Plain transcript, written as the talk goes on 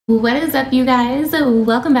What is up, you guys?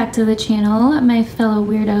 Welcome back to the channel, my fellow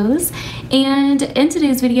weirdos. And in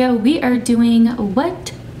today's video, we are doing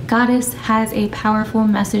what goddess has a powerful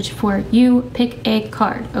message for you. Pick a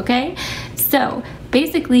card, okay? So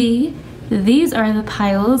basically, these are the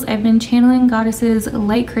piles. I've been channeling goddesses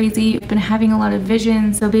like crazy. I've been having a lot of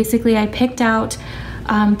visions. So basically, I picked out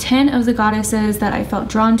 10 of the goddesses that I felt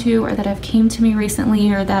drawn to, or that have came to me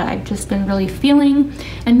recently, or that I've just been really feeling,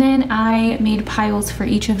 and then I made piles for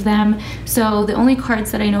each of them. So the only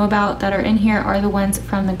cards that I know about that are in here are the ones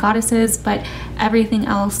from the goddesses, but everything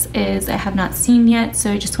else is I have not seen yet,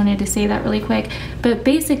 so I just wanted to say that really quick. But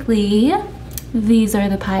basically, these are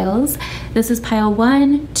the piles. This is pile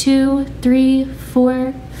 1, 2, 3,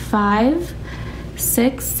 4, 5,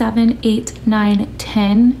 6, 7, 8, 9,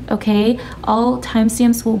 10. Okay, all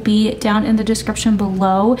timestamps will be down in the description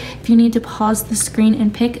below. If you need to pause the screen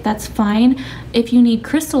and pick, that's fine. If you need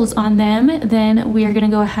crystals on them, then we are going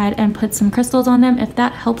to go ahead and put some crystals on them if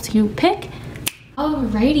that helps you pick.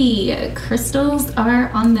 Alrighty, crystals are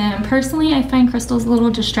on them. Personally, I find crystals a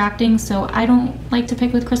little distracting, so I don't like to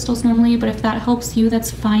pick with crystals normally, but if that helps you,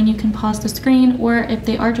 that's fine. You can pause the screen, or if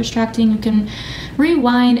they are distracting, you can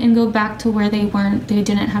rewind and go back to where they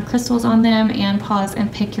didn't have crystals on them, and pause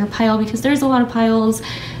and pick your pile, because there's a lot of piles,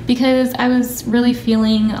 because I was really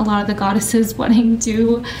feeling a lot of the goddesses wanting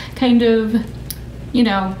to kind of, you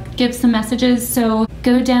know, give some messages. So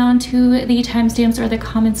go down to the timestamps or the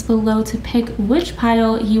comments below to pick which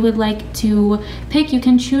pile you would like to pick. You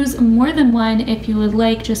can choose more than one if you would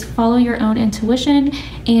like. Just follow your own intuition,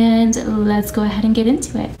 and let's go ahead and get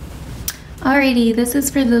into it. Alrighty, this is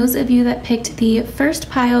for those of you that picked the first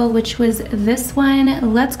pile, which was this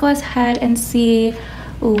one. Let's go ahead and see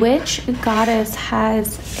which goddess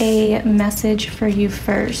has a message for you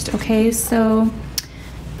first. Okay, so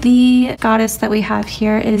the goddess that we have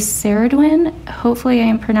here is Ceridwen. Hopefully I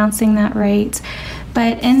am pronouncing that right.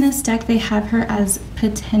 But in this deck, they have her as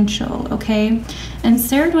potential, okay? And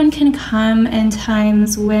Ceridwen can come in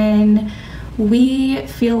times when we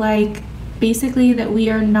feel like basically that we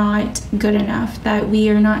are not good enough, that we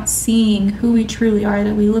are not seeing who we truly are,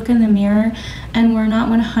 that we look in the mirror and we're not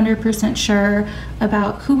 100% sure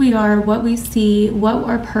about who we are, what we see, what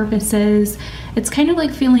our purpose is. It's kind of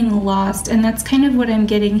like feeling lost, and that's kind of what I'm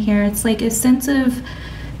getting here. It's like a sense of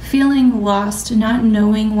feeling lost, not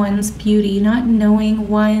knowing one's beauty, not knowing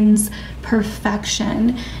one's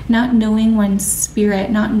perfection, not knowing one's spirit,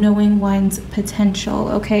 not knowing one's potential,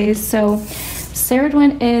 okay? So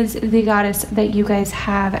Ceridwen is the goddess that you guys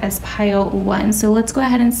have as pile 1. So let's go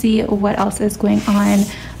ahead and see what else is going on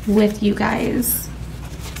with you guys.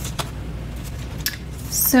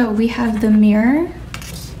 So we have the mirror,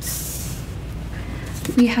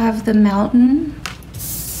 we have the mountain,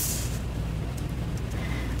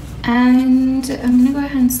 and I'm gonna go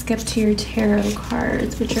ahead and skip to your tarot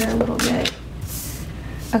cards, which are a little bit.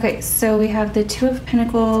 Okay, so we have the Two of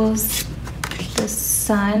Pentacles, the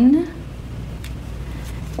Sun,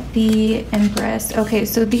 the Empress. Okay,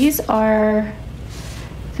 so these are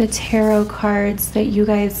the tarot cards that you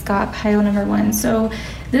guys got pile number 1. So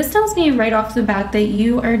this tells me right off the bat that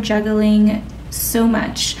you are juggling so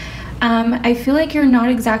much. I feel like you're not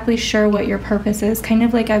exactly sure what your purpose is, kind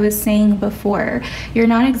of like I was saying before. You're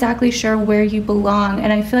not exactly sure where you belong,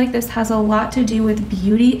 and I feel like this has a lot to do with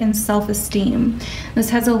beauty and self-esteem. This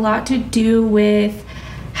has a lot to do with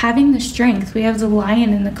having the strength. We have the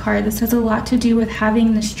Lion in the card. This has a lot to do with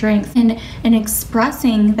having the strength and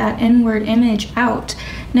expressing that inward image out.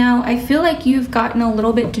 Now, I feel like you've gotten a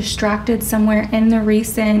little bit distracted somewhere in the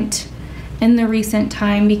recent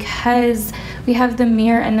time, because we have the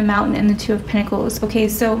mirror and the mountain and the Two of Pentacles. Okay,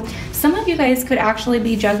 so some of you guys could actually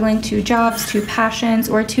be juggling 2 jobs, 2 passions,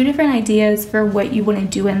 or 2 different ideas for what you want to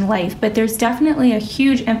do in life. But there's definitely a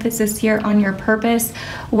huge emphasis here on your purpose,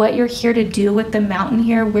 what you're here to do with the mountain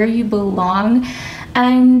here, where you belong.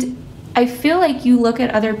 And I feel like you look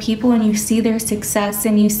at other people and you see their success,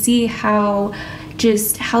 and you see how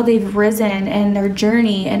they've risen and their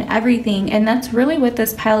journey and everything. And that's really what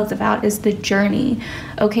this pile is about, is the journey,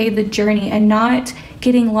 okay? The journey, and not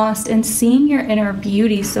getting lost and seeing your inner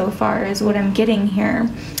beauty so far is what I'm getting here.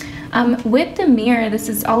 With the mirror, this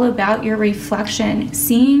is all about your reflection,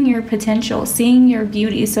 seeing your potential, seeing your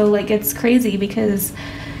beauty. So like, it's crazy because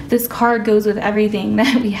this card goes with everything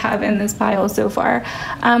that we have in this pile so far.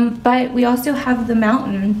 But we also have the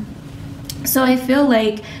mountain. So I feel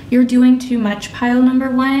like you're doing too much, pile number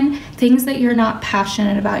 1, things that you're not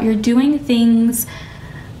passionate about. You're doing things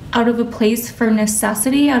out of a place for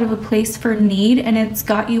necessity, out of a place for need, and it's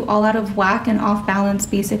got you all out of whack and off balance,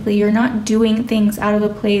 basically. You're not doing things out of a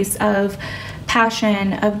place of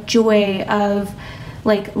passion, of joy, of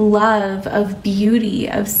like love, of beauty,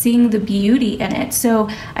 of seeing the beauty in it. So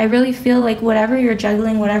I really feel like whatever you're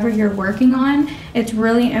juggling, whatever you're working on, it's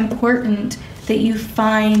really important that you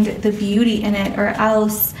find the beauty in it, or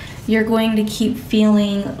else you're going to keep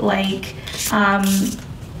feeling like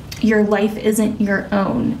your life isn't your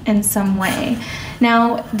own in some way.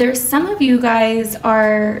 Now, there's some of you guys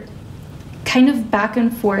are kind of back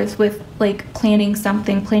and forth with like planting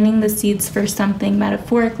something, planting the seeds for something,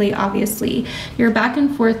 metaphorically, obviously. You're back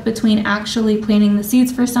and forth between actually planting the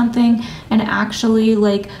seeds for something and actually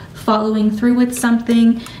like following through with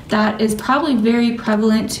something that is probably very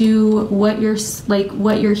prevalent to what you're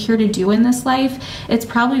here to do in this life. It's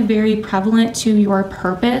probably very prevalent to your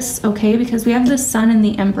purpose, okay? Because we have the Sun and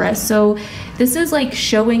the Empress. So this is like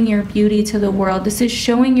showing your beauty to the world. This is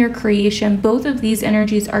showing your creation. Both of these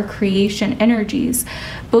energies are creation energies.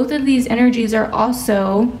 Both of these energies are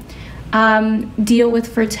also deal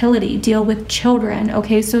with fertility, deal with children,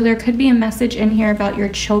 okay? So there could be a message in here about your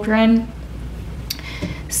children.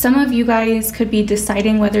 Some of you guys could be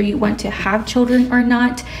deciding whether you want to have children or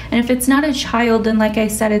not. And if it's not a child, then like I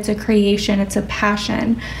said, it's a creation, it's a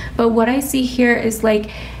passion. But what I see here is like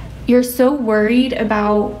you're so worried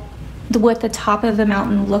about what the top of the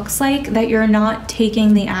mountain looks like that you're not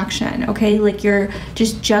taking the action, okay? Like you're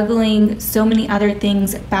just juggling so many other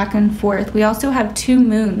things back and forth. We also have 2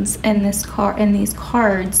 moons in these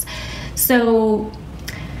cards. So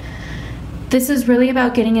this is really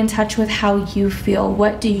about getting in touch with how you feel.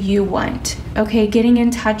 What do you want? Okay, getting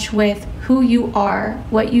in touch with who you are,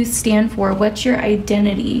 what you stand for, what's your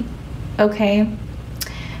identity, okay?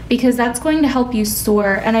 Because that's going to help you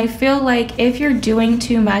soar. And I feel like if you're doing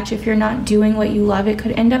too much, if you're not doing what you love, it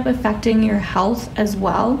could end up affecting your health as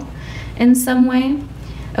well in some way,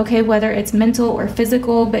 okay? Whether it's mental or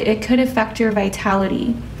physical, but it could affect your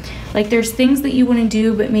vitality. Like there's things that you want to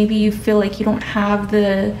do, but maybe you feel like you don't have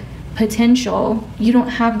the potential, you don't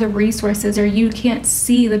have the resources, or you can't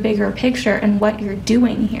see the bigger picture and what you're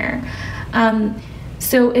doing here.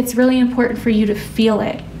 So it's really important for you to feel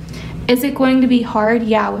it. Is it going to be hard?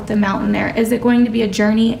 Yeah, with the mountain there. Is it going to be a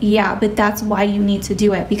journey? Yeah, but that's why you need to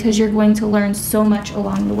do it, because you're going to learn so much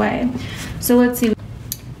along the way. So let's see.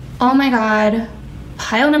 Oh my God,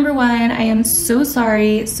 pile number 1, I am so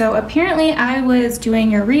sorry. So apparently I was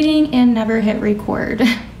doing your reading and never hit record.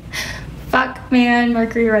 Fuck, man,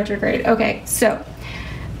 Mercury retrograde. Okay, so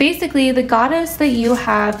basically the goddess that you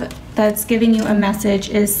have that's giving you a message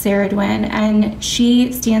is Saradwin, and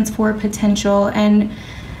she stands for potential. And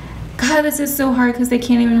God, this is so hard because I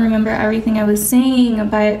can't even remember everything I was saying,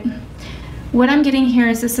 but what I'm getting here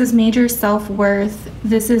is this is major self-worth.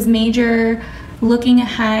 This is major looking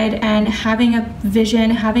ahead and having a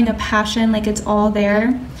vision, having a passion, like it's all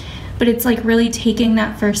there. But it's like really taking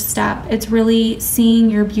that first step. It's really seeing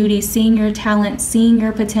your beauty, seeing your talent, seeing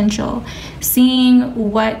your potential, seeing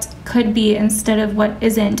what could be instead of what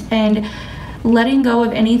isn't, and letting go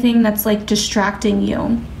of anything that's like distracting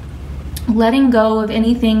you. Letting go of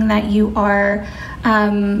anything that you are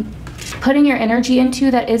putting your energy into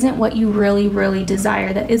that isn't what you really, really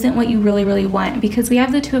desire, that isn't what you really, really want, because we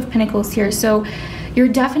have the 2 of Pentacles here. So you're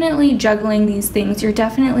definitely juggling these things. You're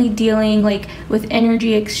definitely dealing like with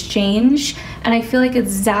energy exchange, and I feel like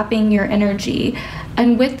it's zapping your energy.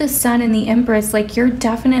 And with the Sun and the Empress, like you're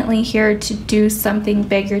definitely here to do something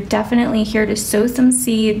big. You're definitely here to sow some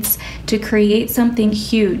seeds, to create something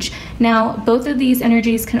huge. Now, both of these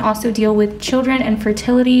energies can also deal with children and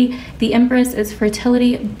fertility. The Empress is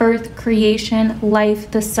fertility, birth, creation, life.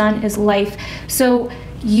 The Sun is life. So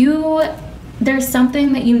there's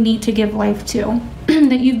something that you need to give life to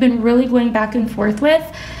that you've been really going back and forth with,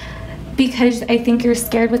 because I think you're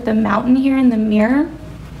scared with the mountain here in the mirror.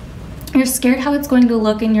 You're scared how it's going to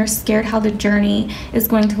look, and you're scared how the journey is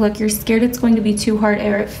going to look. You're scared it's going to be too hard,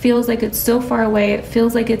 or it feels like it's so far away. It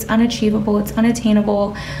feels like it's unachievable, it's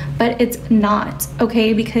unattainable, but it's not,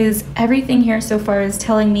 okay? Because everything here so far is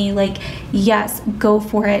telling me like, yes, go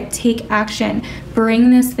for it, take action, bring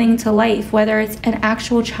this thing to life, whether it's an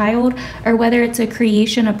actual child or whether it's a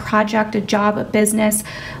creation, a project, a job, a business,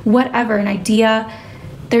 whatever, an idea.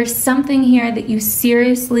 There's something here that you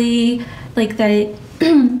seriously, like that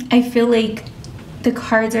I feel like the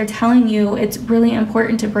cards are telling you it's really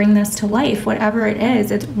important to bring this to life, whatever it is.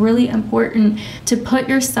 It's really important to put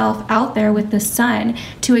yourself out there with the Sun,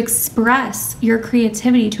 to express your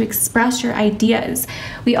creativity, to express your ideas.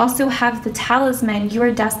 We also have the Talisman. You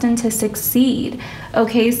are destined to succeed.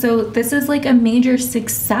 Okay, so this is like a major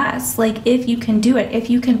success, like if you can do it, if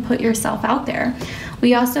you can put yourself out there.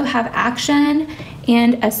 We also have action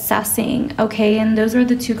and assessing, okay? And those are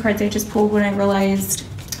the 2 cards I just pulled when I realized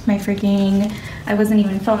I wasn't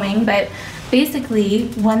even filming, but basically,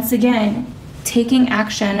 once again, taking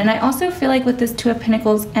action. And I also feel like with this Two of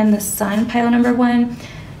Pentacles and the Sun, pile number 1,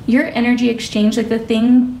 your energy exchange, like the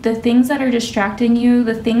things that are distracting you,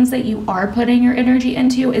 the things that you are putting your energy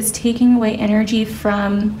into is taking away energy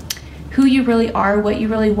from who you really are, what you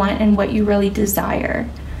really want, and what you really desire.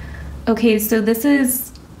 Okay, so this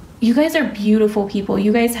is, you guys are beautiful people.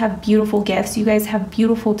 You guys have beautiful gifts. You guys have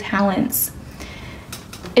beautiful talents.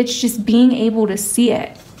 It's just being able to see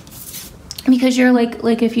it. Because you're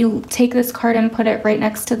like if you take this card and put it right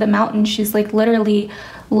next to the mountain, she's like literally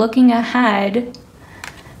looking ahead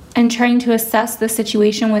and trying to assess the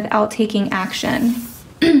situation without taking action.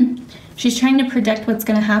 She's trying to predict what's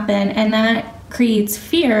going to happen, and that creates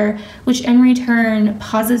fear, which in return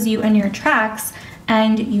pauses you in your tracks,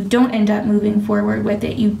 and you don't end up moving forward with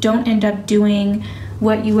it. You don't end up doing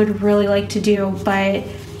what you would really like to do, but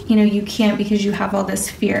you know, you can't because you have all this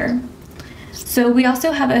fear. So we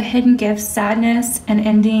also have a hidden gift, sadness, and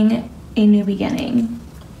ending a new beginning.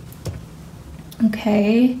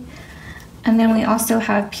 Okay. And then we also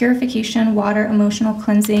have purification, water, emotional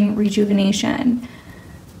cleansing, rejuvenation.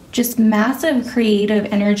 Just massive creative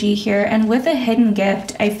energy here. And with a hidden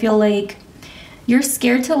gift, I feel like you're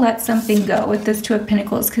scared to let something go with this Two of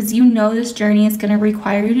Pentacles, because you know this journey is going to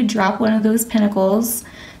require you to drop one of those pentacles,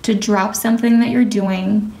 to drop something that you're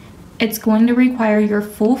doing. It's going to require your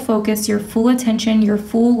full focus, your full attention, your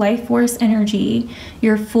full life force energy,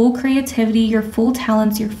 your full creativity, your full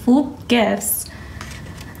talents, your full gifts.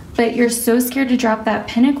 But you're so scared to drop that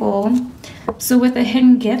pentacle. So with a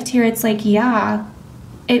hidden gift here, it's like, yeah,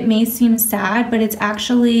 it may seem sad, but it's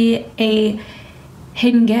actually a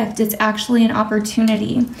hidden gift. It's actually an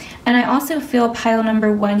opportunity. And I also feel pile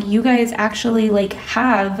number 1, you guys actually like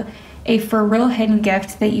have a for real hidden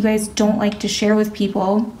gift that you guys don't like to share with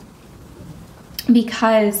people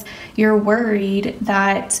because you're worried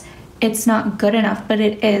that it's not good enough, but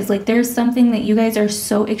it is. Like, there's something that you guys are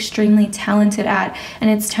so extremely talented at, and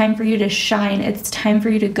it's time for you to shine. It's time for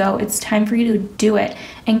you to go. It's time for you to do it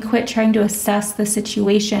and quit trying to assess the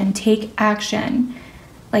situation. Take action.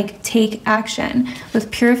 Like, take action. With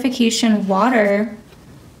purification, water,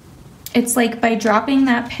 it's like by dropping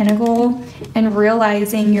that pentacle and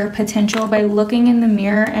realizing your potential, by looking in the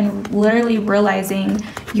mirror and literally realizing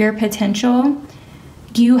your potential,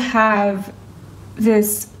 you have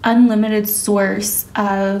this unlimited source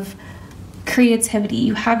of creativity.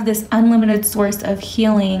 You have this unlimited source of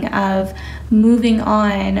healing, of moving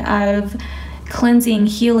on, of cleansing,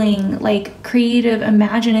 healing, like creative,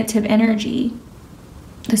 imaginative energy.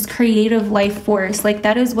 This creative life force, like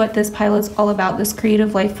that is what this pile is all about, this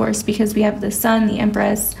creative life force, because we have the Sun, the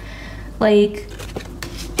Empress. Like,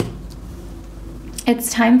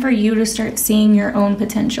 it's time for you to start seeing your own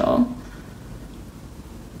potential.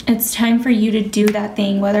 It's time for you to do that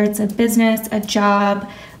thing, whether it's a business, a job,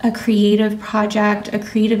 a creative project, a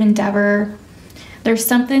creative endeavor. There's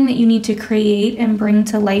something that you need to create and bring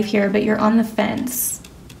to life here, but you're on the fence.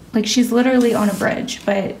 Like, she's literally on a bridge,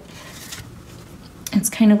 but it's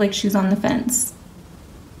kind of like she's on the fence.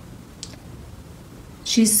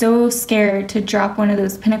 She's so scared to drop one of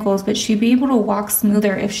those pinnacles, but she'd be able to walk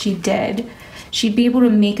smoother if she did. She'd be able to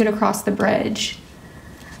make it across the bridge.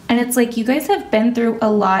 And it's like, you guys have been through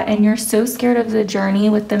a lot, and you're so scared of the journey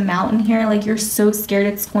with the mountain here. Like, you're so scared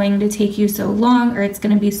it's going to take you so long, or it's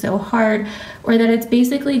going to be so hard, or that it's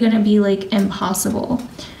basically going to be like impossible.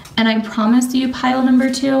 And I promise you, pile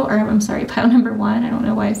number 2, or I'm sorry, pile number 1, I don't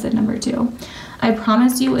know why I said number 2. I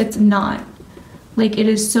promise you it's not. Like, it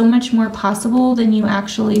is so much more possible than you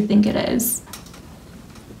actually think it is.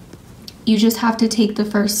 You just have to take the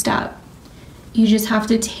first step. You just have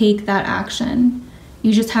to take that action.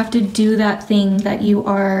 You just have to do that thing that you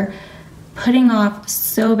are putting off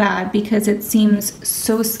so bad because it seems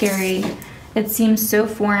so scary. It seems so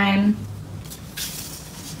foreign.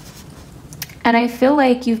 And I feel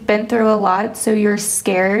like you've been through a lot, so you're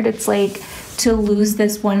scared. It's like to lose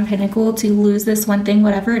this one pinnacle, to lose this one thing,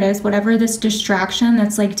 whatever it is, whatever this distraction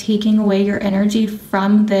that's like taking away your energy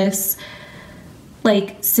from this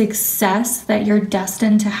like success that you're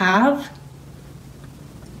destined to have.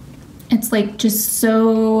 It's like just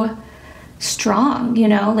so strong, you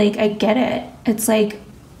know, like I get it. It's like,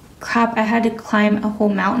 crap, I had to climb a whole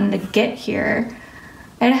mountain to get here.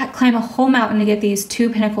 I had to climb a whole mountain to get these 2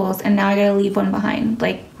 pinnacles, and now I gotta leave one behind.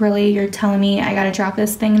 Like, really, you're telling me I gotta drop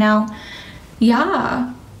this thing now?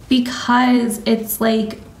 Yeah, because it's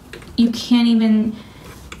like you can't even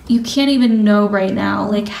know right now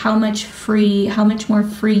like how much more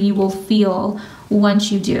free you will feel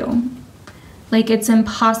once you do. Like, it's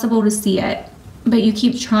impossible to see it. but you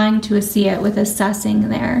keep trying to see it with assessing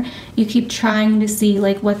there. You keep trying to see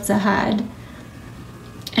like what's ahead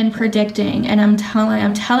and predicting. And I'm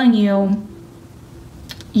telling you,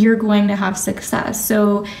 you're going to have success.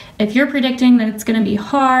 So if you're predicting that it's going to be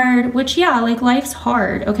hard, which yeah, like life's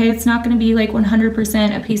hard, okay? It's not going to be like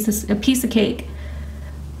 100% a piece of cake,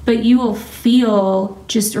 but you will feel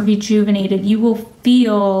just rejuvenated. You will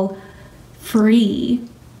feel free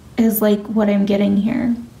is like what I'm getting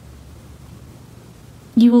here.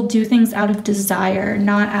 You will do things out of desire,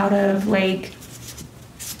 not out of like,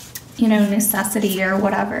 you know, necessity or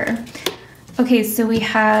whatever. Okay, so we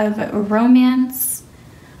have romance.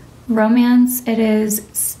 Romance, it is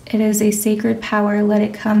a sacred power. Let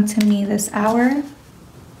it come to me this hour.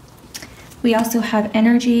 We also have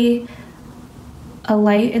energy. A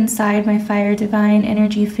light inside my fire divine.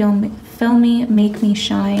 Energy, fill me, make me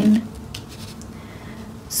shine.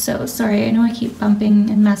 So sorry, I know I keep bumping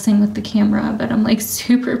and messing with the camera, but I'm like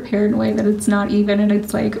super paranoid that it's not even and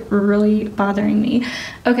it's like really bothering me.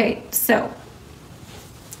 Okay, so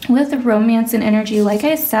with romance and energy, like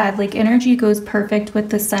I said, like energy goes perfect with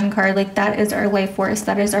the sun card. Like that is our life force.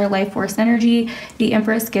 That is our life force energy. The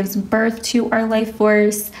Empress gives birth to our life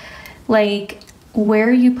force. Like, where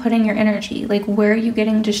are you putting your energy? Like, where are you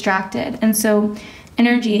getting distracted? And so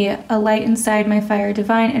energy, a light inside my fire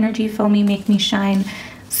divine. Energy, fill me, make me shine.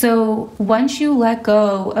 So once you let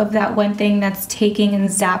go of that one thing that's taking and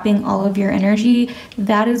zapping all of your energy,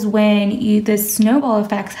 that is when this snowball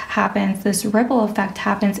effect happens, this ripple effect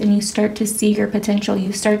happens, and you start to see your potential.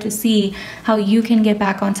 You start to see how you can get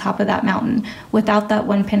back on top of that mountain without that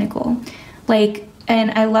one pinnacle. Like,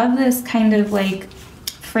 and I love this kind of like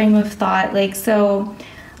frame of thought. Like, so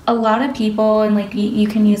a lot of people, and like you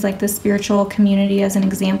can use like the spiritual community as an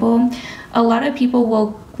example, a lot of people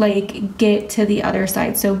will like get to the other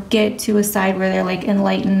side. So get to a side where they're like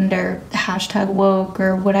enlightened or hashtag woke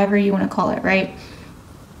or whatever you want to call it, right?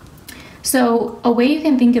 So a way you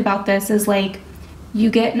can think about this is like you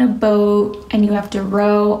get in a boat and you have to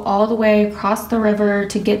row all the way across the river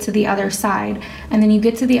to get to the other side. And then you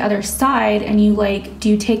get to the other side and you like, do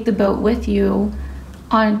you take the boat with you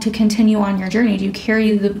on to continue on your journey? Do you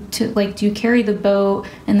carry the boat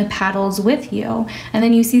and the paddles with you? And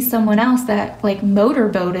then you see someone else that like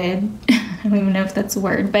motorboated, I don't even know if that's a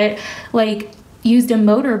word, but like used a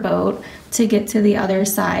motorboat to get to the other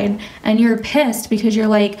side, and you're pissed because you're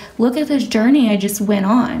like, look at this journey I just went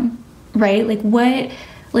on, right? Like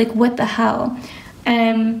what the hell?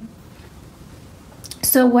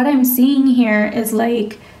 So what I'm seeing here is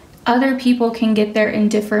like other people can get there in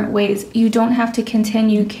different ways. You don't have to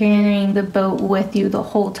continue carrying the boat with you the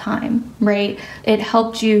whole time, right? It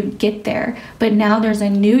helped you get there, but now there's a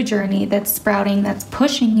new journey that's sprouting, that's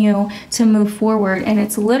pushing you to move forward, and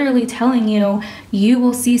it's literally telling you, you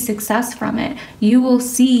will see success from it. You will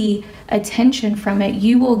see attention from it.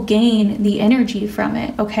 You will gain the energy from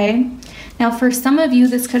it, okay? Now, for some of you,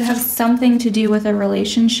 this could have something to do with a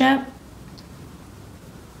relationship.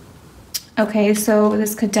 Okay, so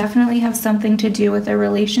this could definitely have something to do with a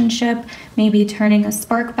relationship, maybe turning a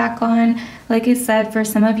spark back on. Like I said, for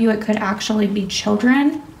some of you, it could actually be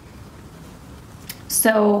children.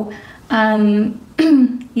 So,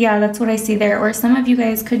 yeah, that's what I see there. Or some of you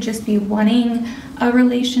guys could just be wanting a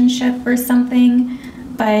relationship or something,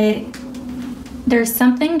 but there's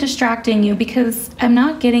something distracting you, because I'm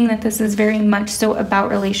not getting that this is very much so about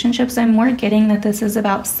relationships. I'm more getting that this is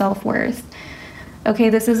about self-worth.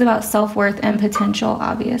 Okay, this is about self-worth and potential,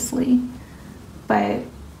 obviously, but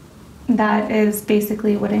that is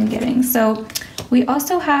basically what I'm getting. So we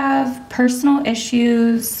also have personal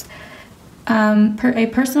issues. A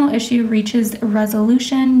personal issue reaches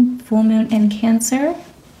resolution, full moon in Cancer,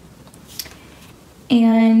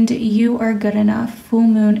 and you are good enough, full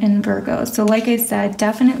moon in Virgo. So like I said,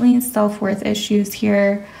 definitely self-worth issues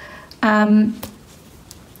here that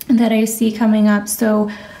I see coming up.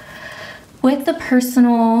 So with the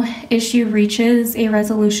personal issue reaches a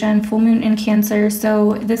resolution, full moon in Cancer,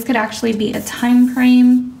 so this could actually be a time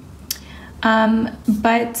frame,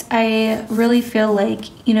 but I really feel like,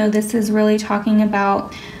 you know, this is really talking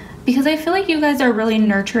about, because I feel like you guys are really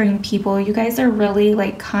nurturing people. You guys are really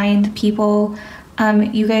like kind people.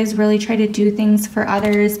 You guys really try to do things for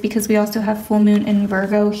others, because we also have full moon in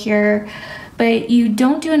Virgo here. But you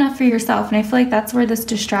don't do enough for yourself, and I feel like that's where this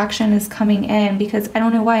distraction is coming in, because I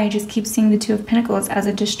don't know why I just keep seeing the Two of Pentacles as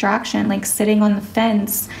a distraction, like sitting on the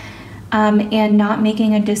fence and not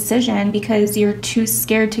making a decision because you're too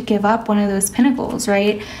scared to give up one of those pentacles,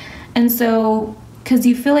 right? And so, because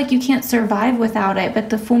you feel like you can't survive without it,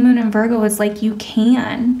 but the full moon in Virgo is like you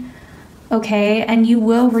can. okay? And you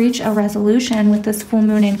will reach a resolution with this full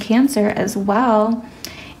moon in Cancer as well.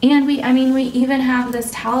 And we even have this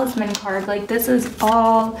talisman card. Like, this is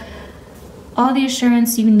all the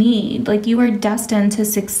assurance you need. Like, you are destined to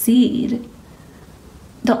succeed.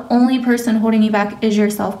 The only person holding you back is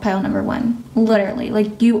yourself, pile number 1. Literally,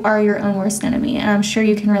 like, you are your own worst enemy, and I'm sure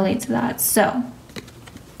you can relate to that. So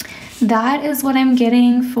that is what I'm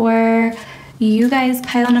getting for you guys,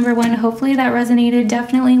 pile number 1. Hopefully that resonated.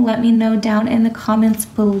 Definitely let me know down in the comments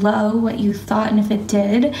below what you thought and if it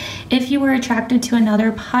did. If you were attracted to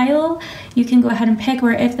another pile, you can go ahead and pick,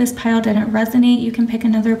 or if this pile didn't resonate, you can pick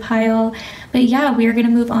another pile. But yeah, we are going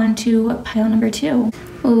to move on to pile number 2.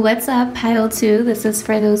 What's up, pile 2? This is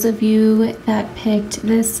for those of you that picked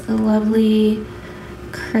this lovely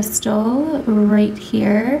crystal right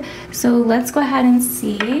here. So let's go ahead and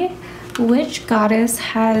see which goddess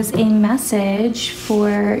has a message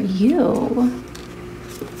for you.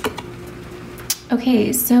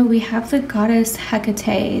 Okay, so we have the goddess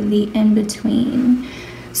Hecate, the in-between.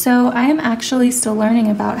 So I am actually still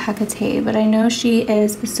learning about Hecate, but I know she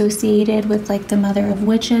is associated with like the mother of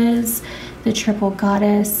witches, the triple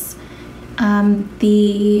goddess,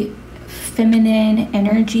 the feminine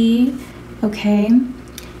energy, okay?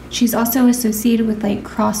 She's also associated with like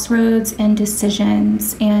crossroads and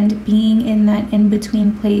decisions and being in that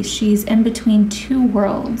in-between place. She's in between 2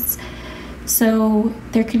 worlds. So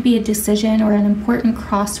there could be a decision or an important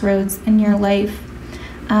crossroads in your life,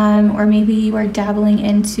 or maybe you are dabbling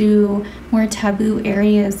into more taboo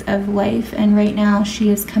areas of life, and right now she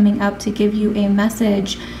is coming up to give you a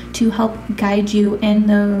message to help guide you in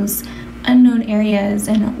those unknown areas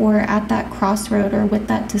and or at that crossroad or with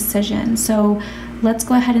that decision. So let's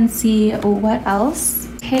go ahead and see what else.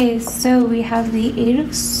 Okay, so we have the 8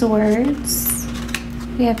 of Swords,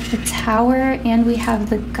 we have the Tower, and we have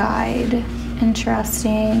the Guide.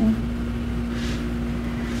 Interesting.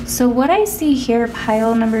 So what I see here,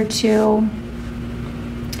 pile number 2,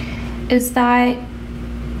 is that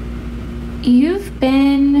you've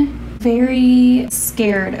been very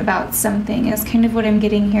scared about something, is kind of what I'm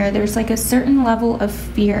getting here. There's like a certain level of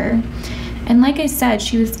fear. And like I said,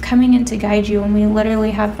 she was coming in to guide you, and we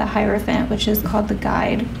literally have the Hierophant, which is called the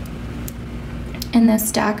Guide in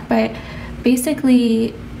this deck. But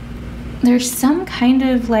basically, there's some kind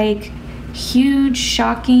of like huge,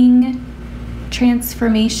 shocking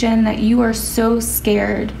transformation that you are so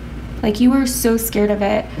scared. Like, you are so scared of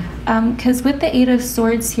it. Because with the 8 of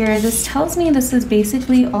Swords here, this tells me this is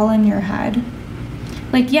basically all in your head.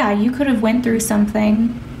 Like, yeah, you could have went through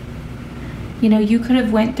something. You know, you could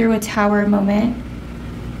have went through a Tower moment.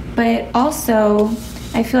 But also,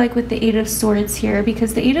 I feel like with the 8 of Swords here,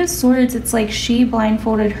 because the 8 of Swords, it's like she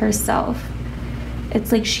blindfolded herself.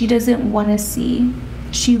 It's like she doesn't want to see.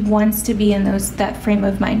 She wants to be in that frame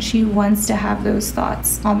of mind. She wants to have those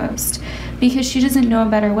thoughts almost, because she doesn't know a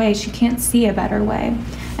better way. She can't see a better way.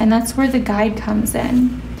 And that's where the Guide comes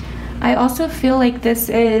in. I also feel like this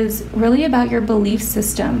is really about your belief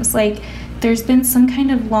systems. Like, there's been some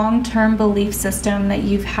kind of long-term belief system that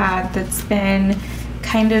you've had that's been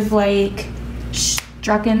kind of like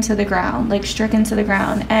stricken into the ground.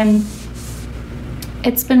 And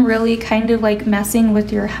it's been really kind of like messing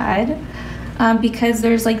with your head. Because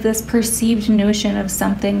there's like this perceived notion of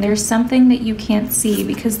something. There's something that you can't see,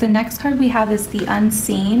 because the next card we have is the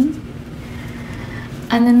Unseen.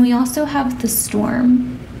 And then we also have the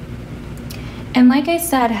Storm. And like I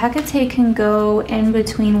said, Hecate can go in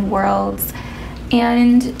between worlds.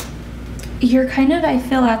 And you're kind of, I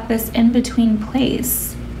feel, at this in-between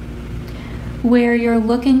place where you're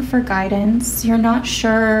looking for guidance. You're not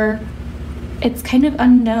sure. It's kind of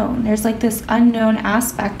unknown. There's like this unknown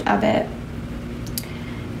aspect of it.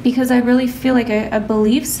 Because I really feel like a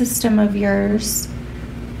belief system of yours,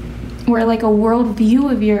 or like a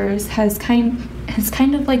worldview of yours, has kind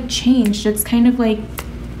of like changed. It's kind of like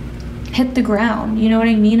hit the ground, you know what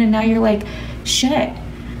I mean? And now you're like, shit,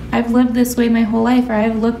 I've lived this way my whole life, or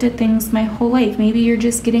I've looked at things my whole life. Maybe you're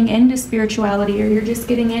just getting into spirituality, or you're just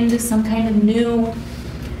getting into some kind of new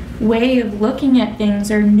way of looking at things,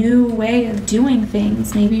 or new way of doing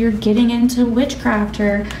things. Maybe you're getting into witchcraft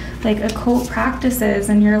or like occult practices,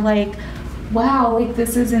 and you're like, wow, like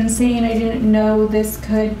this is insane. I didn't know this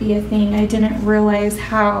could be a thing. I didn't realize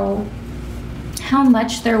how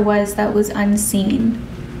much there was that was unseen.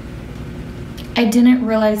 I didn't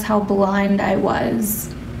realize how blind I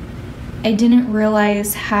was. I didn't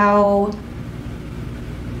realize how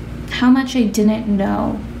much I didn't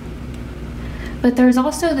know. But there's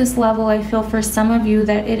also this level, I feel, for some of you,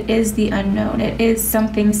 that it is the unknown. It is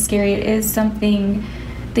something scary. It is something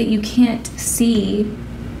that you can't see,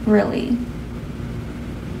 really.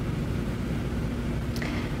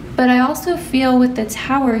 But I also feel with the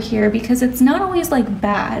Tower here, because it's not always like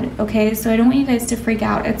bad, okay? So I don't want you guys to freak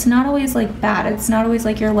out. It's not always like bad. It's not always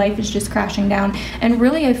like your life is just crashing down. And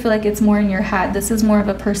really, I feel like it's more in your head. This is more of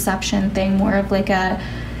a perception thing, more of like a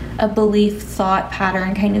belief, thought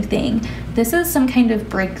pattern kind of thing. This is some kind of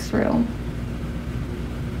breakthrough.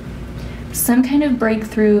 Some kind of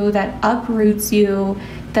breakthrough that uproots you,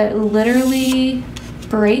 that literally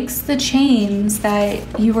breaks the chains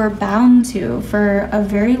that you were bound to for a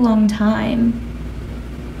very long time.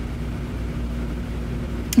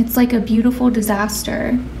 It's like a beautiful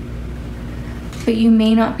disaster, but you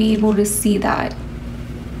may not be able to see that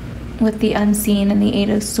with the unseen and the Eight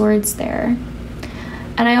of Swords there.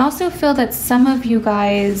 And I also feel that some of you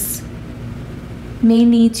guys may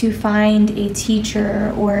need to find a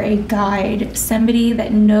teacher or a guide, somebody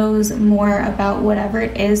that knows more about whatever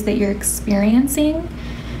it is that you're experiencing,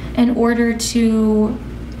 in order to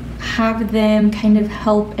have them kind of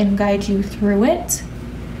help and guide you through it,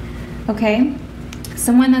 okay?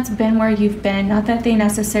 Someone that's been where you've been, not that they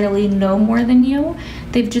necessarily know more than you,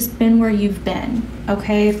 they've just been where you've been,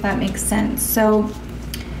 okay, if that makes sense. So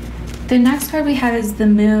the next card we have is the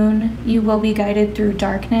Moon. You will be guided through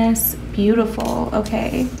darkness. Beautiful,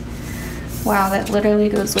 okay. Wow, that literally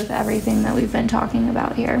goes with everything that we've been talking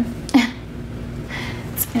about here.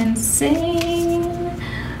 It's insane.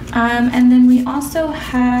 And then we also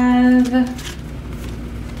have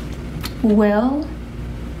Will,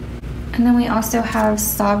 and then we also have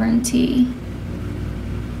Sovereignty.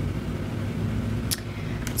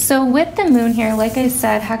 So with the Moon here, like I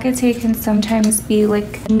said, Hecate can sometimes be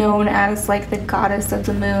like known as like the goddess of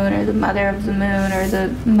the moon, or the mother of the moon, or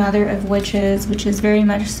the mother of witches, which is very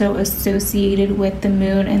much so associated with the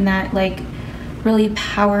moon and that like really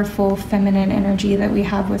powerful feminine energy that we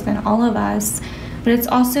have within all of us. But it's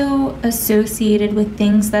also associated with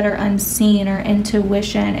things that are unseen, our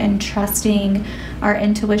intuition, and trusting our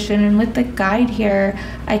intuition. And with the guide here,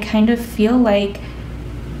 I kind of feel like,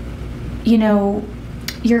 you know,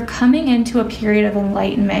 you're coming into a period of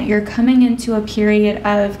enlightenment. You're coming into a period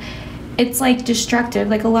of, it's like destructive.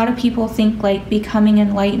 Like a lot of people think like becoming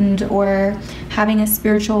enlightened or having a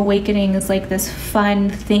spiritual awakening is like this fun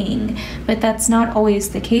thing, but that's not always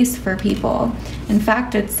the case for people. In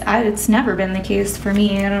fact, it's never been the case for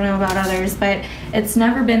me. I don't know about others, but it's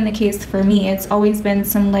never been the case for me. It's always been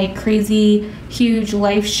some like crazy, huge,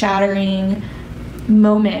 life-shattering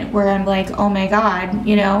moment where I'm like, oh my God,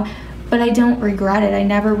 you know, but I don't regret it. I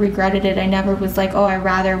never regretted it. I never was like, oh, I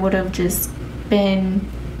rather would have just been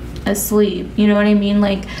asleep. You know what I mean?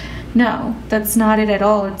 Like, no, that's not it at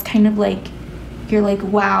all. It's kind of like, you're like,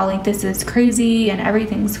 wow, like this is crazy and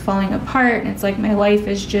everything's falling apart. And it's like my life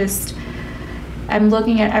is just, I'm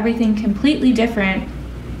looking at everything completely different.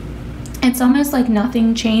 It's almost like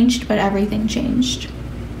nothing changed, but everything changed,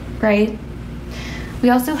 right? We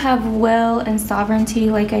also have Will and Sovereignty,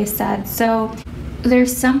 like I said. So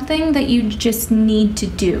there's something that you just need to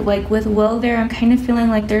do. Like with Will there, I'm kind of feeling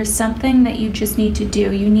like there's something that you just need to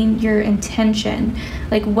do. You need your intention.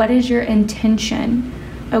 Like, what is your intention?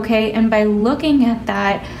 Okay, and by looking at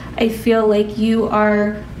that, I feel like you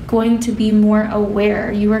are going to be more aware.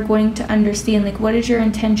 You are going to understand, like, what is your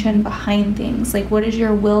intention behind things? Like, what is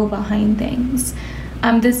your will behind things?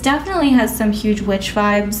 This definitely has some huge witch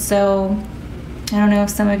vibes, so I don't know if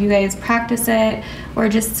some of you guys practice it or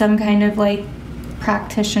just some kind of like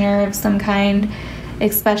practitioner of some kind,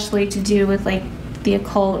 especially to do with like the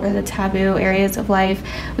occult or the taboo areas of life.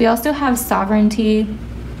 We also have Sovereignty.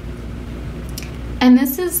 And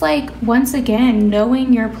this is like, once again,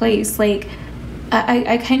 knowing your place. Like,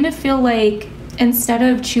 I kind of feel like instead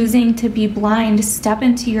of choosing to be blind, step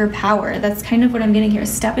into your power. That's kind of what I'm getting here.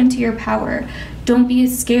 Step into your power. Don't be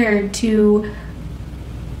scared to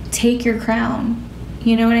take your crown.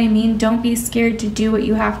 You know what I mean? Don't be scared to do what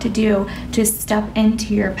you have to do. Just step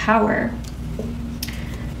into your power.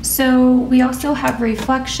 So we also have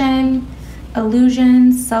Reflection,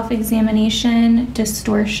 Illusion, Self-Examination,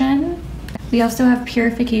 Distortion. We also have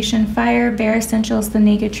Purification, Fire, Bare Essentials, The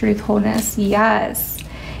Naked Truth, Wholeness. Yes.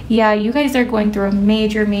 Yeah, you guys are going through a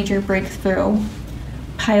major, major breakthrough.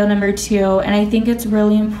 Pile number 2. And I think it's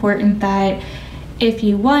really important that if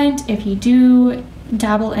you do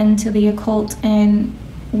dabble into the occult and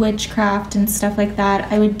witchcraft and stuff like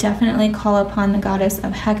that, I would definitely call upon the goddess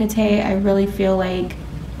of Hecate. I really feel like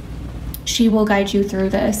she will guide you through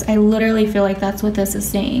this. I literally feel like that's what this is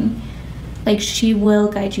saying. Like, she will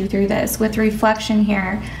guide you through this. With Reflection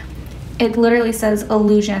here, it literally says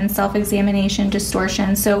illusion, self-examination,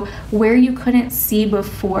 distortion. So where you couldn't see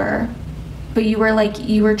before, but you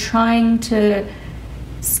were trying to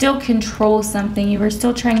still control something. You were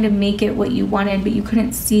still trying to make it what you wanted, but you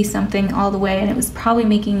couldn't see something all the way, and it was probably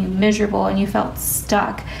making you miserable and you felt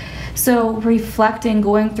stuck. So reflecting,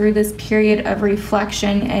 going through this period of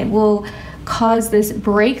reflection, it will cause this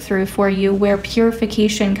breakthrough for you where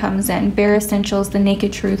purification comes in. Bare essentials, the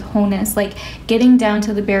naked truth, wholeness, like getting down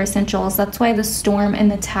to the bare essentials. That's why the storm and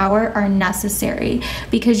the tower are necessary,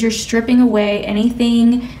 because you're stripping away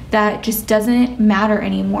anything that just doesn't matter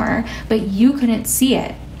anymore, but you couldn't see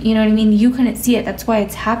it. You know what I mean? You couldn't see it. That's why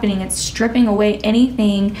it's happening. It's stripping away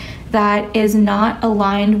anything that is not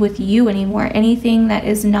aligned with you anymore, anything that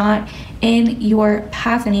is not in your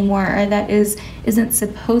path anymore, or that isn't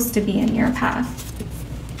supposed to be in your path.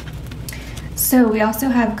 So we also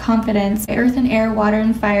have confidence. Earth and air, water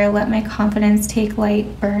and fire, let my confidence take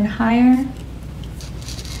light, burn higher.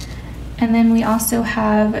 And then we also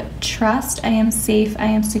have trust. I am safe, I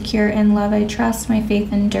am secure in love, I trust, my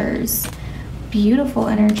faith endures. Beautiful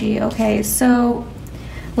energy. Okay, so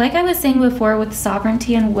like I was saying before with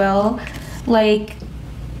sovereignty and will, like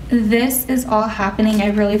this is all happening,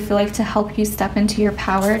 I really feel like, to help you step into your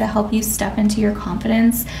power, to help you step into your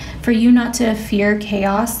confidence, for you not to fear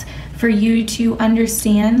chaos, for you to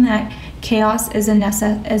understand that chaos is a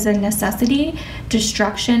necessity,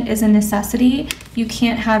 destruction is a necessity. You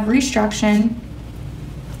can't have restruction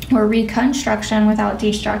or reconstruction without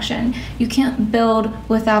destruction. You can't build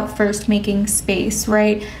without first making space,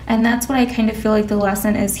 right? And that's what I kind of feel like the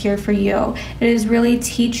lesson is here for you. It is really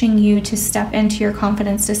teaching you to step into your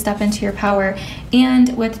confidence, to step into your power.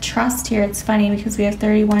 And with trust here, it's funny because we have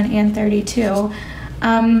 31 and 32.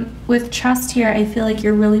 With trust here, I feel like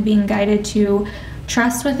you're really being guided to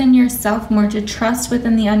trust within yourself more, to trust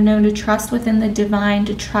within the unknown, to trust within the divine,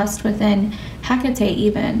 to trust within Hecate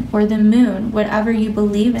even, or the moon, whatever you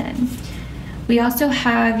believe in. We also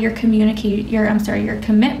have your commitment,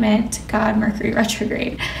 God, Mercury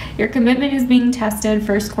retrograde. Your commitment is being tested,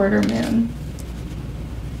 first quarter moon.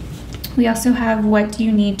 We also have what do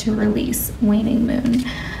you need to release, waning moon.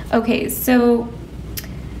 Okay, so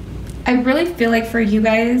I really feel like for you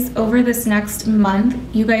guys over this next month,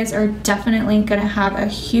 you guys are definitely going to have a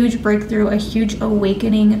huge breakthrough, a huge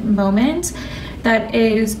awakening moment that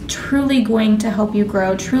is truly going to help you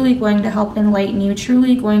grow, truly going to help enlighten you,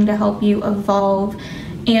 truly going to help you evolve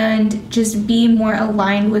and just be more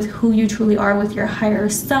aligned with who you truly are, with your higher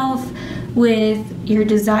self, with your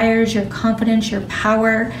desires, your confidence, your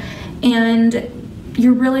power. And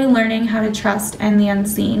you're really learning how to trust in the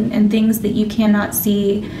unseen and things that you cannot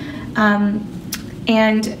see.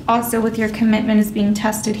 And also with your commitment is being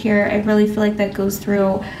tested here. I really feel like that goes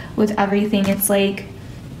through with everything. It's like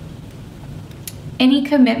any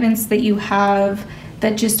commitments that you have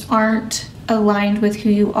that just aren't aligned with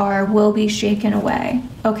who you are will be shaken away.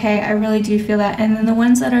 Okay, I really do feel that. And then the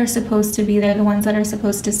ones that are supposed to be there, the ones that are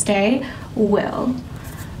supposed to stay, will.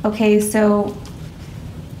 Okay, so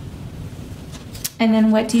and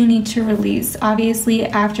then what do you need to release? Obviously,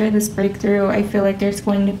 after this breakthrough, I feel like there's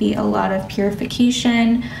going to be a lot of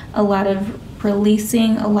purification, a lot of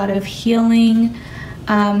releasing, a lot of healing,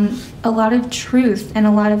 a lot of truth, and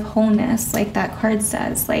a lot of wholeness, like that card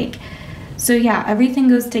says. Like, so yeah, everything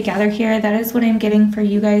goes together here. That is what I'm getting for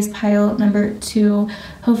you guys, pile number 2.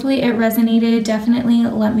 Hopefully it resonated. Definitely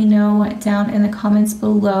let me know down in the comments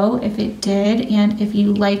below if it did, and if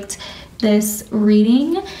you liked this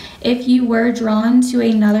reading. If you were drawn to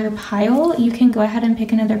another pile, you can go ahead and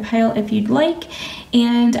pick another pile if you'd like,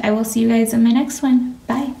 and I will see you guys in my next one.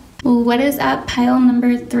 Bye. What is up, pile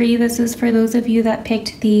number 3? This is for those of you that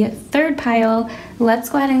picked the 3rd pile. Let's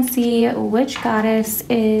go ahead and see which goddess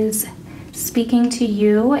is speaking to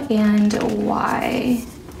you and why.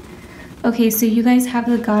 Okay, so you guys have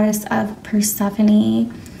the goddess of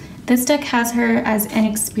Persephone. This deck has her as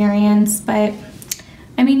inexperienced, but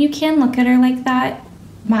I mean, you can look at her like that.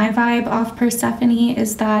 My vibe off Persephone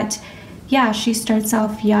is that, yeah, she starts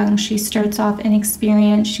off young, she starts off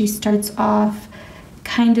inexperienced, she starts off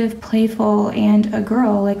kind of playful and a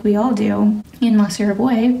girl like we all do, unless you're a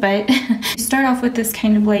boy, but you start off with this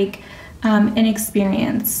kind of like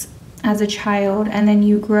inexperience as a child, and then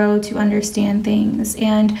you grow to understand things.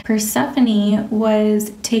 And Persephone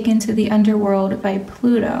was taken to the underworld by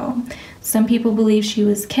Pluto. Some people believe she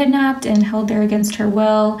was kidnapped and held there against her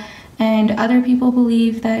will, and other people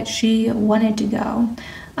believe that she wanted to go.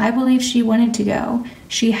 I believe she wanted to go.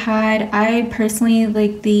 She had, I personally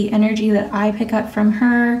like the energy that I pick up from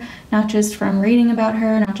her, not just from reading about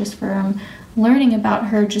her, not just from learning about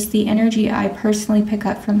her, just the energy I personally pick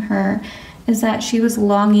up from her is that she was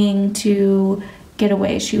longing to get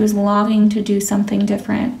away. She was longing to do something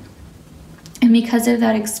different. And because of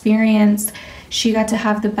that experience, she got to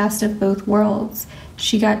have the best of both worlds.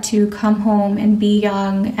 She got to come home and be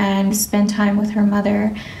young and spend time with her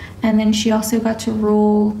mother. And then she also got to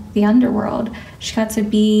rule the underworld. She got to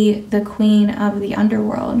be the queen of the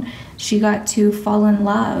underworld. She got to fall in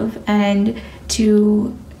love and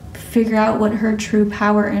to figure out what her true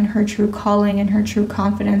power and her true calling and her true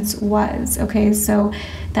confidence was. Okay, so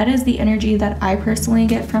that is the energy that I personally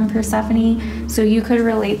get from Persephone. So you could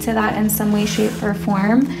relate to that in some way, shape, or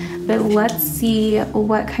form. But let's see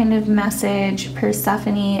what kind of message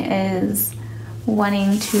Persephone is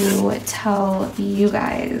wanting to tell you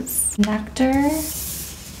guys. Nectar.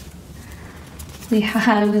 We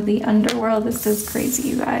have the underworld. This is crazy,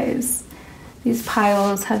 you guys. These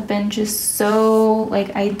piles have been just so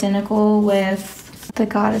like identical with the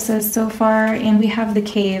goddesses so far. And we have the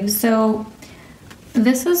caves. So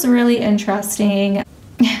this is really interesting.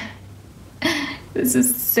 This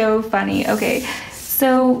is so funny. Okay,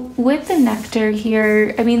 so with the nectar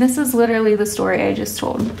here, I mean, this is literally the story I just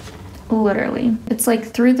told. Literally. It's like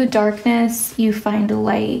through the darkness, you find a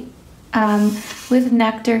light. With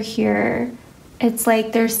nectar here, it's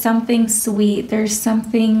like there's something sweet. There's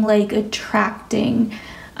something like attracting.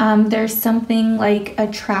 There's something like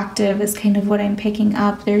attractive is kind of what I'm picking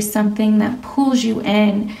up. There's something that pulls you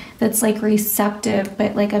in that's like receptive,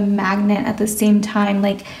 but like a magnet at the same time.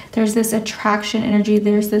 Like there's this attraction energy.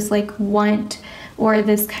 There's this like want, or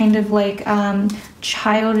this kind of like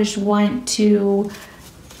childish want to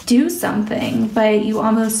do something, but you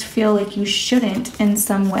almost feel like you shouldn't in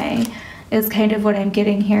some way, is kind of what I'm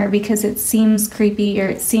getting here, because it seems creepy or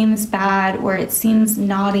it seems bad or it seems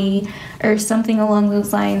naughty or something along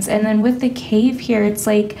those lines. And then with the cave here, it's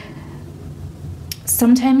like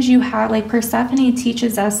sometimes you have, like Persephone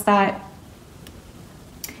teaches us that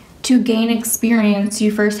to gain experience,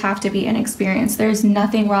 you first have to be inexperienced. There's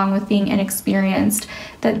nothing wrong with being inexperienced,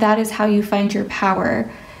 that is how you find your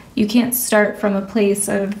power. You can't start from a place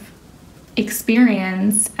of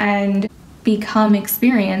experience and become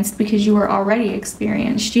experienced because you were already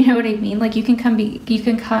experienced. You know what I mean? Like you can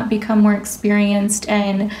become more experienced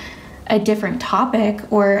in a different topic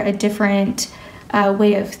or a different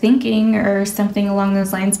way of thinking or something along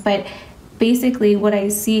those lines. But basically what I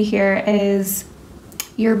see here is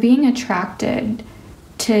you're being attracted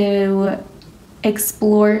to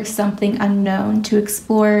explore something unknown, to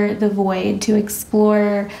explore the void, to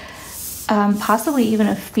explore possibly even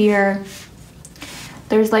a fear.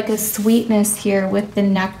 There's like a sweetness here with the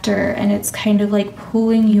nectar, and it's kind of like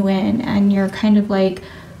pulling you in, and you're kind of like,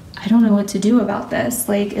 I don't know what to do about this.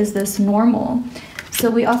 Like, is this normal? So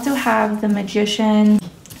we also have the Magician,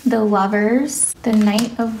 the Lovers, the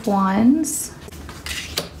Knight of Wands,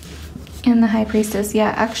 and the High Priestess.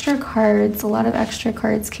 Yeah, extra cards. A lot of extra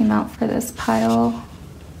cards came out for this pile.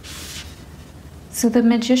 So the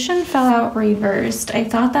Magician fell out reversed. I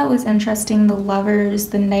thought that was interesting. The Lovers,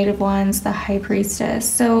 the Knight of Wands, the High Priestess.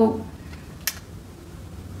 So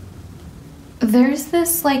there's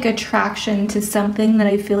this like attraction to something that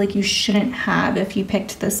I feel like you shouldn't have if you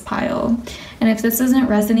picked this pile. And if this isn't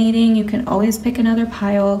resonating, you can always pick another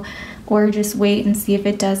pile or just wait and see if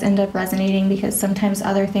it does end up resonating, because sometimes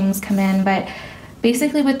other things come in. But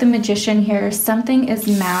basically with the Magician here, something is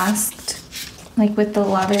masked. Like with the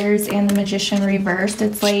Lovers and the Magician reversed,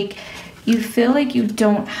 it's like you feel like you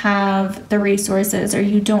don't have the resources, or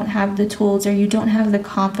you don't have the tools, or you don't have the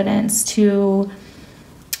confidence to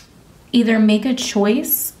either make a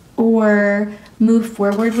choice or move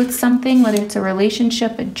forward with something, whether it's a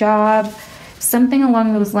relationship, a job, something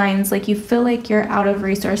along those lines. Like you feel like you're out of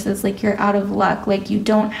resources, like you're out of luck, like you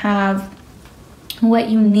don't have what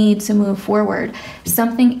you need to move forward.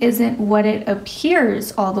 Something isn't what it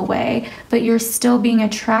appears all the way, but you're still being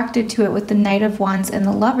attracted to it with the Knight of Wands and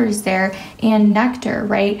the Lovers there, and nectar,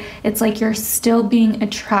 right? It's like you're still being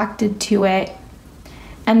attracted to it.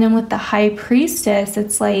 And then with the High Priestess,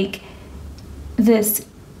 it's like this,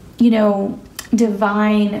 you know,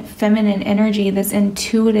 divine feminine energy, this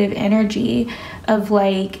intuitive energy of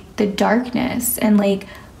like the darkness and like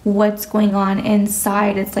what's going on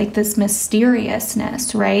inside. It's like this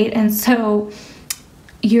mysteriousness, right? And so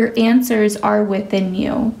your answers are within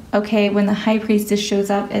you. Okay, when the High Priestess shows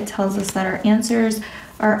up, it tells us that our answers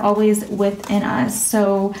are always within us.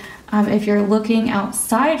 So if you're looking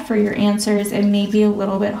outside for your answers, it may be a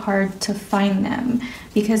little bit hard to find them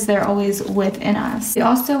because they're always within us. We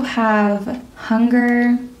also have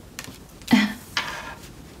hunger.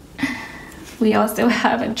 We also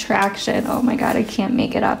have attraction. Oh my God, I can't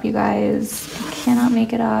make it up, you guys. I cannot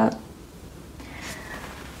make it up.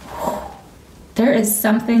 there is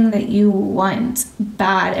something that you want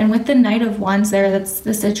bad. And with the Knight of Wands there, that's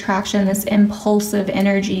this attraction, this impulsive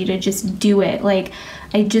energy to just do it. Like,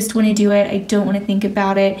 I just want to do it. I don't want to think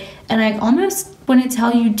about it. And I almost want to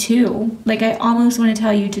tell you too. Like, I almost want to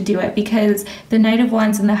tell you to do it, because the Knight of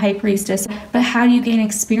Wands and the High Priestess. But how do you gain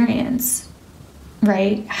experience?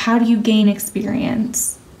 Right? How do you gain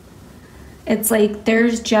experience? It's like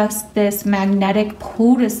there's just this magnetic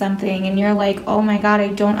pull to something, and you're like, oh my God, I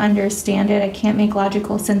don't understand it. I can't make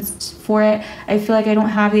logical sense for it. I feel like I don't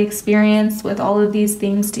have the experience with all of these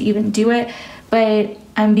things to even do it, but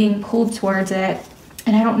I'm being pulled towards it.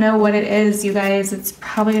 And I don't know what it is, you guys. It's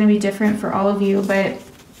probably going to be different for all of you, but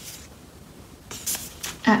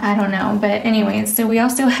I don't know. But anyways, so we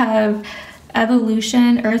also have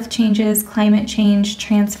evolution, earth changes, climate change,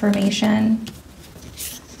 transformation.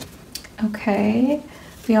 Okay.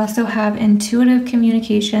 We also have intuitive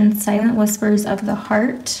communication, silent whispers of the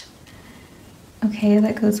heart. Okay,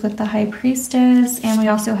 that goes with the High Priestess. And we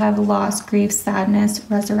also have loss, grief, sadness,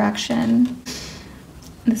 resurrection.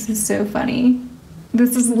 This is so funny.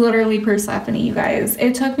 This is literally Persephone, you guys.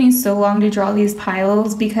 It took me so long to draw these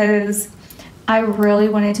piles because I really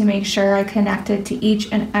wanted to make sure I connected to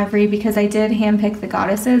each and every, because I did handpick the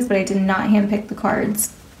goddesses, but I did not handpick the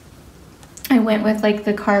cards. I went with like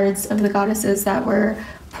the cards of the goddesses that were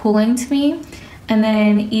pulling to me, and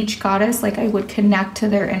then each goddess, like, I would connect to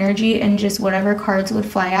their energy, and just whatever cards would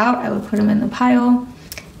fly out, I would put them in the pile.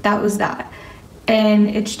 That was that.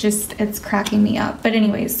 And it's cracking me up. But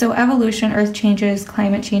anyways, so evolution, earth changes,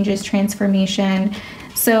 climate changes, transformation.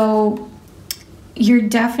 So you're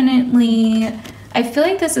definitely, I feel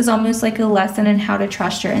like this is almost like a lesson in how to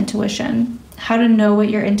trust your intuition, how to know what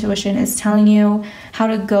your intuition is telling you, how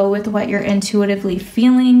to go with what you're intuitively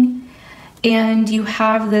feeling. And you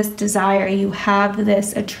have this desire, you have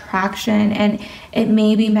this attraction, and it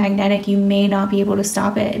may be magnetic. You may not be able to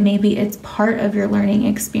stop it. Maybe it's part of your learning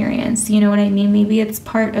experience. You know what I mean? Maybe it's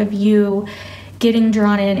part of you getting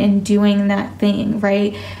drawn in and doing that thing,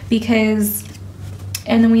 right? Because,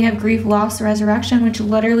 and then we have grief, loss, resurrection, which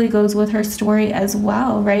literally goes with her story as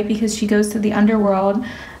well, right? Because she goes to the underworld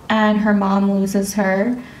and her mom loses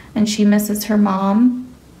her and she misses her mom.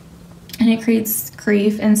 And it creates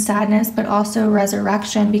grief and sadness, but also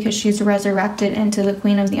resurrection, because she's resurrected into the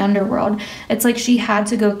queen of the underworld. It's like she had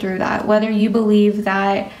to go through that. Whether you believe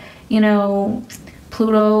that, you know,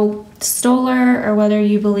 Pluto stole her, or whether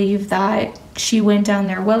you believe that she went down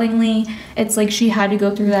there willingly, it's like she had to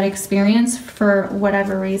go through that experience for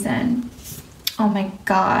whatever reason. Oh my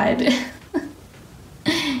God.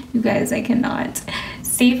 You guys, I cannot.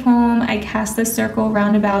 Safe home, I cast the circle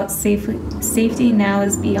roundabout, safety now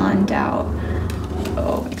is beyond doubt.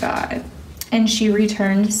 Oh my God. And she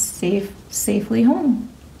returned safely home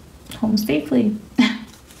safely.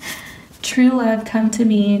 True love, come to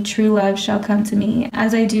me, true love shall come to me.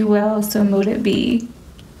 As I do well, so mote it be.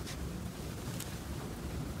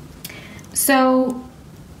 So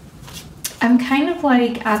I'm kind of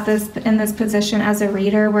like in this position as a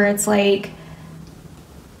reader where it's like,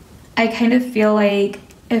 I kind of feel like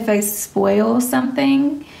if I spoil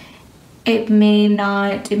something, it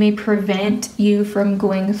may prevent you from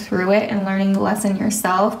going through it and learning the lesson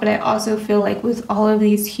yourself. But I also feel like with all of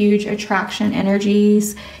these huge attraction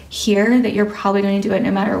energies here, that you're probably going to do it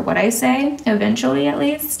no matter what I say, eventually at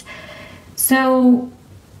least. So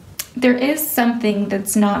there is something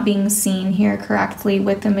that's not being seen here correctly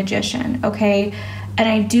with the Magician, okay? And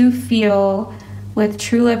I do feel with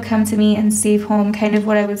true love come to me and safe home, kind of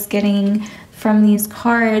what I was getting from these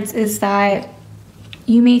cards is that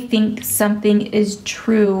you may think something is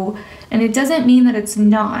true, and it doesn't mean that it's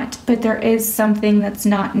not, but there is something that's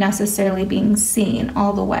not necessarily being seen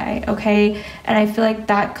all the way, okay? And I feel like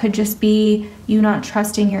that could just be you not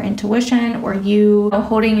trusting your intuition, or you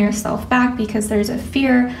holding yourself back because there's a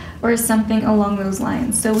fear or something along those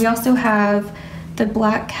lines. So we also have the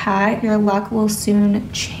Black Cat, your luck will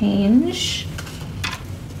soon change.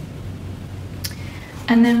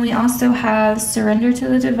 And then we also have surrender to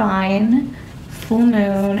the divine, full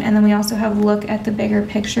moon, and then we also have look at the bigger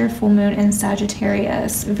picture, full moon in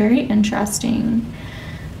Sagittarius. Very interesting.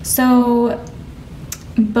 So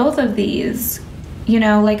both of these, you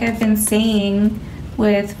know, like I've been saying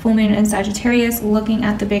with full moon in Sagittarius, looking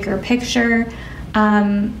at the bigger picture,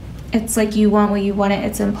 it's like you want what you want it,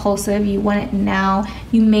 it's impulsive, you want it now.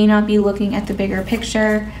 You may not be looking at the bigger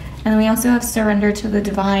picture. And then we also have surrender to the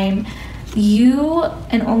divine. You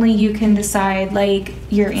and only you can decide like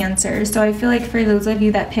your answers. So I feel like for those of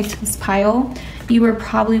you that picked this pile, you were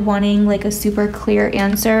probably wanting like a super clear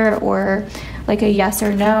answer, or like a yes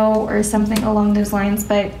or no or something along those lines.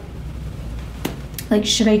 But like,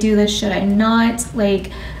 should I do this, should I not?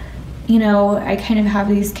 Like, you know, I kind of have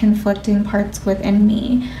these conflicting parts within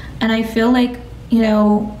me. And I feel like, you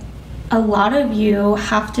know, a lot of you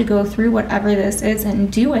have to go through whatever this is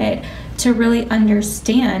and do it to really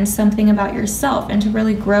understand something about yourself and to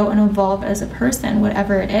really grow and evolve as a person,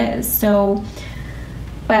 whatever it is. So,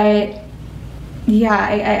 but yeah,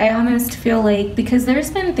 I almost feel like, because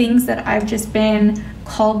there's been things that I've just been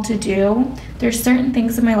called to do. There's certain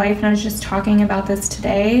things in my life, and I was just talking about this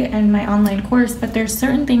today in my online course, but there's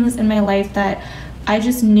certain things in my life that I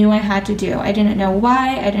just knew I had to do. I didn't know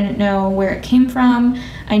why, I didn't know where it came from.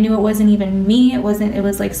 I knew it wasn't even me, it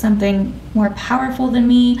was like something more powerful than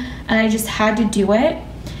me, and I just had to do it.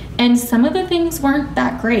 And some of the things weren't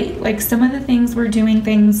that great. Like, some of the things were doing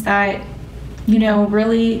things that, you know,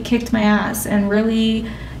 really kicked my ass and really,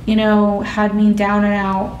 you know, had me down and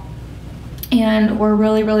out, and were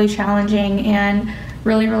really, really challenging and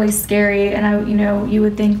really, really scary. And I, you know, you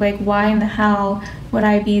would think, like, why in the hell would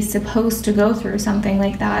I be supposed to go through something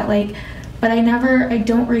like that? Like, but I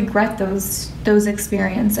don't regret those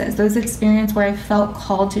experiences. Those experiences where I felt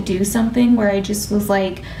called to do something, where I just was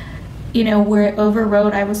like, you know, where it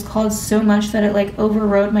overrode, I was called so much that it like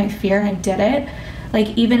overrode my fear, and I did it.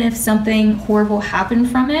 Like, even if something horrible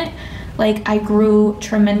happened from it, like, I grew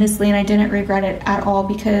tremendously, and I didn't regret it at all,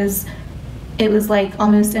 because it was like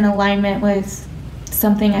almost in alignment with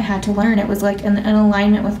something I had to learn. It was like in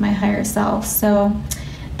alignment with my higher self. So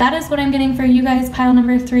that is what I'm getting for you guys, pile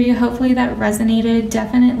number 3. Hopefully that resonated.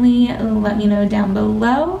 Definitely let me know down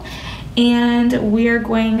below. And we're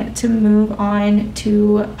going to move on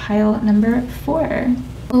to pile number 4.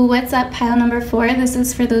 What's up, pile number 4? This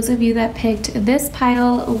is for those of you that picked this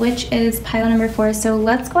pile, which is pile number 4. So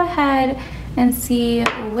let's go ahead and see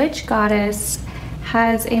which goddess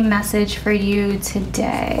has a message for you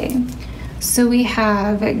today. So we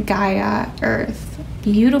have Gaia, Earth,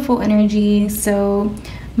 beautiful energy. So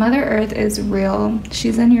Mother Earth is real.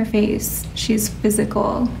 She's in your face. She's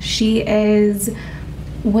physical. She is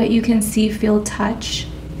what you can see, feel, touch.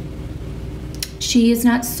 She is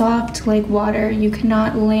not soft like water. You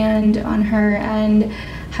cannot land on her and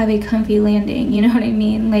have a comfy landing. You know what I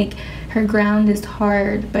mean? Like, her ground is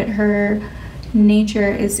hard, but her nature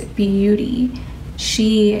is beauty.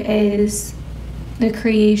 She is the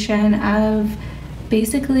creation of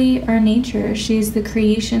basically our nature. She's the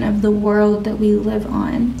creation of the world that we live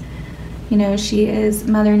on. You know, she is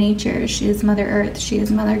Mother Nature, she is Mother Earth, she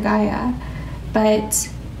is Mother Gaia. But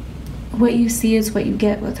what you see is what you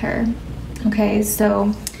get with her. Okay,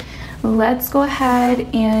 so let's go ahead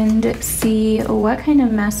and see what kind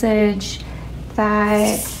of message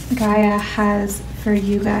that Gaia has for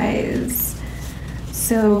you guys.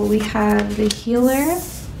 So we have the healer,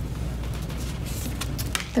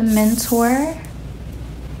 the mentor,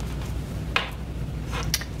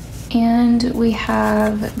 and we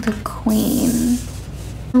have the queen.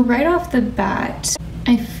 Right off the bat,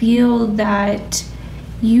 I feel that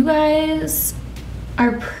you guys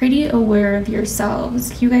are pretty aware of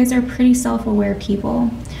yourselves. You guys are pretty self-aware people.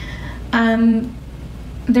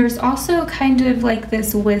 There's also kind of like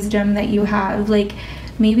this wisdom that you have. Like,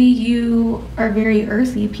 maybe you are very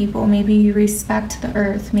earthy people. Maybe you respect the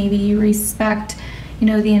earth. Maybe you respect, you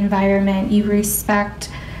know, the environment. You respect,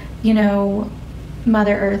 you know,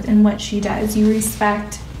 Mother Earth and what she does. You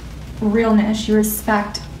respect realness. You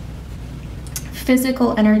respect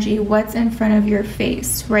physical energy, what's in front of your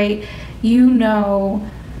face, right? You know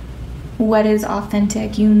what is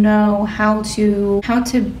authentic. You know how to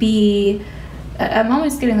be. I'm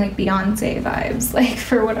almost getting like Beyonce vibes, like,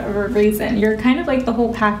 for whatever reason. You're kind of like the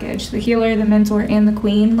whole package, the healer, the mentor, and the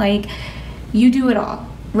queen. Like, you do it all,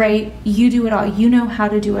 right? You do it all. You know how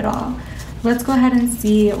to do it all. Let's go ahead and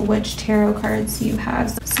see which tarot cards you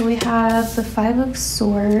have. So we have the 5 of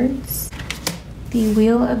Swords, the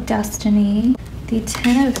Wheel of Destiny, the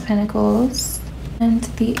 10 of Pentacles, and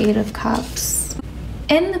the 8 of Cups.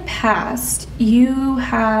 In the past, you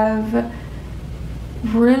have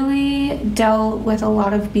really dealt with a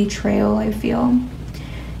lot of betrayal, I feel.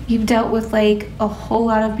 You've dealt with like a whole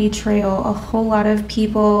lot of betrayal, a whole lot of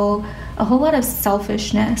people, a whole lot of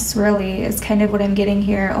selfishness, really, is kind of what I'm getting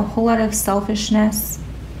here. A whole lot of selfishness.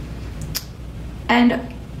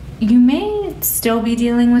 And you may still be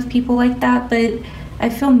dealing with people like that, but I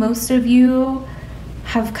feel most of you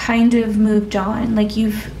have kind of moved on. Like,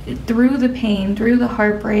 you've, through the pain, through the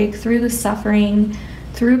heartbreak, through the suffering,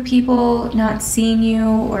 through people not seeing you,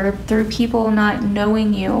 or through people not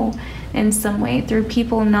knowing you in some way, through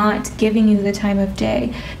people not giving you the time of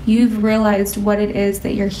day, you've realized what it is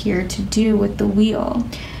that you're here to do with the wheel.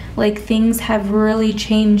 Like, things have really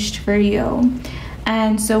changed for you.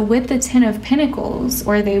 And so with the Ten of Pentacles,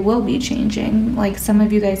 or they will be changing, like some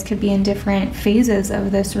of you guys could be in different phases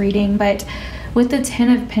of this reading, but with the Ten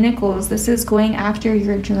of Pentacles, this is going after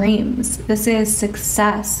your dreams. This is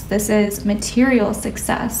success. This is material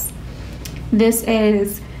success. This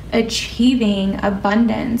is achieving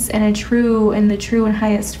abundance in the true and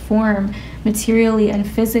highest form, materially and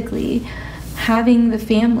physically. Having the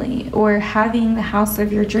family, or having the house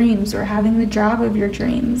of your dreams, or having the job of your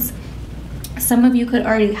dreams. Some of you could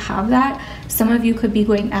already have that. Some of you could be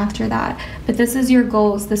going after that. But this is your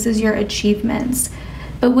goals. This is your achievements.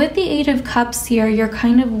 But with the Eight of Cups here, you're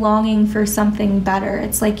kind of longing for something better.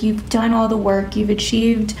 It's like you've done all the work. You've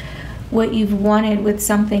achieved what you've wanted with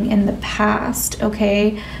something in the past,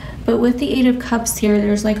 okay? But with the Eight of Cups here,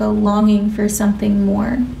 there's like a longing for something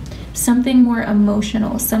more. Something more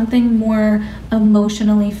emotional, something more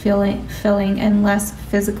emotionally filling and less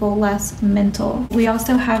physical, less mental. We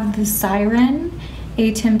also have the Siren.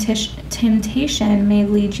 A temptation may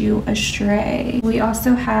lead you astray. We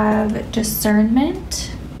also have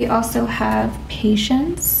discernment. We also have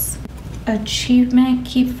patience, achievement,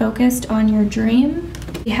 keep focused on your dream.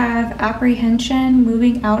 We have apprehension,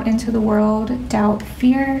 moving out into the world, doubt,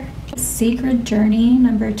 fear. Sacred journey,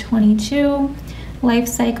 number 22. Life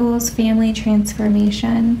cycles, family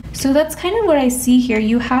transformation. So that's kind of what I see here.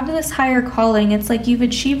 You have this higher calling. It's like you've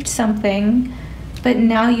achieved something, but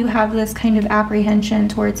now you have this kind of apprehension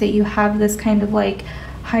towards it. You have this kind of like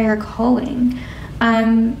higher calling.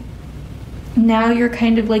 Now you're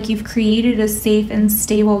kind of like, you've created a safe and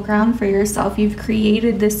stable ground for yourself. You've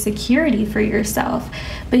created this security for yourself.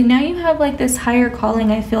 But now you have like this higher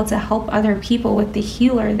calling, I feel, to help other people with the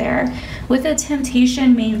healer there. With a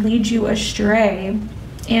temptation may lead you astray,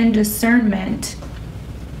 and discernment.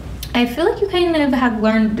 I feel like you kind of have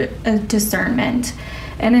learned a discernment.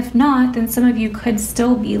 And if not, then some of you could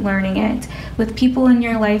still be learning it with people in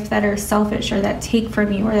your life that are selfish, or that take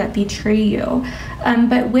from you, or that betray you.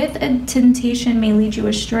 But with a temptation may lead you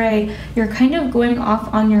astray, you're kind of going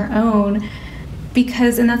off on your own,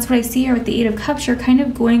 because, and that's what I see here with the Eight of Cups, you're kind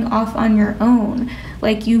of going off on your own.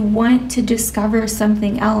 Like you want to discover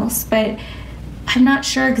something else, but I'm not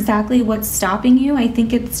sure exactly what's stopping you. I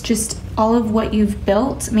think it's just all of what you've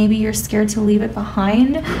built. Maybe you're scared to leave it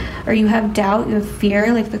behind, or you have doubt, you have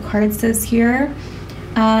fear, like the card says here.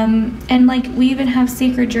 And like we even have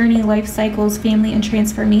sacred journey, life cycles, family, and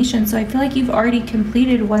transformation. So I feel like you've already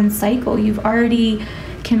completed one cycle. You've already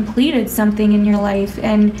completed something in your life,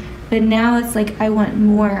 but now it's like, I want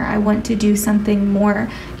more. I want to do something more.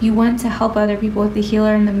 You want to help other people with the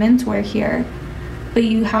healer and the mentor here. But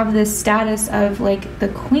you have this status of like the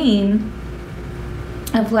queen,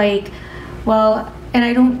 of like, well, and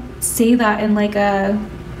I don't say that in like a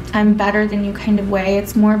I'm better than you kind of way.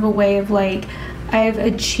 It's more of a way of like, I've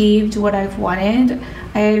achieved what I've wanted.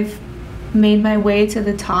 I've made my way to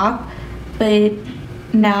the top, but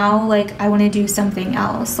now like I want to do something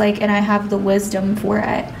else, like, and I have the wisdom for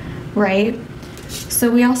it, right? So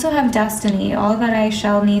we also have destiny. All that I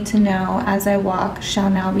shall need to know as I walk shall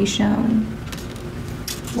now be shown.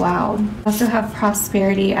 Wow. Also have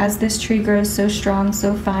prosperity. As this tree grows so strong,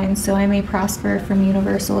 so fine, so I may prosper from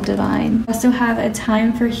universal divine. Also have a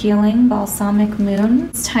time for healing, balsamic moon.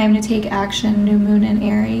 It's time to take action, new moon in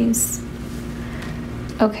Aries.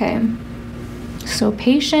 Okay. So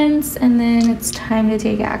patience, and then it's time to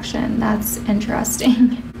take action. That's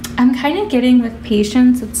interesting. I'm kind of getting with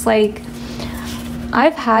patience, it's like,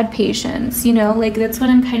 I've had patience, you know, like that's what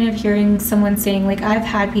I'm kind of hearing someone saying, like, I've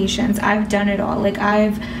had patience, I've done it all, like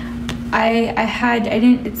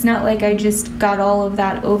it's not like I just got all of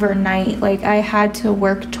that overnight, like I had to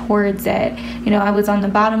work towards it. You know, I was on the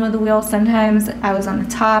bottom of the wheel sometimes, I was on the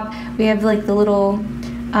top. We have like the little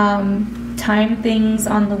time things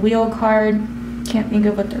on the wheel card, can't think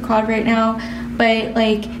of what they're called right now, but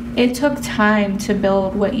like it took time to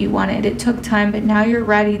build what you wanted. It took time, but now you're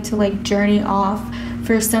ready to like journey off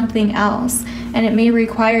for something else. And it may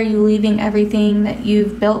require you leaving everything that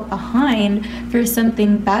you've built behind for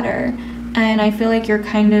something better. And I feel like you're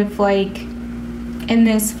kind of like in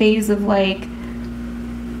this phase of like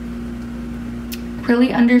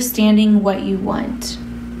really understanding what you want.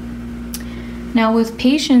 Now with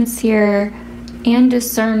patience here and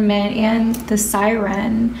discernment and the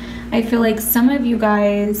siren, I feel like some of you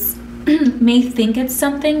guys may think it's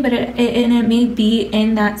something, but it may be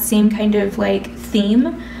in that same kind of like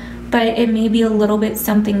theme, but it may be a little bit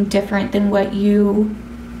something different than what you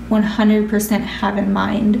 100% have in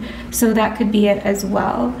mind. So that could be it as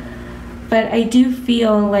well. But I do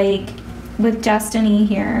feel like with destiny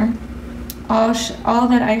here, all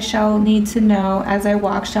that I shall need to know as I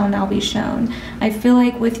walk shall now be shown. I feel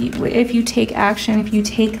like with you, if you take action, if you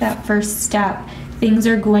take that first step, things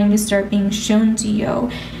are going to start being shown to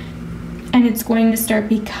you, and it's going to start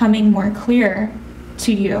becoming more clear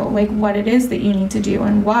to you, like what it is that you need to do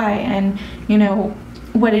and why, and you know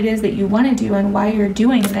what it is that you want to do and why you're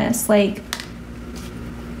doing this. Like,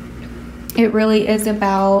 it really is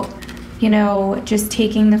about, you know, just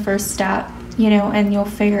taking the first step, you know, and you'll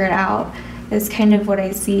figure it out, is kind of what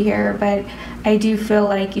I see here. But I do feel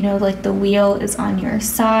like, you know, like the wheel is on your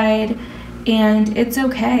side, and it's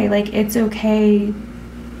okay. Like, it's okay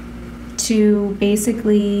to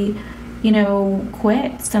basically, you know,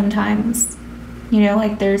 quit sometimes. You know,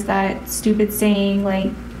 like there's that stupid saying,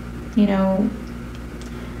 like, you know,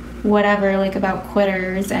 whatever, like about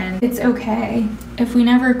quitters, and it's okay. If we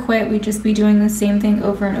never quit, we'd just be doing the same thing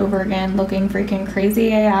over and over again, looking freaking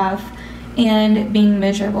crazy AF and being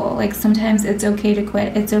miserable. Like, sometimes it's okay to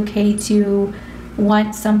quit. It's okay to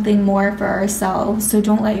want something more for ourselves. So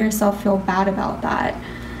don't let yourself feel bad about that.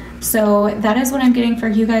 So that is what I'm getting for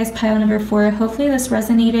you guys, pile number 4. Hopefully this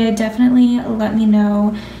resonated. Definitely let me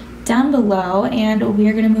know down below, and we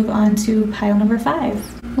are going to move on to pile number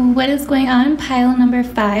 5. What is going on, pile number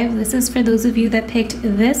 5? This is for those of you that picked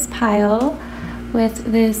this pile with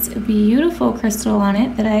this beautiful crystal on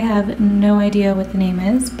it that I have no idea what the name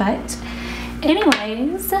is. But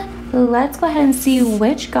anyways, let's go ahead and see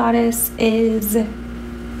which goddess is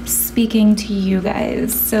speaking to you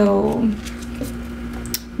guys. So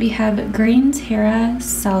we have Green Terra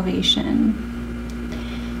Salvation.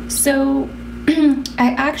 So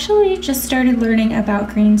I actually just started learning about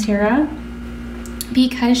Green Terra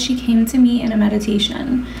because she came to me in a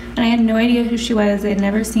meditation, and I had no idea who she was. I had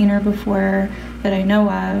never seen her before that I know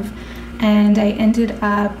of, and I ended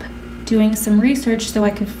up doing some research so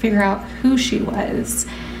I could figure out who she was.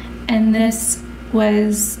 And this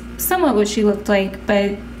was somewhat what she looked like,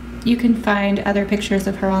 but you can find other pictures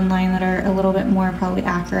of her online that are a little bit more probably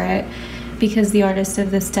accurate, because the artist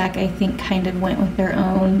of this deck, I think, kind of went with their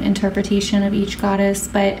own interpretation of each goddess.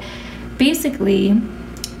 But basically,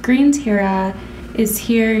 Green Terra is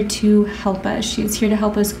here to help us. She's here to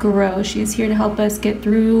help us grow. She's here to help us get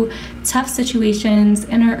through tough situations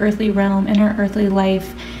in our earthly realm, in our earthly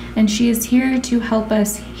life. And she is here to help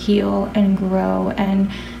us heal and grow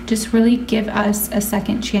and just really give us a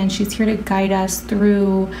second chance. She's here to guide us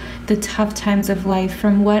through the tough times of life,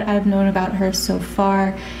 from what I've known about her so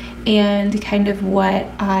far and kind of what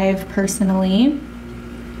I've personally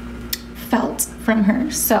felt from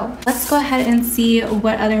her. So let's go ahead and see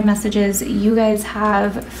what other messages you guys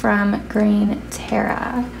have from Green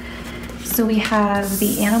Terra. So we have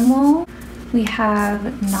the animal, we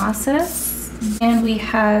have Gnosis, and we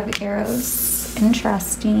have Eros.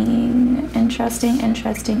 Interesting.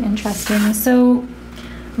 So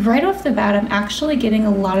right off the bat, I'm actually getting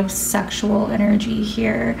a lot of sexual energy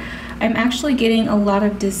here. I'm actually getting a lot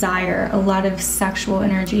of desire, a lot of sexual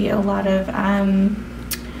energy, a lot of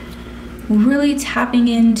really tapping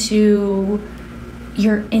into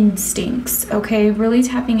your instincts, okay? Really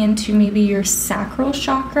tapping into maybe your sacral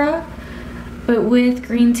chakra. But with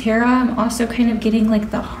Green Terra, I'm also kind of getting like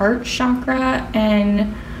the heart chakra,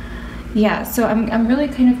 and yeah, so I'm really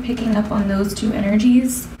kind of picking up on those two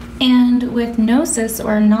energies. And with Gnosis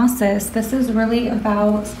or Gnosis, this is really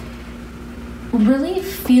about really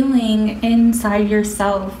feeling inside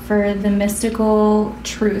yourself for the mystical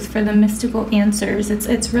truth, for the mystical answers.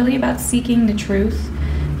 It's really about seeking the truth,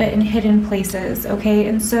 but in hidden places, okay?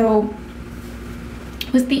 And so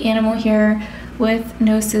with the animal here, with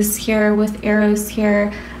Gnosis here, with Eros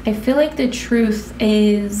here, I feel like the truth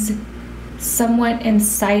is somewhat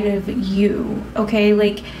inside of you, okay?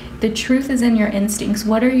 Like, the truth is in your instincts.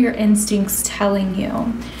 What are your instincts telling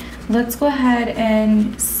you? Let's go ahead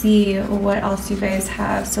and see what else you guys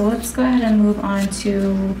have. So let's go ahead and move on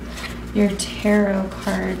to your tarot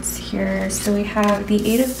cards here. So we have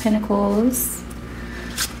the 8 of Pentacles,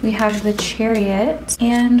 we have the Chariot,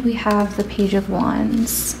 and we have the Page of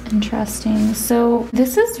Wands. Interesting. So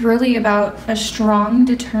this is really about a strong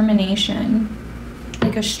determination,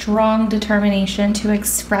 like a strong determination to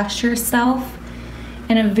express yourself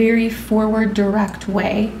in a very forward, direct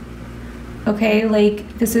way. Okay,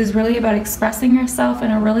 like this is really about expressing yourself in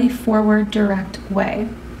a really forward, direct way.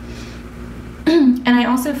 And I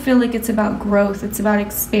also feel like it's about growth, it's about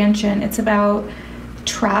expansion, it's about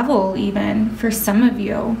travel even for some of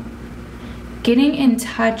you. Getting in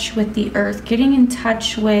touch with the earth, getting in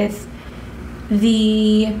touch with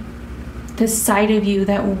the side of you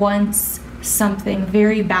that wants something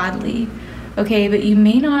very badly. Okay, but you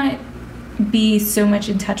may not be so much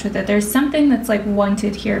in touch with it. There's something that's like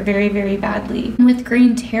wanted here very, very badly. And with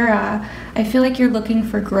green Terra, I feel like you're looking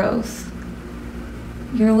for growth.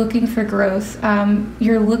 You're looking for growth.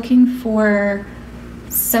 You're looking for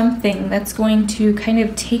something that's going to kind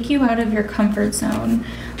of take you out of your comfort zone.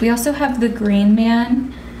 We also have the green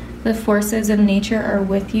man. The forces of nature are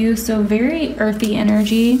with you, so very earthy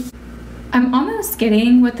energy. I'm almost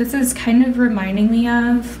getting what this is kind of reminding me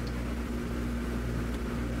of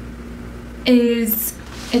is,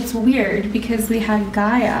 it's weird because we had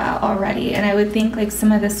Gaia already, and I would think like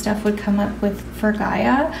some of this stuff would come up with for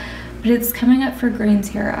Gaia, but it's coming up for green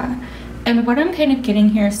Terra. And what I'm kind of getting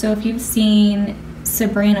here, so if you've seen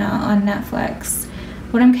Sabrina on Netflix,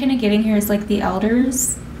 what I'm kind of getting here is like the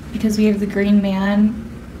elders, because we have the green man,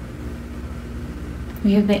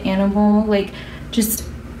 we have the animal, like just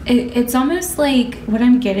it's almost like what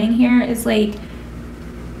I'm getting here is like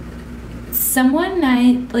someone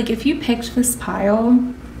that, like if you picked this pile,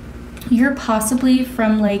 you're possibly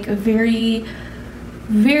from like a very,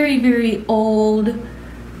 very, very old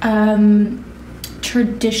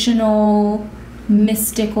traditional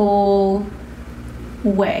mystical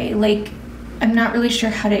way. Like I'm not really sure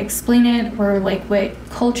how to explain it, or like what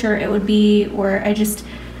culture it would be, or I just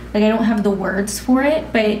like I don't have the words for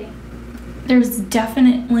it, but there's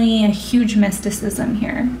definitely a huge mysticism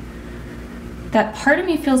here that part of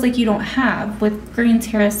me feels like you don't have with green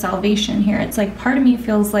Terra salvation here. It's like part of me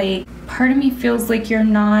feels like you're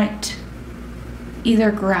not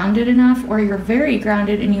either grounded enough, or you're very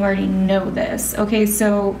grounded and you already know this. Okay,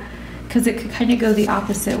 so because it could kind of go the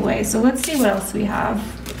opposite way. So let's see what else we have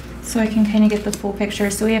so I can kind of get the full picture.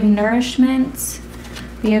 So we have nourishment,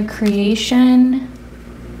 we have creation.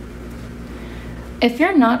 If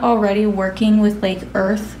you're not already working with like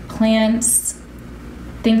earth plants,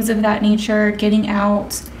 things of that nature, getting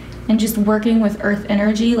out and just working with earth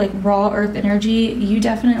energy, like raw earth energy, you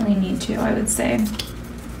definitely need to, I would say.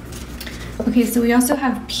 Okay, so we also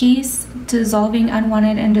have peace, dissolving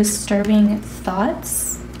unwanted and disturbing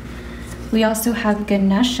thoughts. We also have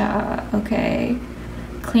Ganesha, okay,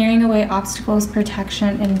 clearing away obstacles,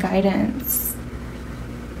 protection, and guidance.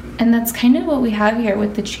 And that's kind of what we have here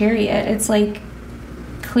with the Chariot. It's like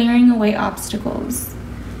clearing away obstacles.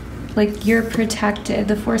 Like you're protected.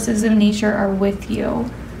 The forces of nature are with you.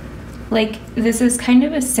 Like this is kind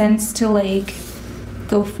of a sense to like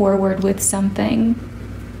go forward with something.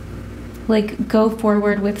 Like go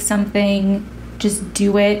forward with something, just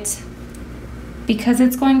do it, because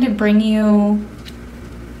it's going to bring you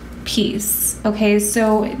peace. Okay,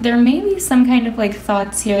 so there may be some kind of like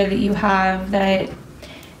thoughts here that you have that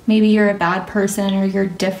maybe you're a bad person, or you're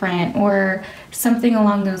different, or something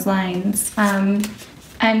along those lines.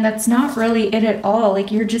 And that's not really it at all.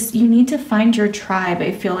 Like you need to find your tribe.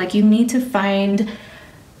 I feel like you need to find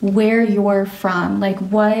where you're from, like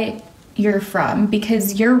what you're from,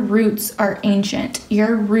 because your roots are ancient.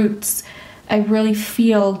 Your roots, I really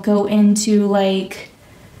feel, go into like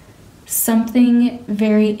something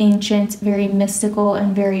very ancient, very mystical,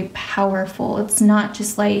 and very powerful. It's not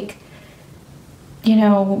just like, you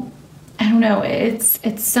know, I don't know, it's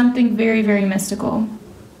something very, very mystical,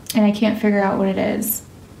 and I can't figure out what it is.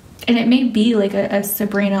 And it may be like a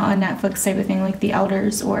Sabrina on Netflix type of thing, like The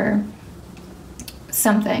Elders or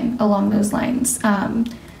something along those lines.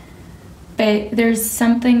 But there's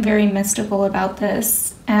something very mystical about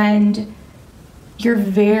this, and you're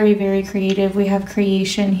very, very creative. We have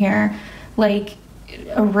creation here, like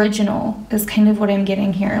original is kind of what I'm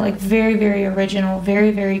getting here, like very, very original,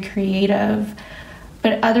 very, very creative.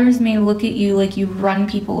 But others may look at you like you run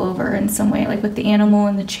people over in some way, like with the animal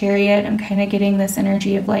and the Chariot. I'm kind of getting this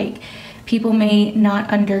energy of like people may not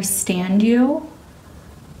understand you,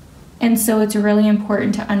 and so it's really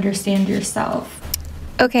important to understand yourself.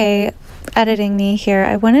 Okay, editing me here.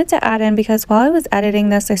 I wanted to add in, because while I was editing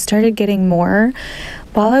this, I started getting more.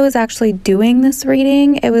 While I was actually doing this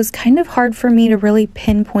reading, it was kind of hard for me to really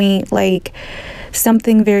pinpoint like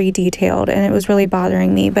something very detailed, and it was really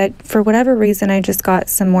bothering me, but for whatever reason I just got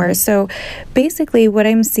some more. So basically what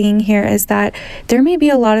I'm seeing here is that there may be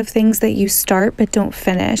a lot of things that you start but don't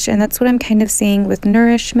finish, and that's what I'm kind of seeing with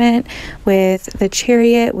nourishment, with the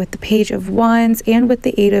Chariot, with the Page of Wands, and with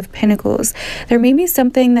the Eight of Pentacles. There may be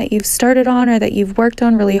something that you've started on or that you've worked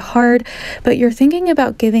on really hard, but you're thinking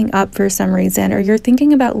about giving up for some reason, or you're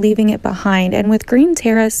thinking about leaving it behind. And with green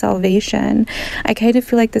Terra salvation, I kind of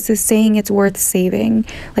feel like this is saying it's worth saving.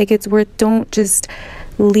 Like it's worth, don't just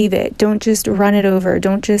leave it, don't just run it over,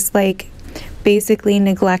 don't just like basically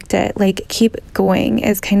neglect it. Like, keep going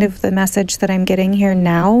is kind of the message that I'm getting here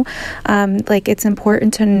now. Like, it's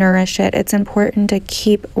important to nourish it. It's important to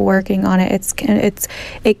keep working on it.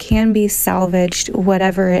 It can be salvaged,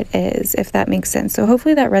 whatever it is, if that makes sense. So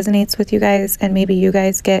hopefully that resonates with you guys, and maybe you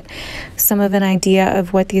guys get some of an idea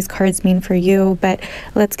of what these cards mean for you. But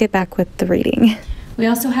let's get back with the reading. We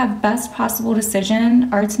also have best possible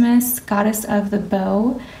decision, Artemis, goddess of the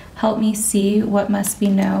bow. Help me see what must be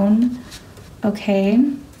known. Okay.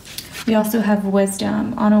 We also have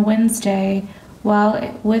wisdom. On a Wednesday,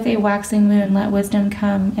 while with a waxing moon, let wisdom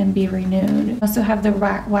come and be renewed. We also have the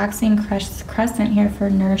waxing crescent here for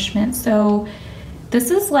nourishment. So this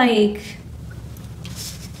is like,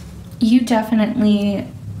 you definitely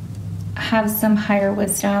have some higher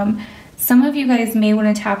wisdom. Some of you guys may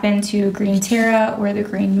want to tap into Green Terra or the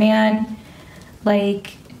Green Man,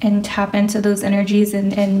 like, and tap into those energies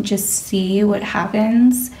and just see what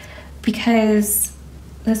happens, because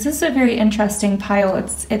this is a very interesting pile.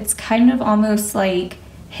 It's kind of almost like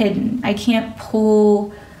hidden. I can't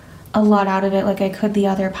pull a lot out of it like I could the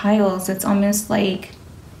other piles. It's almost like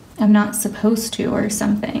I'm not supposed to or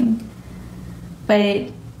something.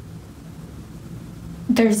 But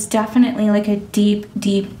there's definitely like a deep,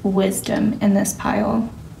 deep wisdom in this pile.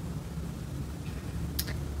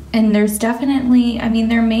 And there's definitely, I mean,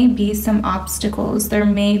 there may be some obstacles. There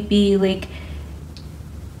may be like,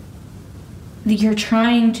 you're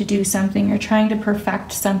trying to do something, you're trying to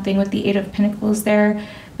perfect something with the Eight of Pentacles there,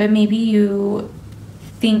 but maybe you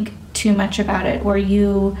think too much about it, or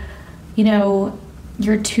you know,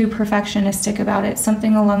 you're too perfectionistic about it,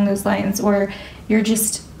 something along those lines, or you're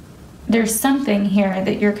just, there's something here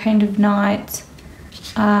that you're kind of not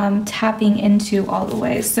tapping into all the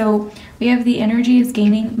way. So we have the energy is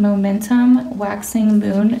gaining momentum, waxing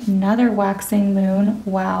moon, another waxing moon,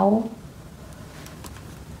 wow.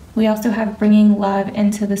 We also have bringing love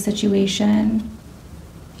into the situation.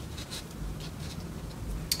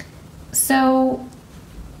 So,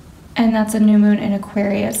 and that's a new moon in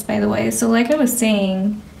Aquarius, by the way. So like I was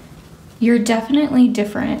saying, you're definitely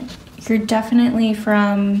different. You're definitely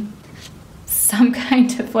from some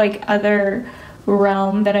kind of like other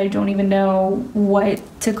realm that I don't even know what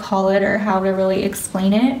to call it or how to really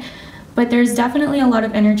explain it. But there's definitely a lot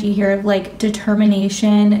of energy here of like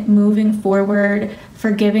determination, moving forward,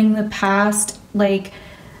 forgiving the past, like,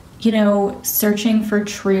 you know, searching for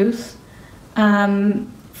truth,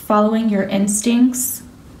 following your instincts,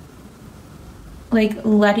 like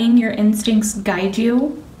letting your instincts guide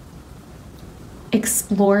you,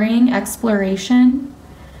 exploration,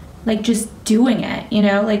 like just doing it, you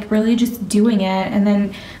know, like really just doing it. And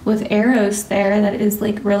then with Eros there, that is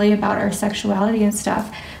like really about our sexuality and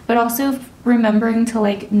stuff, but also remembering to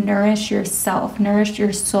like nourish yourself, nourish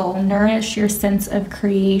your soul, nourish your sense of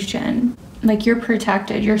creation. Like, you're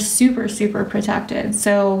protected, you're super, super protected.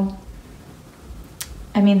 So,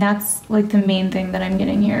 I mean, that's like the main thing that I'm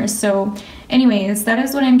getting here. So anyways, that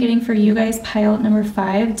is what I'm getting for you guys, pile number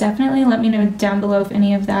 5. Definitely let me know down below if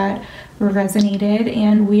any of that resonated,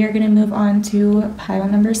 and we are going to move on to pile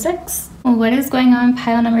number 6. Well, what is going on,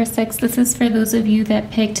 pile number 6? This is for those of you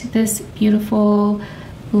that picked this beautiful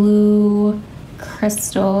blue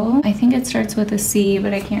crystal. I think it starts with a C,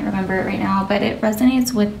 but I can't remember it right now, but it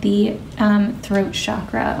resonates with the throat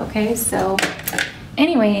chakra. Okay, so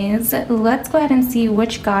anyways, let's go ahead and see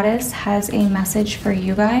which goddess has a message for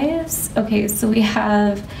you guys. Okay, so we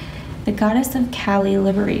have the goddess of Kali,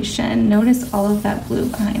 liberation. Notice all of that blue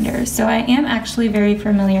behind her. So I am actually very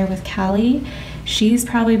familiar with Kali. She's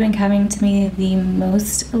probably been coming to me the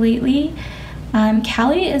most lately.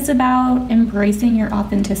 Kali is about embracing your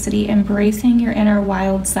authenticity, embracing your inner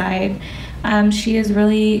wild side.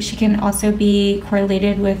 She can also be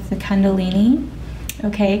correlated with the Kundalini.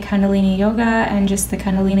 Okay, Kundalini yoga and just the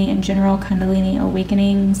Kundalini in general, Kundalini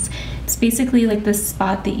awakenings. It's basically like this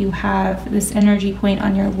spot that you have, this energy point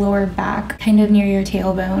on your lower back, kind of near your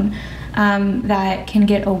tailbone, that can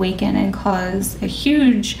get awakened and cause a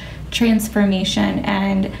huge transformation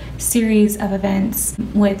and series of events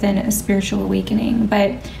within a spiritual awakening.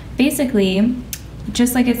 But basically,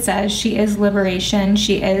 just like it says, she is liberation.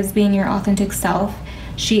 She is being your authentic self.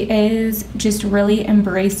 She is just really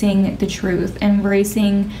embracing the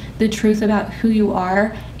truth about who you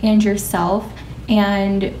are and yourself.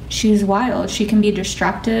 And she's wild. She can be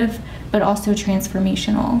destructive, but also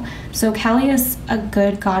transformational. So Kali is a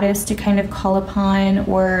good goddess to kind of call upon,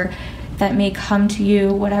 or that may come to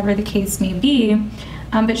you, whatever the case may be.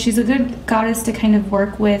 But she's a good goddess to kind of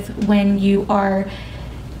work with when you are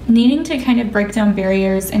needing to kind of break down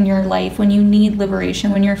barriers in your life when you need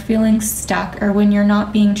liberation, when you're feeling stuck, or when you're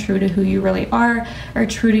not being true to who you really are or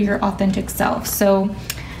true to your authentic self. So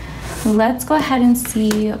let's go ahead and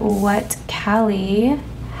see what Callie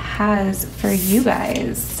has for you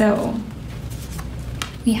guys. So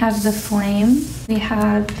we have the flame, we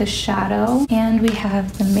have the shadow, and we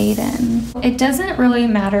have the maiden. It doesn't really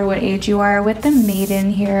matter what age you are. With the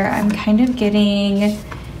maiden here, I'm kind of getting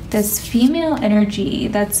this female energy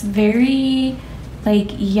that's very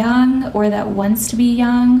like young, or that wants to be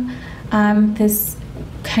young. This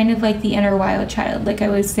kind of like the inner wild child, like I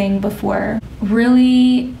was saying before,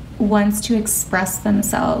 really wants to express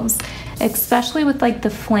themselves, especially with like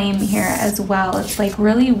the flame here as well. It's like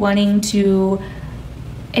really wanting to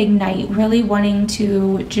ignite, really wanting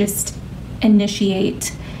to just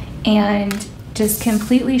initiate and just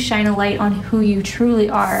completely shine a light on who you truly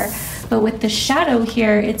are. But with the shadow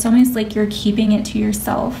here, it's almost like you're keeping it to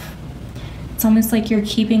yourself. It's almost like you're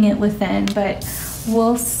keeping it within, but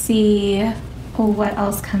we'll see what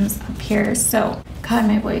else comes up here. So, God,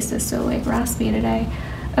 my voice is so like raspy today.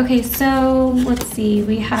 Okay, so let's see.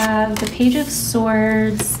 We have the Page of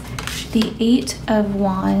Swords, the Eight of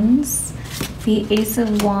Wands, the Ace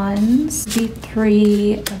of Wands, the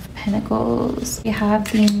Three of Pentacles. We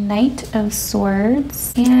have the Knight of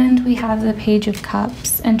Swords, and we have the Page of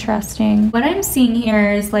Cups. Interesting. What I'm seeing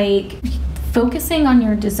here is like focusing on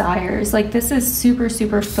your desires. Like this is super,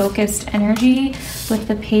 super focused energy with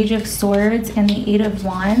the Page of Swords and the Eight of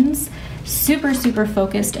Wands. Super, super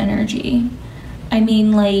focused energy. I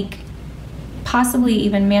mean, like possibly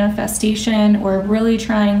even manifestation, or really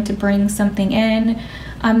trying to bring something in.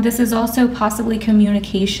 This is also possibly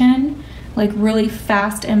communication, like really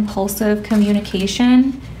fast, impulsive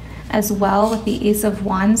communication as well with the Ace of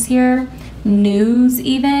Wands here. News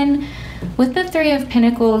even. With the Three of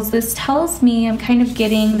Pentacles, this tells me, I'm kind of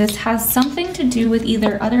getting, this has something to do with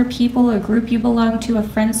either other people, a group you belong to, a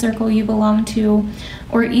friend circle you belong to,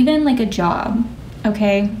 or even like a job,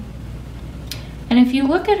 okay? And if you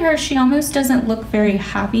look at her, she almost doesn't look very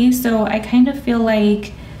happy, so I kind of feel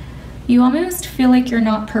like you almost feel like you're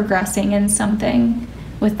not progressing in something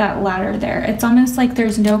with that ladder there. It's almost like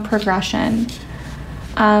there's no progression.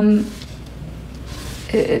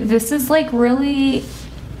 This is like really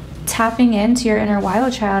tapping into your inner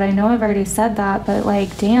wild child. I know I've already said that, but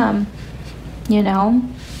like, damn, you know,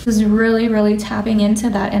 this is really, really tapping into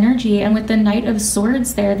that energy. And with the Knight of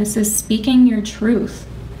Swords there, this is speaking your truth.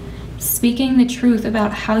 Speaking the truth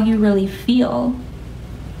about how you really feel.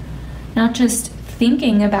 Not just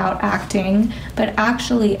thinking about acting, but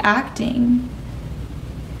actually acting.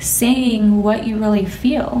 Saying what you really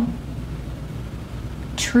feel.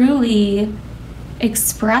 Truly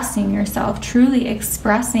expressing yourself. Truly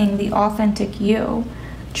expressing the authentic you.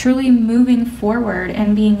 Truly moving forward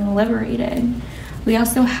and being liberated. We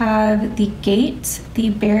also have the Gate. A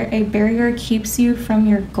barrier keeps you from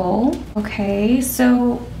your goal. Okay,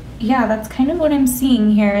 so yeah, that's kind of what I'm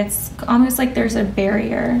seeing here. It's almost like there's a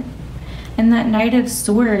barrier. And that Knight of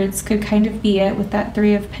Swords could kind of be it with that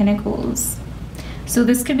Three of Pentacles. So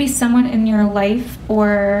this could be someone in your life,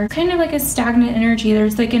 or kind of like a stagnant energy.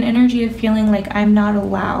 There's like an energy of feeling like I'm not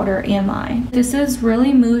allowed, or am I? This is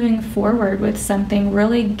really moving forward with something,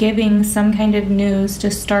 really giving some kind of news to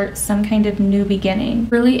start some kind of new beginning.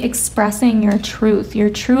 Really expressing your truth, your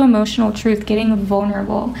true emotional truth, getting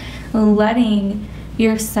vulnerable, letting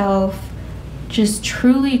yourself just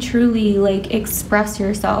truly, truly like express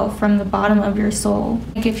yourself from the bottom of your soul.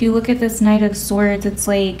 Like if you look at this Knight of Swords, it's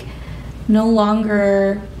like no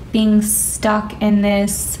longer being stuck in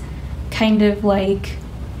this kind of like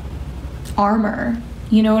armor.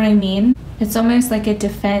 You know what I mean? It's almost like a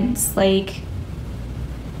defense, like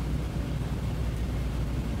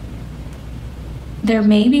there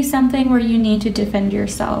may be something where you need to defend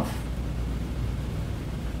yourself,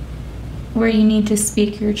 where you need to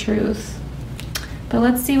speak your truth. But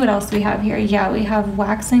let's see what else we have here. Yeah, we have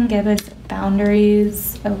waxing gibbous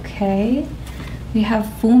boundaries. Okay. We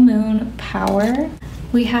have full moon power.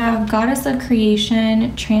 We have goddess of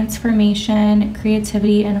creation, transformation,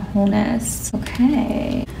 creativity, and wholeness.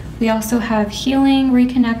 Okay. We also have healing,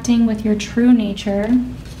 reconnecting with your true nature.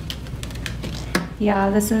 Yeah,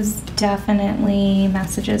 this is definitely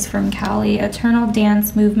messages from Callie. Eternal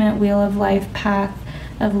dance, movement, wheel of life, path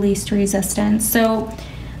of least resistance. So,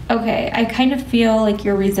 okay, I kind of feel like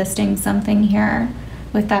you're resisting something here.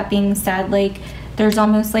 With that being said, like there's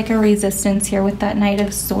almost like a resistance here with that Knight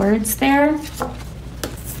of Swords there.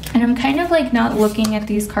 And I'm kind of like not looking at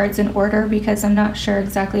these cards in order because I'm not sure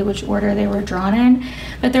exactly which order they were drawn in,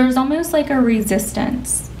 but there's almost like a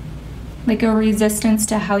resistance. like a resistance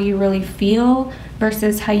to how you really feel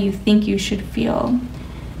versus how you think you should feel.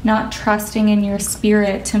 Not trusting in your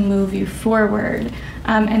spirit to move you forward.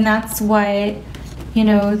 And that's what, you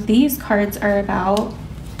know, these cards are about.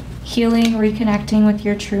 Healing, reconnecting with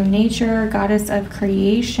your true nature, goddess of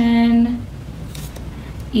creation,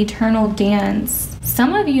 eternal dance.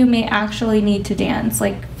 Some of you may actually need to dance,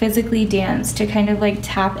 like physically dance, to kind of like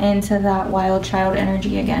tap into that wild child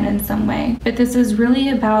energy again in some way. But this is really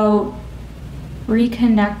about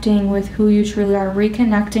reconnecting with who you truly are,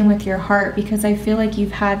 reconnecting with your heart, because I feel like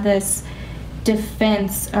you've had this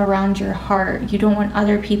defense around your heart. You don't want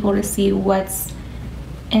other people to see what's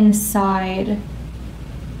inside,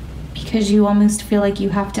 because you almost feel like you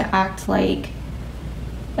have to act like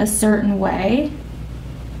a certain way.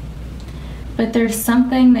 But there's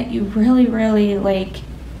something that you really, really like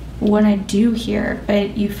want to do here,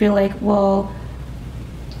 but you feel like, well,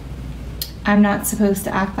 I'm not supposed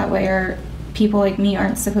to act that way, or people like me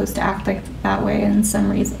aren't supposed to act like that way in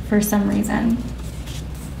some reason, for some reason.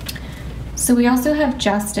 So we also have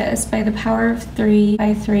justice. By the power of 3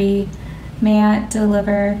 by 3, may I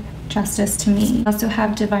deliver justice to me. We also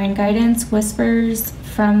have divine guidance, whispers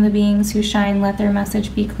from the beings who shine, let their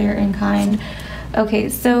message be clear and kind. Okay,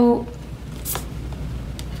 so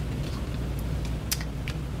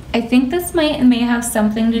I think this may have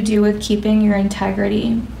something to do with keeping your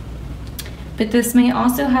integrity. But this may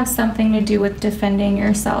also have something to do with defending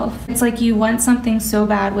yourself. It's like you want something so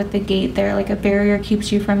bad with the gate there, like a barrier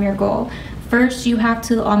keeps you from your goal. First, you have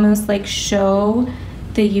to almost like show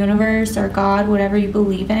the universe or God, whatever you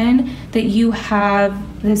believe in, that you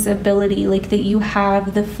have this ability, like that you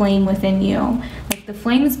have the flame within you. Like the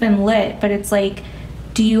flame's been lit, but it's like,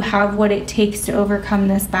 do you have what it takes to overcome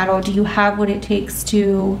this battle? Do you have what it takes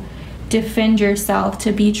to defend yourself,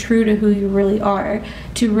 to be true to who you really are,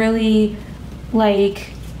 to really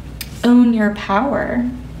like own your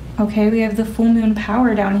power? Okay, we have the full moon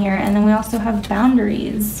power down here, and then we also have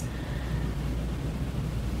boundaries.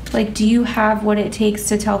 Like, do you have what it takes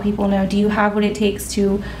to tell people no? Do you have what it takes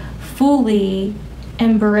to fully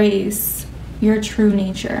embrace your true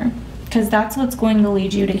nature? Because that's what's going to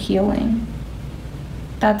lead you to healing.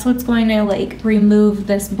 That's what's going to like remove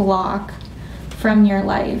this block from your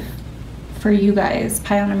life for you guys,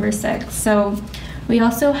 pile number 6. So we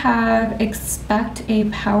also have expect a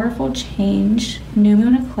powerful change, new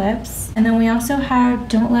moon eclipse. And then we also have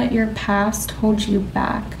don't let your past hold you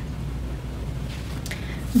back.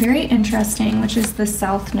 Very interesting, which is the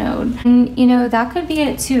south node. And you know, that could be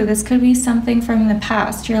it too. This could be something from the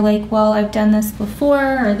past. You're like, well, I've done this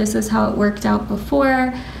before, or this is how it worked out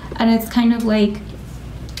before. And it's kind of like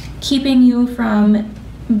keeping you from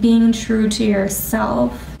being true to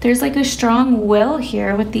yourself. There's like a strong will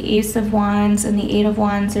here with the Ace of Wands and the 8 of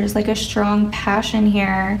Wands. There's like a strong passion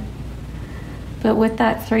here. But with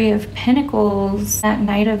that 3 of Pentacles, that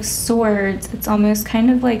Knight of Swords, it's almost kind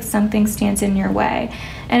of like something stands in your way.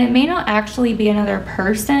 And it may not actually be another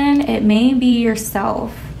person, it may be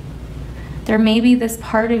yourself. There may be this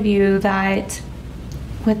part of you that,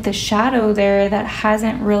 with the shadow there, that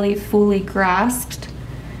hasn't really fully grasped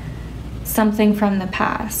something from the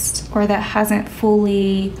past, or that hasn't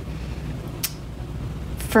fully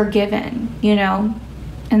forgiven, you know?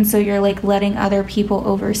 And so you're like letting other people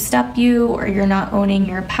overstep you, or you're not owning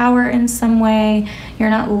your power in some way. You're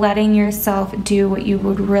not letting yourself do what you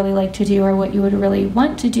would really like to do, or what you would really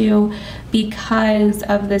want to do, because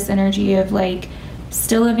of this energy of like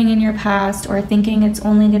still living in your past, or thinking it's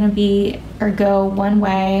only going to be or go one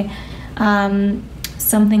way,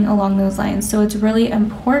 something along those lines. So it's really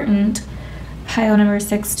important, pile number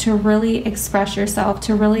 6, to really express yourself,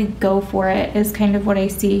 to really go for it, is kind of what I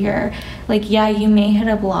see here. Like, yeah, you may hit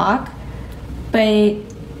a block, but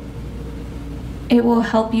it will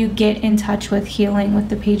help you get in touch with healing with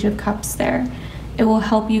the Page of Cups there. It will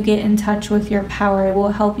help you get in touch with your power. It will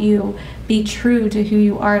help you be true to who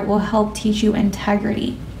you are. It will help teach you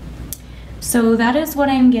integrity. So that is what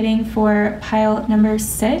I'm getting for pile number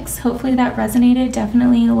 6. Hopefully that resonated.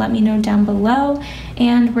 Definitely let me know down below.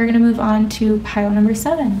 And we're going to move on to pile number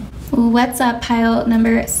 7. What's up, pile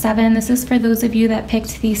number 7? This is for those of you that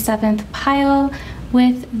picked the 7th pile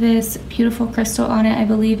with this beautiful crystal on it. I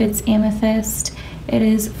believe it's amethyst. It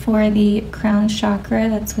is for the crown chakra.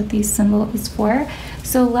 That's what the symbol is for.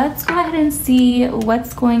 So let's go ahead and see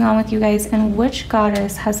what's going on with you guys and which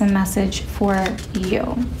goddess has a message for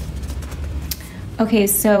you. Okay,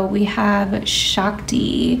 so we have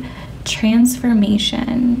Shakti,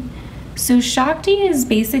 transformation. So Shakti is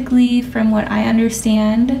basically, from what I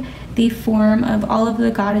understand, the form of all of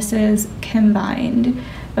the goddesses combined.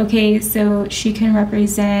 Okay, so she can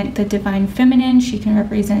represent the divine feminine, she can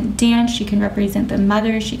represent dance, she can represent the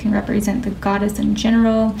mother, she can represent the goddess in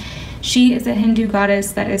general. She is a Hindu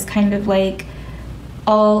goddess that is kind of like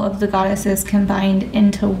all of the goddesses combined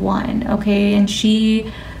into one, okay? And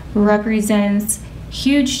she represents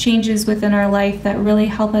huge changes within our life that really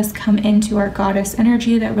help us come into our goddess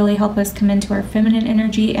energy, that really help us come into our feminine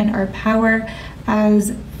energy and our power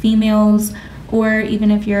as females, or even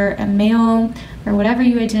if you're a male or whatever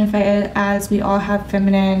you identify as, we all have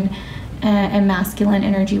feminine and masculine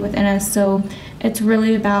energy within us. So it's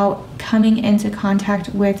really about coming into contact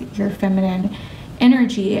with your feminine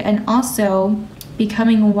energy and also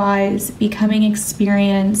becoming wise, becoming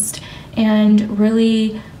experienced, and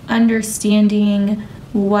really understanding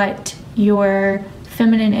what your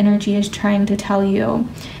feminine energy is trying to tell you,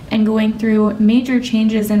 and going through major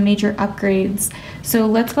changes and major upgrades. So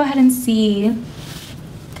let's go ahead and see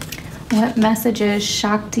what messages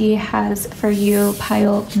Shakti has for you,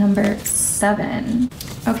 pile number 7.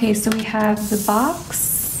 Okay, so we have the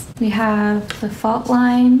box, we have the fault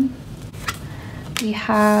line, we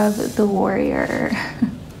have the warrior.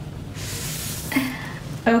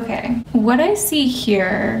 Okay, what I see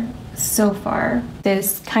here so far,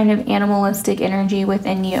 this kind of animalistic energy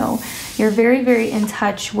within you. You're very, very in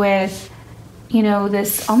touch with, you know,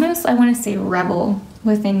 this almost, I want to say, rebel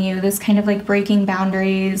within you, this kind of like breaking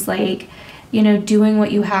boundaries, like, you know, doing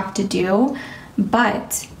what you have to do.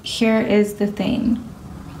 But here is the thing.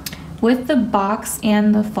 With the box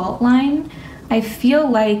and the fault line, I feel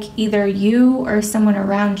like either you or someone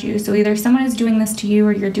around you, so either someone is doing this to you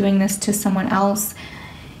or you're doing this to someone else,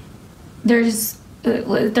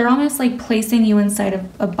 they're almost like placing you inside of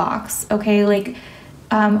a box, okay? Like,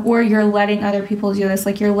 or you're letting other people do this,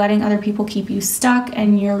 like you're letting other people keep you stuck,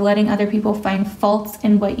 and you're letting other people find faults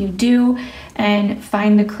in what you do and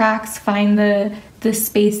find the cracks, find the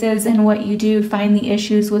spaces in what you do, find the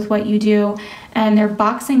issues with what you do, and they're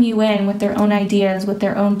boxing you in with their own ideas, with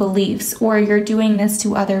their own beliefs, or you're doing this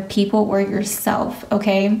to other people or yourself,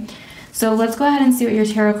 okay? So let's go ahead and see what your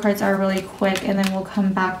tarot cards are really quick, and then we'll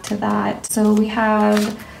come back to that. So we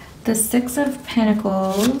have the 6 of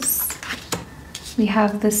Pentacles, we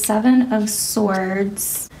have the 7 of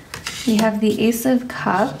Swords, we have the Ace of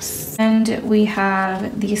Cups, and we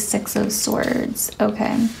have the 6 of Swords.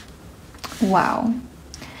 Okay. Wow.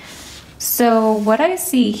 So what I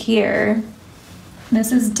see here,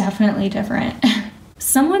 this is definitely different.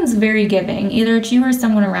 Someone's very giving, either it's you or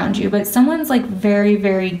someone around you, but someone's like very,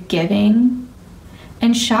 very giving.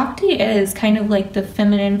 And Shakti is kind of like the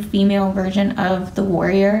feminine female version of the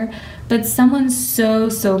warrior, but someone's so,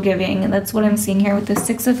 so giving. And that's what I'm seeing here with the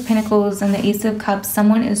 6 of Pentacles and the Ace of Cups.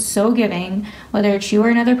 Someone is so giving, whether it's you or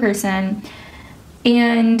another person,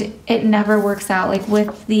 and it never works out. Like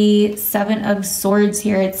with the 7 of Swords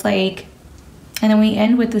here, it's like, and then we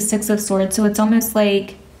end with the 6 of Swords. So it's almost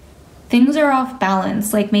like things are off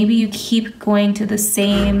balance. Like maybe you keep going to the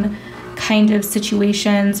same kind of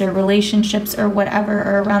situations or relationships or whatever,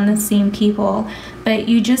 or around the same people, but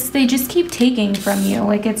they just keep taking from you.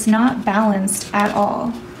 Like it's not balanced at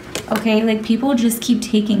all. Okay, like people just keep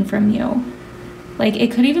taking from you. Like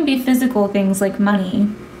it could even be physical things like money.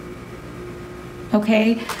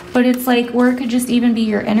 Okay, but it's like, or it could just even be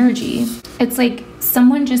your energy. It's like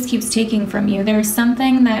someone just keeps taking from you. There's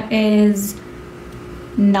something that is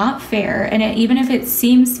not fair, and even if it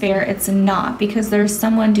seems fair, it's not, because there's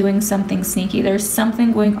someone doing something sneaky. There's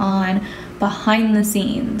something going on behind the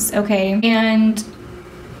scenes, okay? And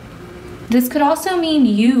this could also mean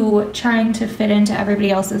you trying to fit into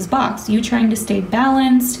everybody else's box, you trying to stay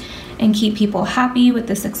balanced and keep people happy with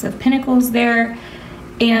the 6 of Pentacles there,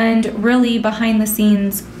 and really behind the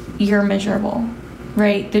scenes you're miserable,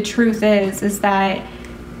 right? The truth is that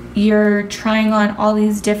you're trying on all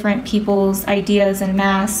these different people's ideas and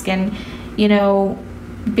masks, and, you know,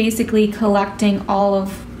 basically collecting all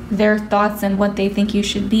of their thoughts and what they think you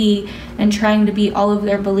should be, and trying to be all of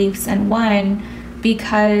their beliefs in one,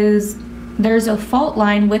 because there's a fault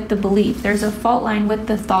line with the belief, there's a fault line with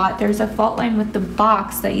the thought, there's a fault line with the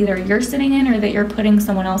box that either you're sitting in or that you're putting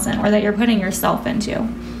someone else in, or that you're putting yourself into,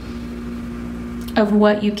 of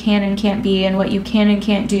what you can and can't be, and what you can and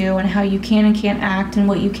can't do, and how you can and can't act, and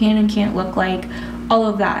what you can and can't look like, all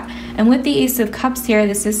of that. And with the Ace of Cups here,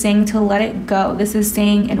 this is saying to let it go. This is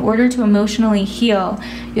saying in order to emotionally heal,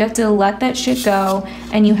 you have to let that shit go,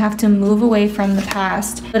 and you have to move away from the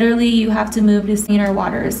past. Literally, you have to move to saner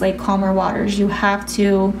waters, like calmer waters. You have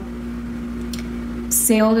to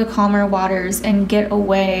sail to calmer waters and get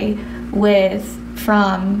away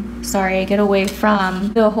from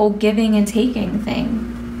the whole giving and taking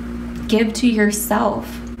thing. Give to yourself.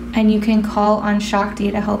 And you can call on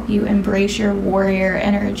Shakti to help you embrace your warrior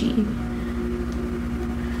energy.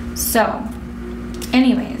 So,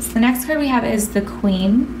 anyways, the next card we have is the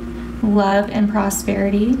Queen, love and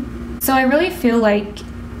prosperity. So I really feel like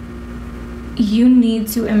you need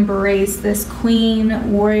to embrace this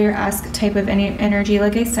queen, warrior-esque type of energy.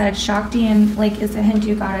 Like I said, Shakti is a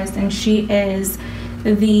Hindu goddess, and she is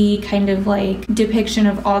the kind of like depiction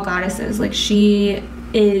of all goddesses. Like she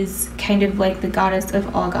is kind of like the goddess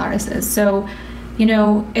of all goddesses. So, you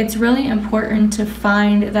know, it's really important to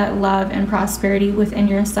find that love and prosperity within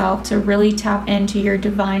yourself, to really tap into your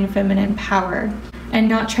divine feminine power and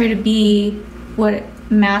not try to be what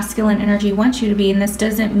masculine energy wants you to be. And this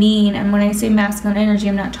doesn't mean, and when I say masculine energy,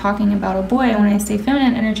 I'm not talking about a boy. When I say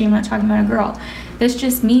feminine energy, I'm not talking about a girl. This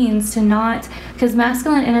just means to not, because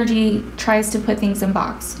masculine energy tries to put things in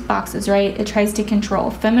boxes, right? It tries to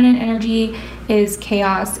control. Feminine energy is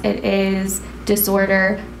chaos. It is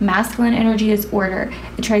disorder. Masculine energy is order.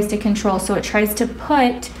 It tries to control. So it tries to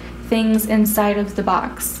put things inside of the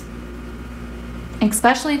box,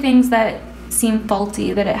 especially things that seem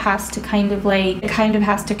faulty, that it has to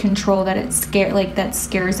has to control, that it's that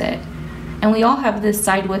scares it. And we all have this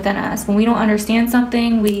side within us. When we don't understand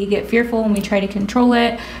something, we get fearful and we try to control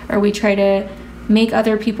it, or we try to make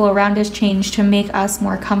other people around us change to make us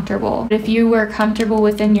more comfortable. But if you were comfortable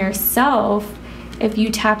within yourself, if you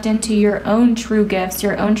tapped into your own true gifts,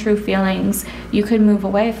 your own true feelings, you could move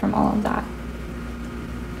away from all of that.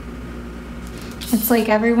 It's like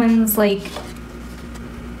everyone's like,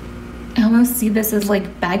 I almost see this as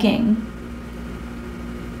like begging.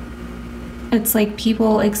 It's like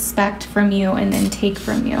people expect from you and then take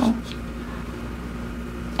from you,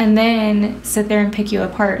 and then sit there and pick you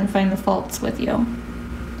apart and find the faults with you.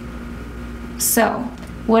 So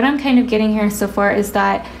what I'm kind of getting here so far is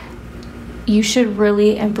that you should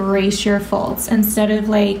really embrace your faults instead of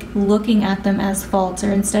like looking at them as faults,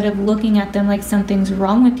 or instead of looking at them like something's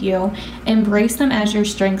wrong with you. Embrace them as your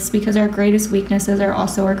strengths, because our greatest weaknesses are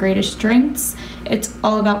also our greatest strengths. It's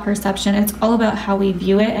all about perception. It's all about how we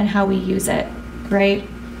view it and how we use it, right?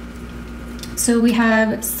 So we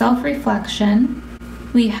have self-reflection.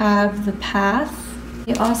 We have the path.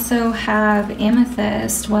 We also have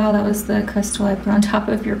amethyst. Wow, that was the crystal I put on top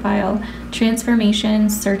of your pile. Transformation,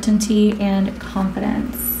 certainty, and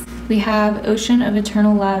confidence. We have ocean of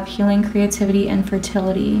eternal love, healing, creativity, and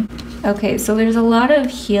fertility. Okay, so there's a lot of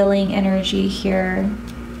healing energy here.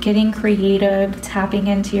 Getting creative, tapping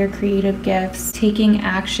into your creative gifts, taking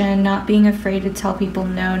action, not being afraid to tell people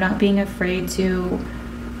no, not being afraid to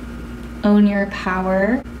own your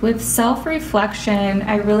power. With self-reflection,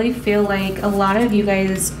 I really feel like a lot of you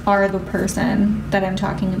guys are the person that I'm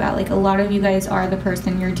talking about. Like a lot of you guys are the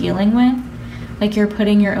person you're dealing with. Like you're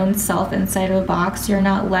putting your own self inside of a box. You're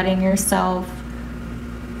not letting yourself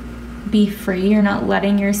be free. You're not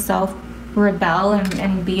letting yourself rebel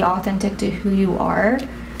and be authentic to who you are.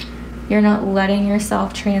 You're not letting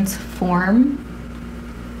yourself transform.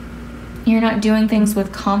 You're not doing things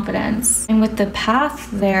with confidence. And with the path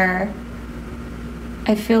there,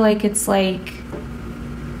 I feel like it's like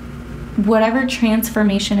whatever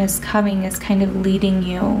transformation is coming is kind of leading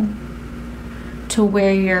you to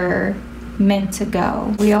where you're meant to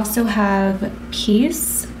go. We also have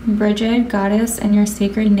peace, Bridget, goddess, and your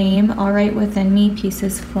sacred name, all right within me, peace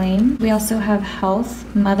is flame. We also have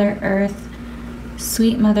health, Mother Earth,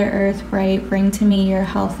 sweet Mother Earth, right, bring to me your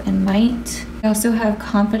health and might. We also have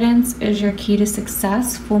confidence is your key to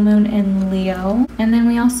success, full moon in Leo. And then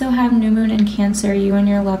we also have new moon in Cancer, you and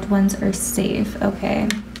your loved ones are safe. Okay,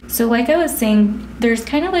 so like I was saying, there's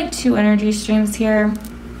kind of like two energy streams here.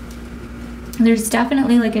 There's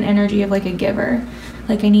definitely like an energy of like a giver.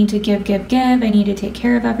 Like I need to give, I need to take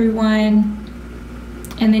care of everyone.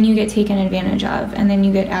 And then you get taken advantage of, and then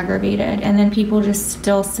you get aggravated, and then people just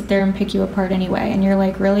still sit there and pick you apart anyway. And you're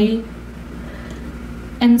like, really?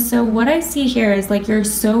 And so what I see here is like you're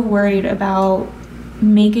so worried about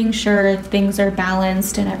making sure things are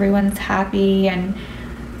balanced and everyone's happy, and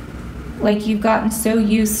like you've gotten so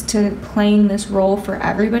used to playing this role for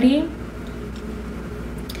everybody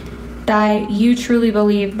that you truly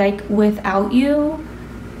believe like without you,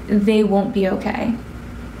 they won't be okay.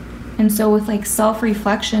 And so with like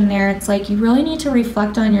self-reflection there, it's like you really need to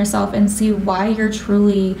reflect on yourself and see why you're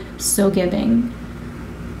truly so giving.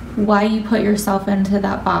 Why you put yourself into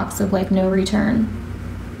that box of like no return.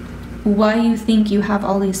 Why you think you have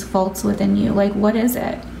all these faults within you. Like what is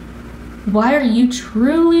it? Why are you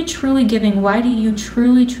truly, truly giving? Why do you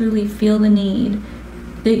truly, truly feel the need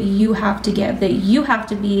that you have to give? That you have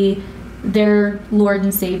to be their Lord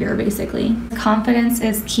and Savior, basically. Confidence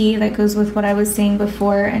is key. That goes with what I was saying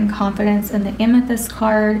before, and confidence in the Amethyst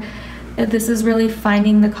card. This is really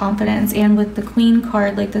finding the confidence. And with the Queen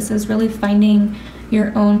card, like, this is really finding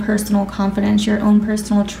your own personal confidence, your own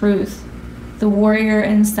personal truth, the warrior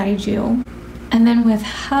inside you. And then with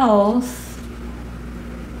health,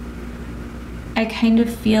 I kind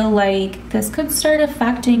of feel like this could start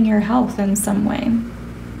affecting your health in some way.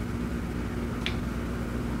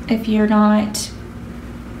 If you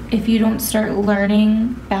don't start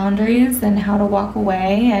learning boundaries and how to walk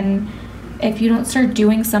away, and if you don't start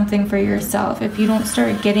doing something for yourself, if you don't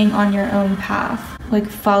start getting on your own path, like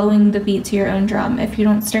following the beat to your own drum, if you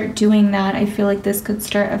don't start doing that, I feel like this could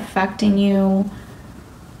start affecting you,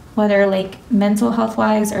 whether like mental health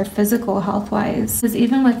wise or physical health wise. Because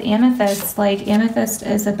even with amethyst, like, amethyst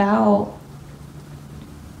is about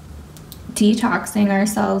detoxing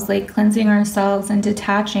ourselves, like cleansing ourselves and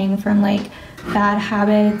detaching from like bad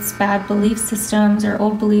habits, bad belief systems, or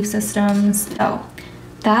old belief systems. So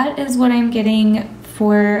that is what I'm getting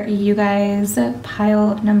for you guys.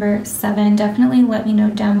 Pile number 7. Definitely let me know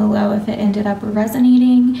down below if it ended up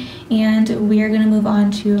resonating, and we are going to move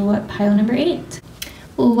on to pile number 8.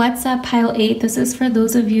 What's up, pile 8? This is for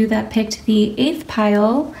those of you that picked the 8th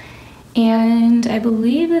pile, and I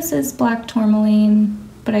believe this is black tourmaline,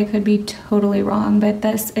 but I could be totally wrong. But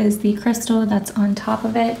this is the crystal that's on top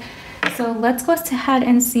of it. So let's go ahead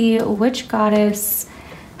and see which goddess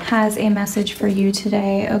has a message for you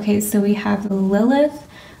today. Okay, so we have Lilith,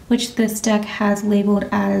 which this deck has labeled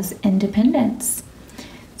as independence.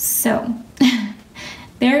 So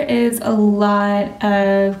there is a lot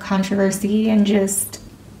of controversy and just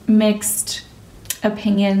mixed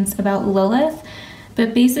opinions about Lilith,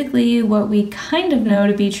 but basically what we kind of know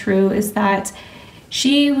to be true is that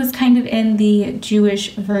she was kind of in the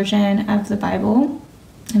Jewish version of the Bible,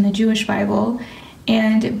 in the Jewish Bible,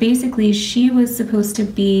 and basically she was supposed to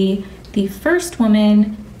be the first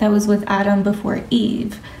woman that was with Adam before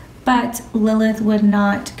Eve, but Lilith would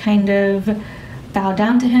not kind of bow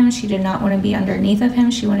down to him. She did not want to be underneath of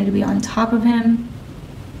him. She wanted to be on top of him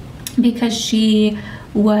because she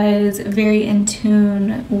was very in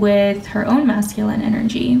tune with her own masculine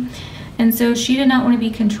energy. And so she did not want to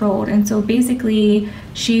be controlled. And so basically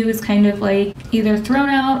she was kind of like either thrown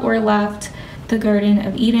out or left the Garden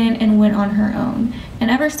of Eden and went on her own.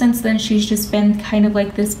 And ever since then, she's just been kind of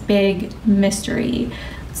like this big mystery.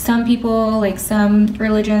 Some people, like some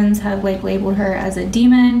religions, have like labeled her as a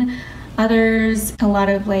demon. Others, a lot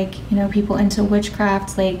of like, you know, people into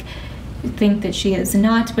witchcraft, like think that she is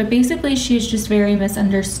not. But basically she's just very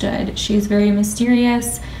misunderstood. She's very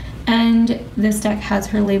mysterious. And this deck has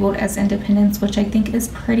her labeled as independence, which I think is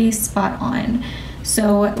pretty spot on.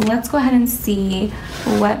 So let's go ahead and see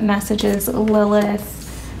what messages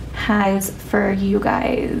Lilith has for you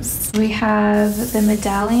guys. We have the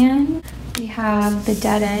medallion, we have the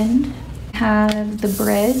dead end, we have the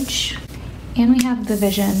bridge, and we have the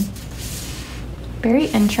vision. Very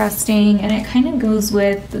interesting, and it kind of goes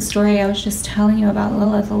with the story I was just telling you about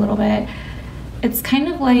Lilith a little bit. It's kind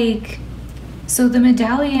of like, so the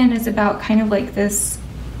medallion is about kind of like this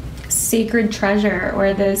sacred treasure,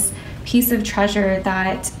 or this piece of treasure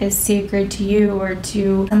that is sacred to you or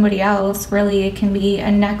to somebody else. Really, it can be a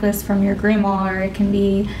necklace from your grandma, or it can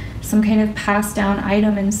be some kind of passed down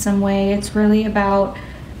item in some way. It's really about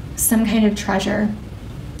some kind of treasure.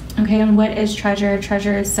 Okay, and what is treasure?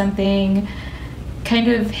 Treasure is something kind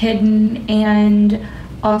of hidden and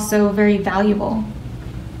also very valuable.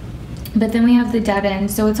 But then we have the dead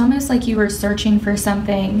end. So it's almost like you were searching for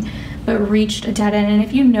something but reached a dead end. And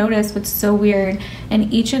if you notice, what's so weird,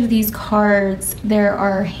 in each of these cards there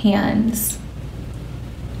are hands.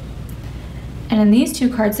 And in these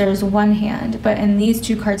two cards there's one hand, but in these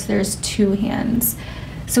two cards there's two hands.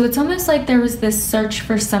 So it's almost like there was this search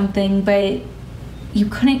for something, but you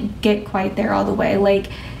couldn't get quite there all the way. Like,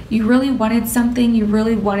 you really wanted something, you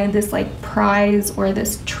really wanted this like prize or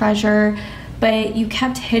this treasure, but you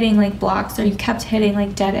kept hitting like blocks, or you kept hitting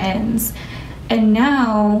like dead ends. And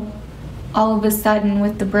now all of a sudden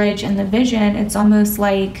with the bridge and the vision, it's almost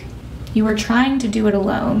like you were trying to do it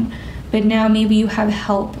alone, but now maybe you have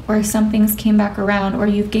help, or some things came back around, or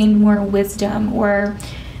you've gained more wisdom, or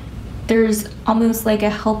there's almost like a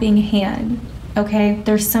helping hand. Okay,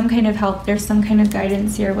 there's some kind of help, there's some kind of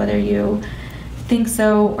guidance here, whether you think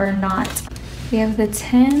so or not. We have the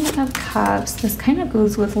 10 of Cups. This kind of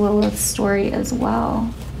goes with Lilith's story as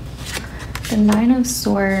well. The 9 of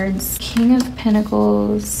Swords, King of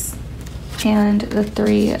Pentacles, and the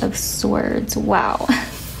 3 of Swords. Wow.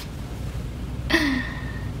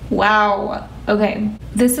 Wow. Okay,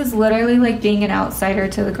 this is literally like being an outsider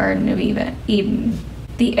to the Garden of Eden.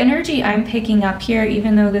 The energy I'm picking up here,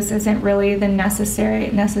 even though this isn't really the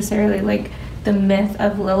necessarily like the myth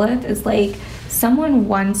of Lilith, is like someone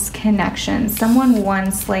wants connection. Someone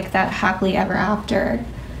wants like that happily ever after,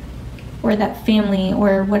 or that family,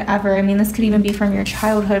 or whatever. I mean, this could even be from your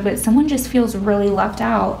childhood, but someone just feels really left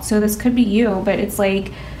out. So this could be you, but it's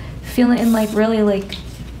like feeling like really like,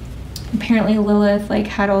 apparently Lilith like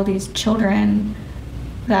had all these children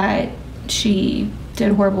that she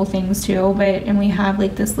did horrible things to, and we have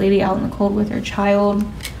like this lady out in the cold with her child.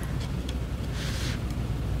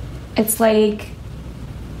 It's like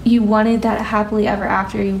you wanted that happily ever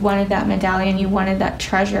after, you wanted that medallion, you wanted that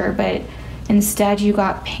treasure, but instead you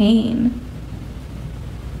got pain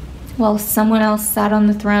while someone else sat on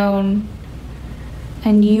the throne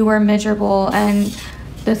and you were miserable. And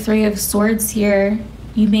the Three of Swords here,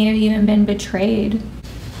 you may have even been betrayed.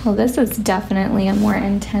 Well, this is definitely a more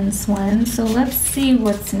intense one. So let's see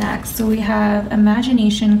what's next. So we have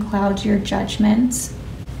imagination clouds your judgment.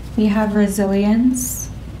 We have resilience.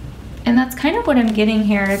 And that's kind of what I'm getting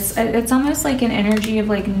here. It's almost like an energy of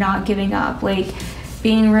like not giving up, like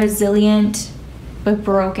being resilient but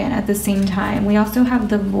broken at the same time. We also have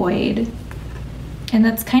the void. And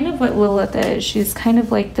that's kind of what Lilith is. She's kind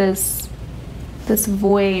of like this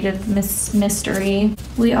void of mystery.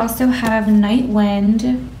 We also have Night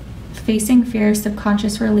Wind, facing fear,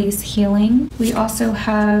 subconscious release, healing. We also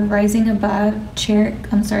have rising above,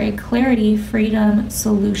 clarity, freedom,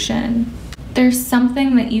 solution. There's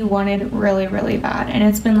something that you wanted really, really bad, and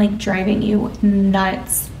it's been like driving you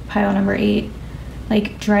nuts. Pile number 8,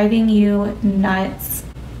 like driving you nuts.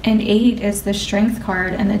 And 8 is the Strength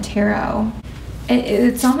card and the tarot.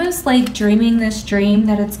 It's almost like dreaming this dream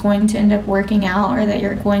that it's going to end up working out, or that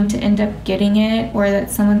you're going to end up getting it, or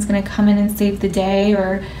that someone's going to come in and save the day,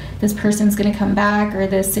 or this person's going to come back, or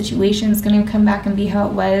this situation's going to come back and be how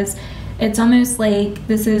it was. It's almost like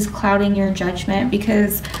this is clouding your judgment,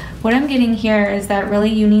 because what I'm getting here is that really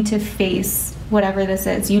you need to face whatever this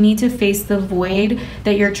is. You need to face the void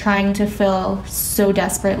that you're trying to fill so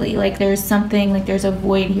desperately. Like there's something, like there's a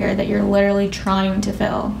void here that you're literally trying to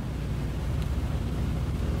fill,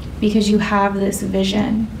 because you have this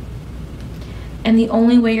vision. And the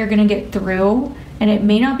only way you're going to get through, and it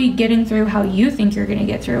may not be getting through how you think you're going to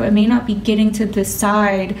get through, it may not be getting to the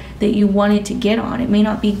side that you wanted to get on, it may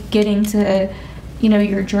not be getting to, you know,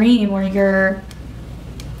 your dream, or your,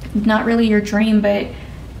 not really your dream, but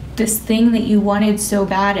this thing that you wanted so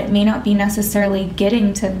bad. It may not be necessarily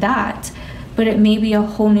getting to that, but it may be a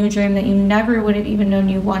whole new dream that you never would have even known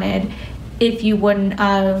you wanted if you wouldn't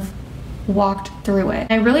have walked through it.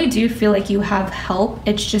 I really do feel like you have help.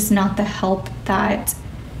 It's just not the help that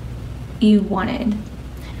you wanted.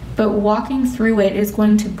 But walking through it is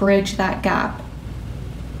going to bridge that gap.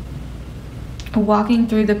 Walking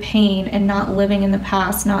through the pain and not living in the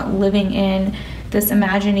past, not living in this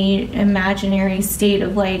imaginary state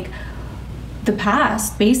of like the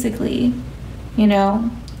past, basically, you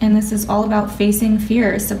know? And this is all about facing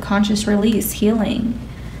fear, subconscious release, healing,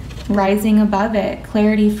 rising above it,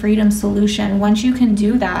 clarity, freedom, solution. Once you can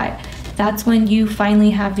do that, that's when you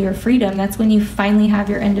finally have your freedom. That's when you finally have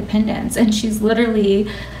your independence. And she's literally,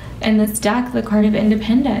 in this deck, the card of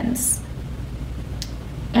independence.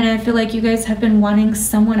 And I feel like you guys have been wanting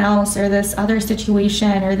someone else, or this other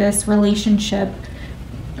situation, or this relationship,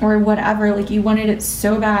 or whatever. Like you wanted it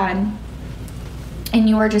so bad, and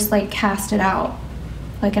you were just like casted out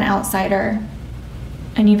like an outsider.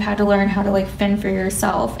 And you've had to learn how to like fend for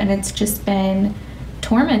yourself, and it's just been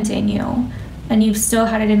tormenting you. And you've still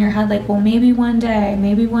had it in your head like, well, maybe one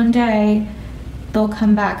day they'll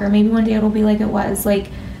come back, or maybe one day it'll be like it was. Like,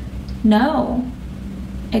 no.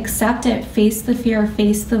 Accept it, face the fear,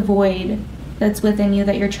 face the void that's within you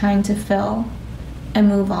that you're trying to fill, and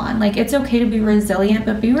move on. Like, it's okay to be resilient,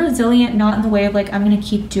 but be resilient not in the way of like, I'm gonna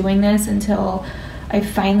keep doing this until I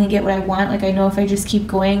finally get what I want. Like, I know if I just keep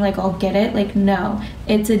going, like, I'll get it. Like, no,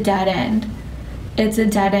 it's a dead end. It's a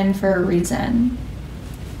dead end for a reason.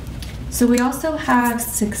 So we also have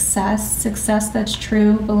success. Success that's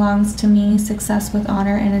true belongs to me. Success with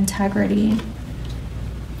honor and integrity.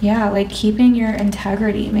 Yeah, like keeping your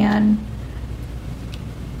integrity, man.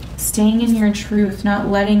 Staying in your truth, not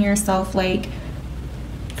letting yourself like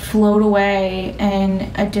float away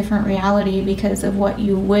in a different reality because of what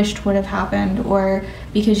you wished would have happened, or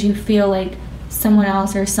because you feel like someone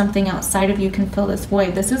else or something outside of you can fill this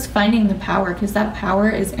void. This is finding the power, because that power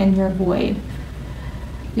is in your void.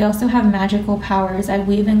 We also have magical powers. I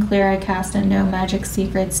weave and clear, I cast, and no magic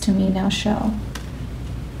secrets to me now show.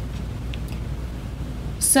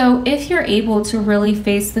 So if you're able to really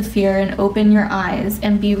face the fear and open your eyes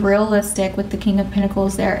and be realistic with the King of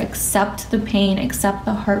Pentacles there, accept the pain, accept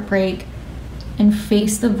the heartbreak, and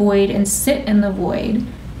face the void and sit in the void.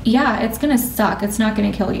 Yeah, it's gonna suck. It's not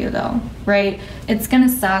gonna kill you though, right? It's gonna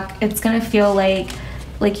suck. It's gonna feel like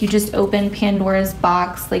you just opened Pandora's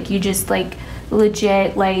box, like you just like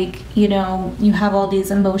legit, like, you know, you have all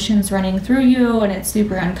these emotions running through you and it's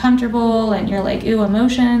super uncomfortable and you're like, ooh,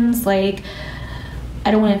 emotions, like I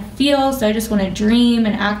don't want to feel, so I just want to dream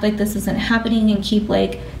and act like this isn't happening and keep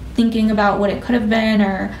like thinking about what it could have been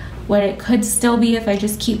or what it could still be if I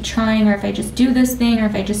just keep trying, or if I just do this thing, or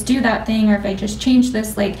if I just do that thing, or if I just change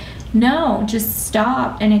this. Like, no, just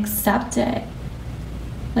stop and accept it.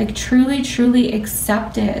 Like, truly, truly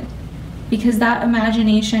accept it, because that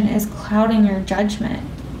imagination is clouding your judgment,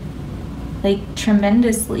 like,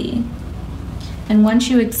 tremendously. And once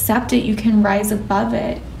you accept it, you can rise above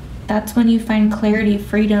it. That's when you find clarity,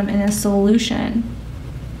 freedom, and a solution.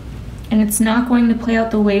 And it's not going to play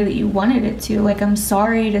out the way that you wanted it to. Like, I'm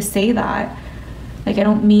sorry to say that. Like, I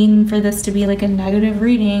don't mean for this to be like a negative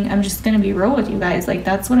reading. I'm just going to be real with you guys. Like,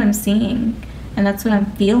 that's what I'm seeing. And that's what I'm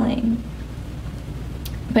feeling.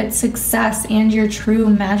 But success and your true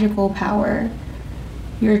magical power,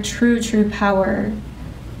 your true power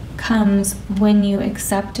comes when you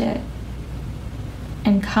accept it.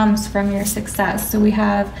 And comes from your success. So we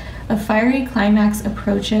have a fiery climax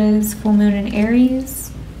approaches, full moon in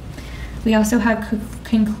Aries. We also have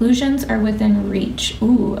conclusions are within reach.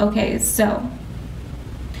 Ooh, okay, so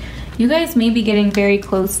you guys may be getting very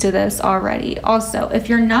close to this already. Also, if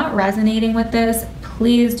you're not resonating with this,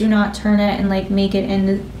 please do not turn it and like make it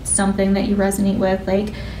into something that you resonate with.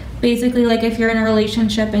 Like, basically, like if you're in a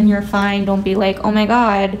relationship and you're fine, don't be like, oh my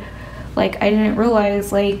God, like I didn't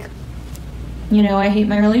realize, like, you know, I hate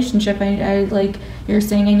my relationship. I like, you're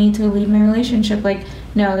saying I need to leave my relationship. Like,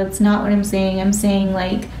 no, that's not what I'm saying. I'm saying,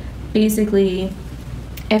 like, basically,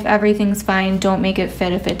 if everything's fine, don't make it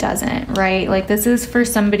fit if it doesn't, right? Like, this is for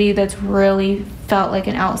somebody that's really felt like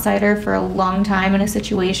an outsider for a long time in a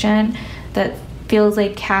situation that feels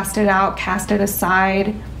like casted out, casted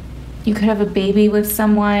aside. You could have a baby with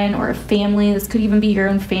someone or a family. This could even be your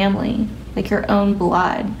own family, like your own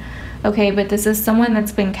blood. Okay, but this is someone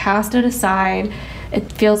that's been casted aside.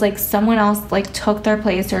 It feels like someone else like took their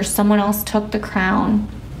place, or someone else took the crown.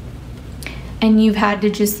 And you've had to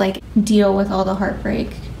just like deal with all the heartbreak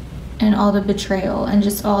and all the betrayal and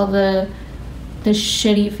just all the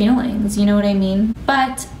shitty feelings, you know what I mean?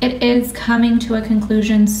 But it is coming to a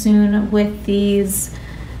conclusion soon with these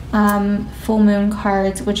full moon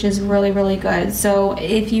cards, which is really, really good. So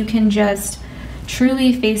if you can just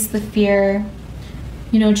truly face the fear,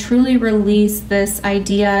 you know, truly release this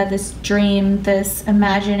idea, this dream, this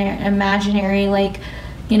imaginary, like,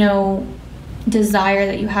 you know, desire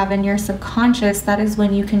that you have in your subconscious, that is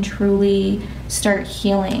when you can truly start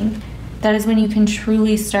healing. That is when you can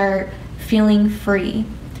truly start feeling free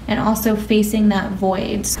and also facing that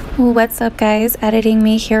void. Well, what's up, guys? Editing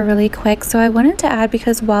me here really quick. So I wanted to add,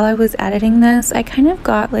 because while I was editing this, I kind of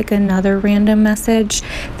got like another random message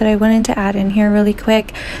that I wanted to add in here really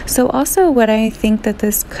quick. So also what I think that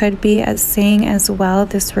this could be as saying as well,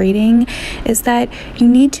 this reading, is that you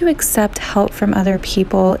need to accept help from other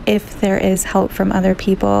people if there is help from other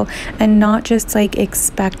people, and not just like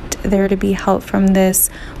expect there to be help from this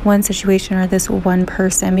one situation or this one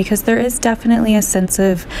person, because there is definitely a sense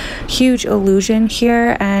of huge illusion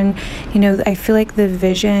here. And you know, I feel like the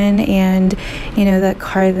vision and, you know, that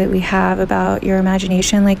card that we have about your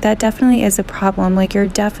imagination, like that definitely is a problem. Like, you're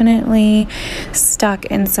definitely stuck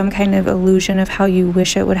in some kind of illusion of how you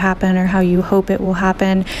wish it would happen or how you hope it will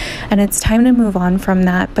happen, and it's time to move on from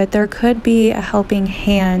that. But there could be a helping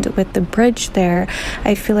hand with the bridge there,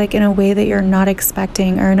 I feel like, in a way that you're not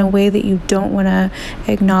expecting, or in a way that you don't want to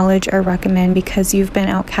acknowledge or recommend, because you've been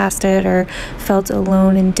outcasted or felt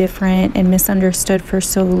alone and different and misunderstood for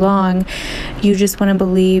so long. You just want to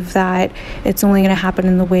believe that it's only going to happen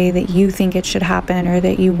in the way that you think it should happen, or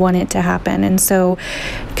that you want it to happen. And so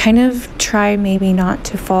kind of try maybe not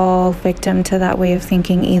to fall victim to that way of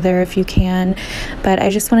thinking either, if you can. But I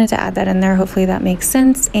just wanted to add that in there. Hopefully that makes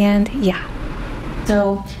sense. And yeah,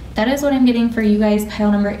 so that is what I'm getting for you guys,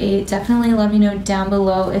 pile number 8. Definitely let me know down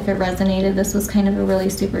below if it resonated. This was kind of a really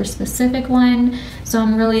super specific one, so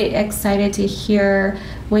I'm really excited to hear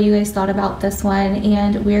what you guys thought about this one.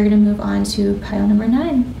 And we're going to move on to pile number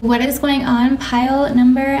 9. What is going on, pile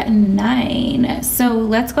number 9? So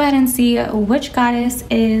let's go ahead and see which goddess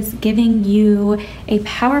is giving you a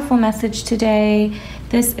powerful message today.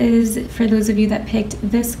 This is for those of you that picked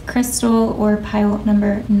this crystal or pile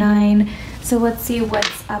number 9. So let's see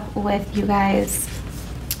what's up with you guys.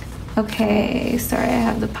 Okay, sorry, I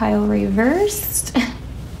have the pile reversed.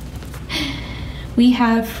 We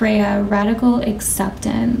have Freya, radical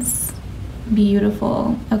acceptance.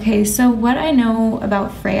 Beautiful. Okay, so what I know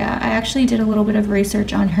about Freya, I actually did a little bit of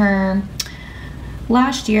research on her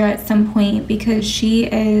last year at some point, because she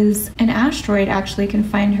is an asteroid. Actually can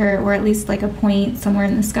find her, or at least like a point somewhere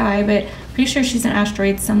in the sky, but pretty sure she's an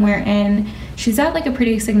asteroid somewhere, and she's at like a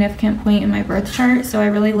pretty significant point in my birth chart. So I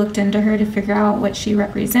really looked into her to figure out what she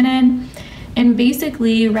represented. And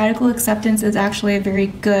basically radical acceptance is actually a very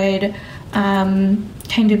good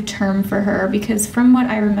kind of term for her, because from what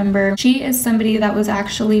I remember, she is somebody that was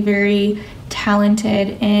actually very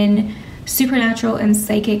talented in supernatural and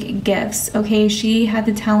psychic gifts. Okay, she had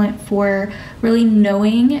the talent for really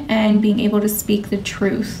knowing and being able to speak the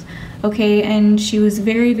truth. Okay, and she was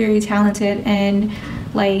very, very talented in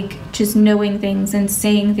like just knowing things and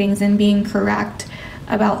saying things and being correct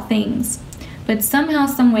about things. But somehow,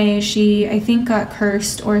 some way, she, I think, got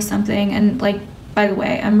cursed or something. And like, by the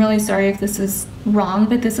way, I'm really sorry if this is wrong,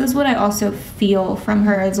 but this is what I also feel from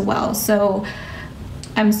her as well. So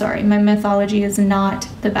I'm sorry, my mythology is not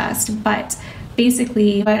the best, but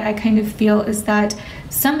basically what I kind of feel is that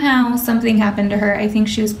somehow something happened to her. I think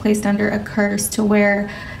she was placed under a curse to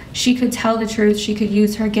where she could tell the truth, she could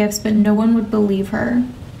use her gifts, but no one would believe her.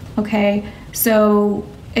 Okay, so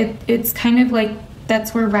it's kind of like,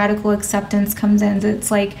 that's where radical acceptance comes in.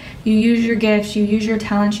 It's like you use your gifts, you use your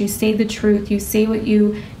talents, you say the truth, you say what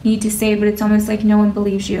you need to say, but it's almost like no one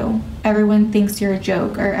believes you. Everyone thinks you're a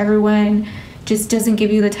joke, or everyone just doesn't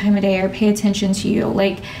give you the time of day or pay attention to you.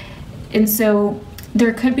 Like, and so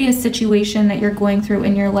there could be a situation that you're going through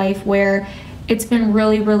in your life where it's been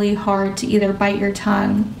really, really hard to either bite your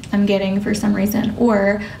tongue, I'm getting for some reason,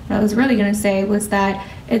 or what I was really going to say was that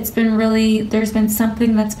it's been really, there's been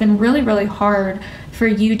something that's been really, really hard for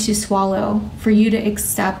you to swallow, for you to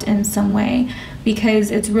accept in some way, because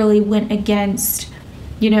it's really went against,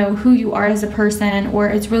 you know, who you are as a person, or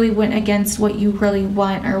it's really went against what you really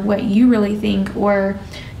want or what you really think, or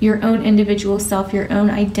your own individual self, your own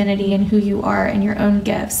identity and who you are and your own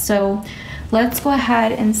gifts. So let's go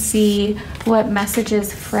ahead and see what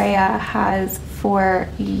messages Freya has for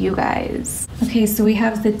you guys. Okay, so we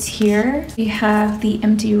have the tear, we have the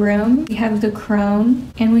empty room, we have the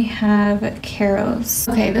crone, and we have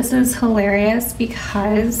Kairos. Okay, this is hilarious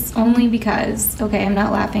because, only because, okay, I'm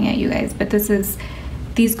not laughing at you guys, but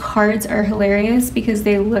these cards are hilarious because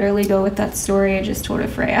they literally go with that story I just told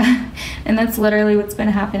of Freya. And that's literally what's been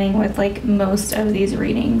happening with like most of these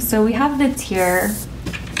readings. So we have the tear.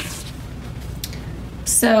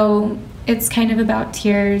 So it's kind of about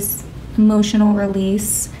tears, emotional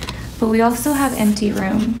release, but we also have empty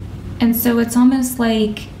room. And so it's almost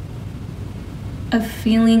like a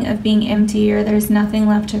feeling of being empty, or there's nothing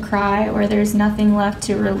left to cry, or there's nothing left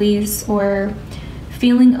to release, or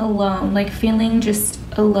feeling alone, like feeling just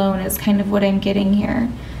alone is kind of what I'm getting here.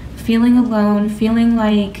 Feeling alone, feeling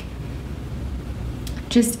like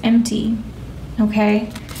just empty,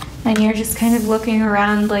 okay? And you're just kind of looking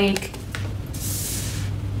around like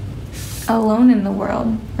alone in the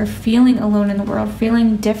world, or feeling alone in the world,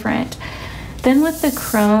 feeling different. Then with the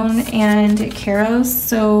crone and Kairos,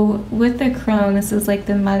 so with the crone, this is like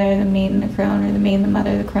the mother, the maiden, the crone, or the maiden, the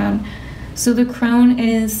mother, the crone. So the crone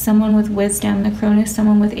is someone with wisdom. The crone is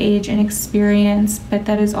someone with age and experience, but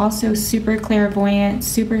that is also super clairvoyant,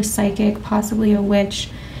 super psychic, possibly a witch.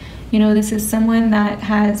 You know, this is someone that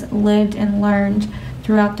has lived and learned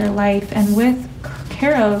throughout their life. And with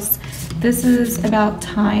Kairos, this is about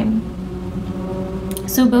time.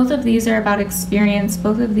 So both of these are about experience,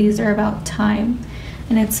 both of these are about time.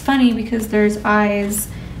 And it's funny because there's eyes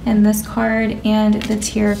in this card and the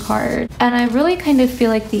tear card. And I really kind of feel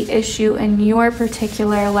like the issue in your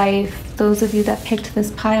particular life, those of you that picked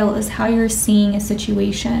this pile, is how you're seeing a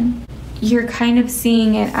situation. You're kind of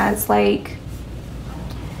seeing it as like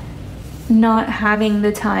not having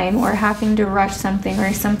the time, or having to rush something,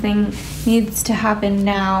 or something needs to happen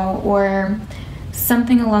now, or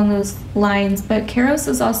something along those lines. But Kairos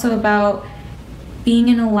is also about being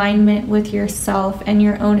in alignment with yourself and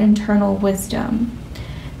your own internal wisdom.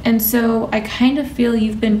 And so I kind of feel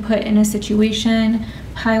you've been put in a situation,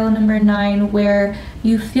 pile number 9, where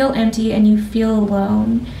you feel empty and you feel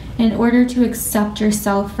alone in order to accept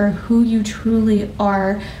yourself for who you truly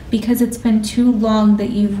are, because it's been too long that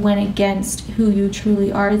you've went against who you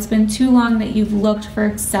truly are. It's been too long that you've looked for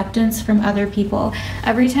acceptance from other people.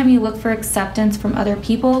 Every time you look for acceptance from other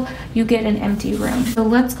people, you get an empty room. So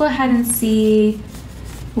let's go ahead and see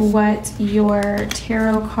what your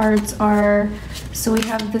tarot cards are. So we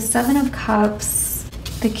have the 7 of Cups,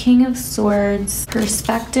 the King of Swords,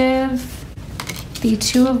 Perspective, the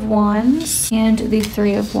Two of Wands, and the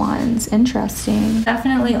Three of Wands. Interesting.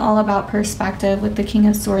 Definitely all about perspective with the King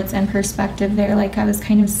of Swords and perspective there. Like I was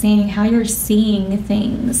kind of saying, how you're seeing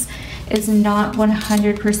things is not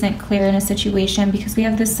 100% clear in a situation, because we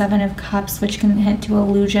have the Seven of Cups, which can hint to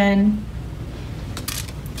illusion.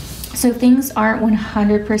 So things aren't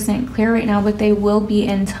 100% clear right now, but they will be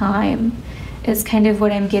in time, is kind of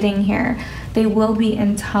what I'm getting here. They will be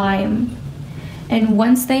in time. And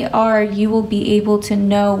once they are, you will be able to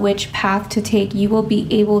know which path to take. You will be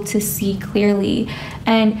able to see clearly.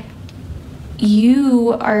 And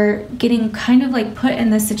you are getting kind of like put in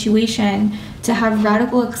this situation to have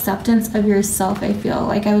radical acceptance of yourself, I feel.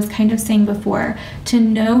 Like I was kind of saying before, to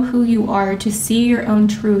know who you are, to see your own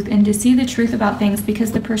truth, and to see the truth about things,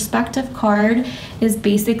 because the perspective card is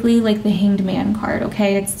basically like the Hanged Man card,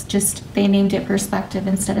 okay? It's just, they named it perspective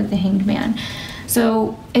instead of the Hanged Man.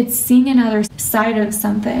 So it's seeing another side of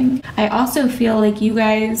something. I also feel like you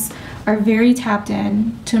guys are very tapped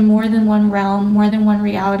in to more than one realm, more than one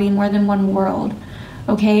reality, more than one world.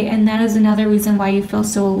 Okay, and that is another reason why you feel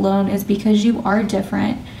so alone, is because you are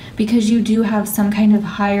different, because you do have some kind of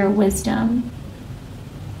higher wisdom.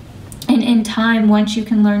 And in time, once you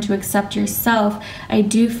can learn to accept yourself, I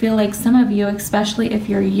do feel like some of you, especially if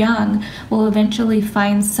you're young, will eventually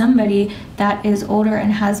find somebody that is older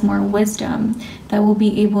and has more wisdom, that will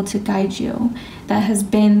be able to guide you, that has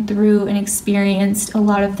been through and experienced a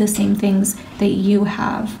lot of the same things that you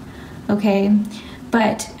have, okay?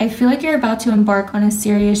 But I feel like you're about to embark on a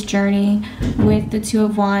serious journey with the Two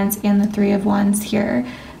of Wands and the Three of Wands here.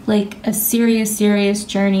 Like a serious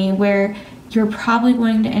journey where you're probably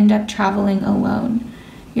going to end up traveling alone.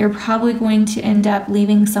 You're probably going to end up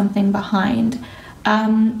leaving something behind.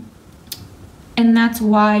 And that's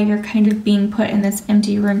why you're kind of being put in this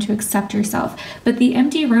empty room to accept yourself. But the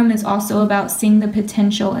empty room is also about seeing the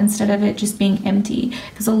potential instead of it just being empty.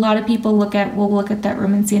 Because a lot of people will look at that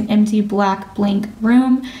room and see an empty, black, blank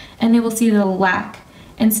room, and they will see the lack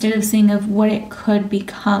instead of seeing of what it could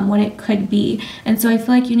become, what it could be. And so I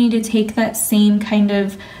feel like you need to take that same kind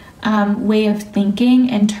of way of thinking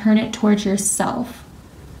and turn it towards yourself.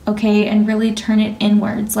 Okay, and really turn it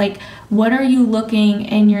inwards. Like, what are you looking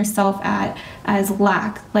in yourself at as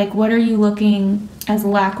lack? Like, what are you looking as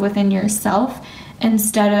lack within yourself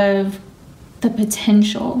instead of the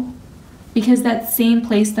potential? Because that same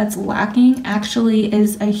place that's lacking actually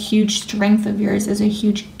is a huge strength of yours, is a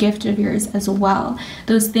huge gift of yours as well.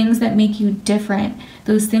 Those things that make you different,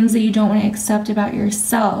 those things that you don't want to accept about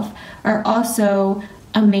yourself, are also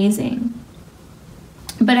amazing.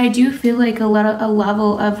 But I do feel like a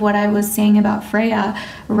level of what I was saying about Freya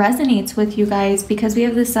resonates with you guys, because we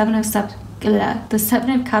have the Seven of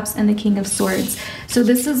Cups and the King of Swords. So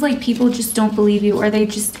this is like people just don't believe you, or they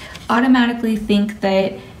just automatically think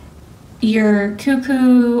that you're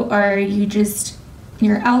cuckoo, or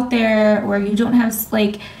you're out there, or you don't have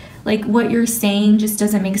like what you're saying just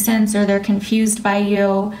doesn't make sense, or they're confused by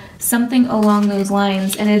you, something along those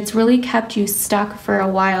lines. And it's really kept you stuck for a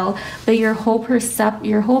while, but your whole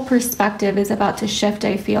perspective is about to shift,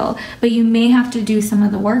 I feel. But you may have to do some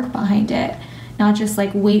of the work behind it, not just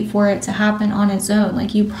like wait for it to happen on its own.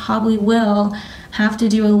 Like, you probably will have to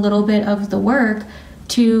do a little bit of the work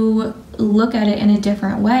to look at it in a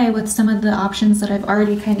different way with some of the options that I've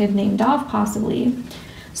already kind of named off possibly.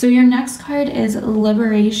 So your next card is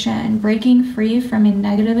Liberation, breaking free from a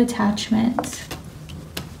negative attachment.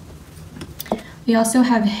 We also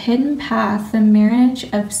have Hidden Path, the marriage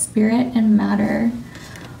of spirit and matter.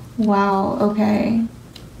 Wow, okay.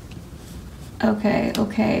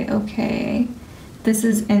 Okay. This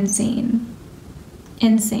is insane.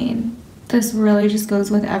 Insane. This really just goes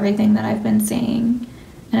with everything that I've been saying,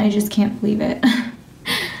 and I just can't believe it.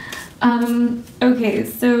 Okay,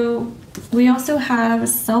 so we also have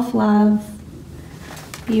self-love,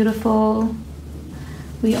 beautiful.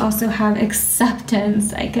 We also have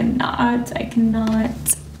acceptance. I cannot.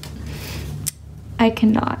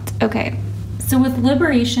 Okay, so with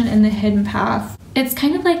Liberation and the Hidden Path, it's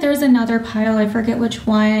kind of like there's another pile, I forget which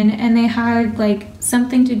one, and they had like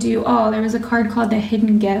something to do, there was a card called the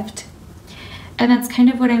Hidden Gift. And that's kind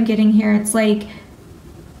of what I'm getting here. It's like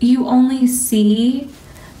you only see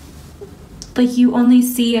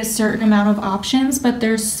a certain amount of options, but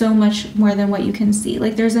there's so much more than what you can see.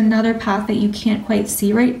 Like, there's another path that you can't quite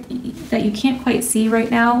see right now, that you can't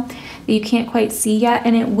quite see yet,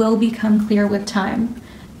 and it will become clear with time.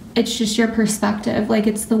 It's just your perspective. Like,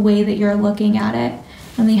 it's the way that you're looking at it.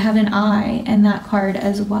 And we have an eye in that card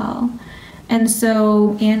as well. And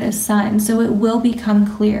a sun. So it will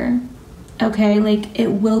become clear. Okay, like, it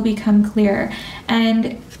will become clear.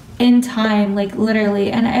 And in time, like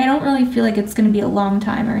literally. And I don't really feel like it's going to be a long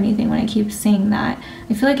time or anything when I keep saying that.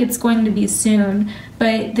 I feel like it's going to be soon,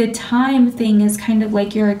 but the time thing is kind of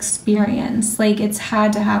like your experience. Like it's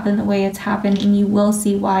had to happen the way it's happened, and you will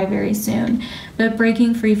see why very soon. But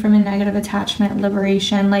breaking free from a negative attachment,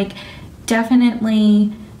 liberation, like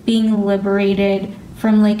definitely being liberated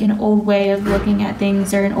from like an old way of looking at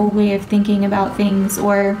things, or an old way of thinking about things,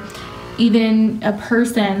 or even a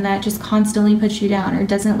person that just constantly puts you down or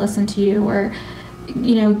doesn't listen to you, or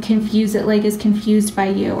you know, is confused by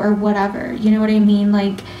you or whatever, you know what I mean?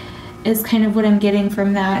 Like is kind of what I'm getting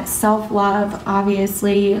from that. Self-love,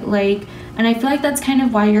 obviously, like, and I feel like that's kind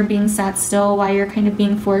of why you're being sat still, why you're kind of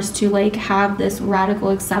being forced to like have this radical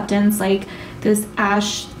acceptance, like this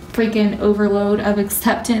freaking overload of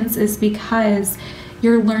acceptance, is because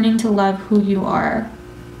you're learning to love who you are,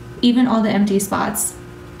 even all the empty spots.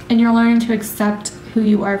 And you're learning to accept who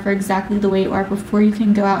you are for exactly the way you are before you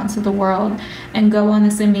can go out into the world and go on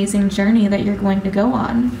this amazing journey that you're going to go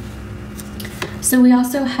on. So we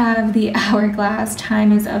also have the hourglass.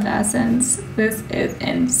 Time is of the essence. This is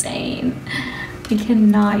insane. I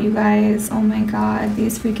cannot, you guys. Oh my god,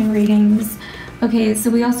 these freaking readings. Okay, so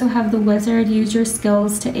we also have the wizard. Use your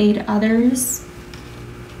skills to aid others.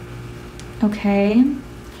 Okay.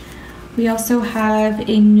 We also have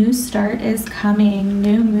a new start is coming.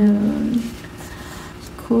 New moon.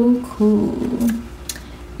 Cool, cool.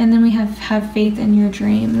 And then we have faith in your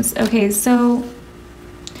dreams. Okay, so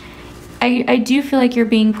I do feel like you're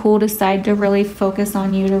being pulled aside to really focus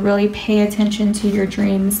on you, to really pay attention to your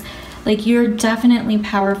dreams. Like you're definitely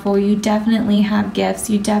powerful. You definitely have gifts.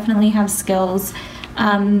 You definitely have skills.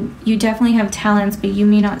 You definitely have talents, but you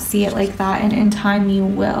may not see it like that. And in time you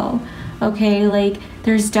will. Okay, like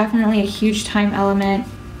there's definitely a huge time element.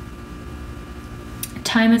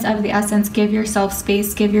 Time is of the essence. Give yourself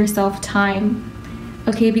space, give yourself time.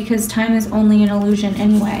 Okay, because time is only an illusion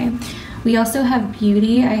anyway. We also have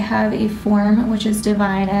beauty. I have a form which is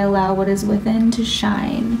divine. I allow what is within to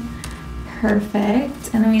shine.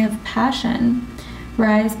 Perfect. And then we have passion.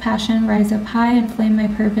 Rise, passion, rise up high, and flame my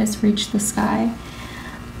purpose, reach the sky.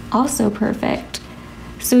 Also perfect.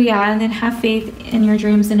 So yeah, and then have faith in your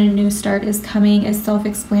dreams, and a new start is coming is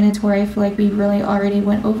self-explanatory. I feel like we really already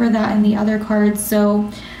went over that in the other cards.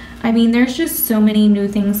 So, I mean, there's just so many new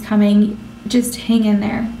things coming. Just hang in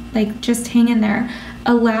there. Like, just hang in there.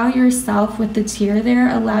 Allow yourself, with the tear there,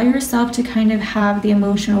 allow yourself to kind of have the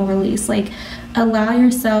emotional release. Like, allow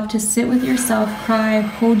yourself to sit with yourself, cry,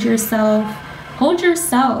 hold yourself. Hold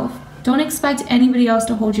yourself. Don't expect anybody else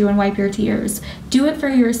to hold you and wipe your tears. Do it for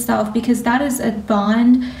yourself, because that is a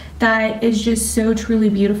bond that is just so truly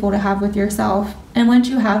beautiful to have with yourself. And once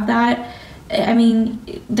you have that, I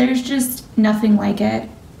mean, there's just nothing like it.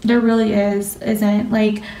 There really isn't.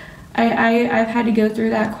 Like, I've had to go through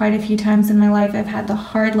that quite a few times in my life. I've had the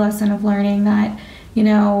hard lesson of learning that, you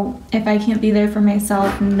know, if I can't be there for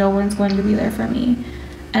myself, no one's going to be there for me.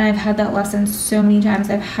 And I've had that lesson so many times.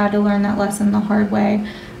 I've had to learn that lesson the hard way.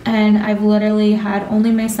 And I've literally had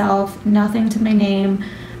only myself, nothing to my name,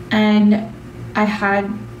 and I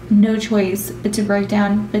had no choice but to break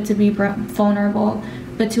down, but to be vulnerable,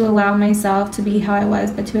 but to allow myself to be how I was,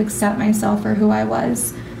 but to accept myself for who I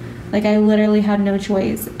was. Like, I literally had no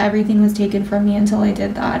choice. Everything was taken from me until I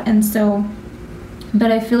did that. And so,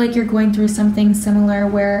 but I feel like you're going through something similar,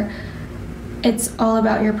 where it's all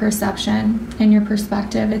about your perception and your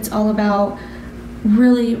perspective. It's all about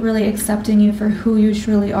really, really accepting you for who you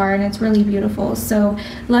truly are, and it's really beautiful. So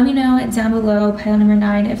let me know down below, pile number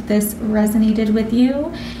 9, if this resonated with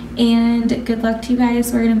you, and good luck to you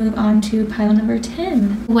guys. We're gonna move on to pile number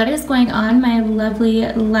 10. What is going on, my lovely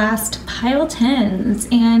last pile 10s?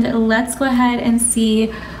 And let's go ahead and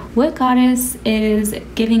see what goddess is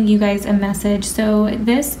giving you guys a message. So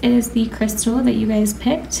this is the crystal that you guys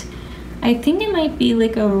picked. I think it might be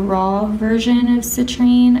like a raw version of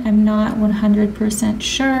citrine. I'm not 100%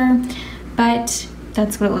 sure, but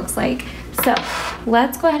that's what it looks like. So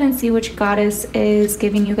let's go ahead and see which goddess is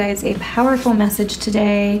giving you guys a powerful message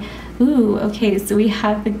today. Ooh, okay, so we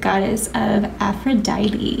have the goddess of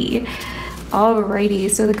Aphrodite. Alrighty,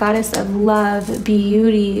 so the goddess of love,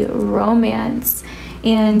 beauty, romance.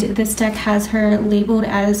 And this deck has her labeled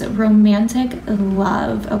as romantic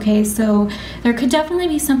love. Okay, so there could definitely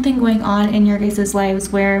be something going on in your guys' lives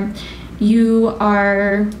where you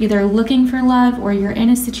are either looking for love, or you're in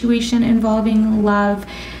a situation involving love,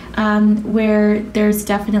 where there's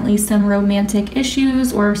definitely some romantic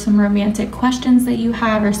issues, or some romantic questions that you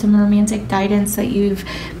have, or some romantic guidance that you've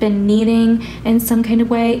been needing in some kind of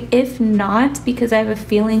way. If not, because I have a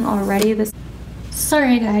feeling already this.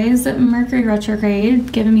 Sorry guys, Mercury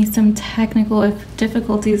retrograde giving me some technical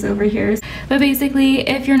difficulties over here. But basically,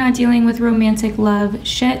 if you're not dealing with romantic love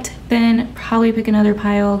shit, then probably pick another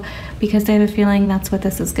pile, because I have a feeling that's what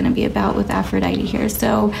this is going to be about with Aphrodite here.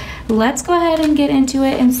 So let's go ahead and get into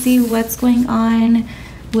it and see what's going on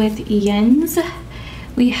with Yens.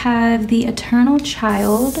 We have the Eternal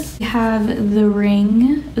Child. We have the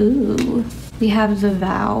Ring. Ooh. We have the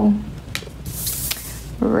Vow.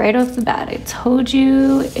 Right off the bat, I told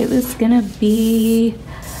you it was gonna be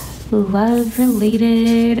love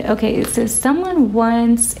related. Okay, so someone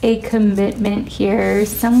wants a commitment here.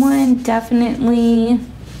 Someone definitely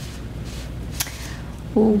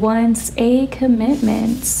wants a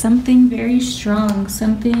commitment. Something very strong,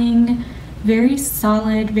 something very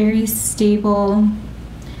solid, very stable.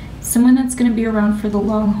 Someone that's gonna be around for the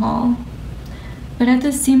long haul. But at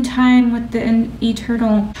the same time, with the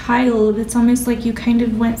Eternal Child, it's almost like you kind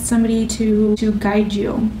of want somebody to guide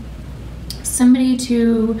you. Somebody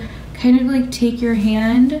to kind of like take your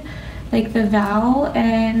hand, like the Vow,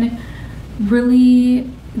 and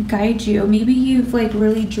really guide you. Maybe you've like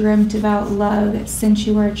really dreamt about love since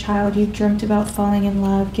you were a child. You've dreamt about falling in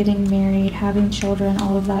love, getting married, having children,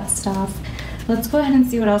 all of that stuff. Let's go ahead and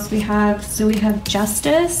see what else we have. So we have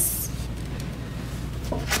Justice,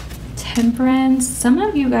 Temperance. Some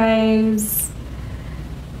of you guys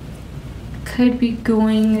could be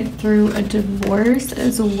going through a divorce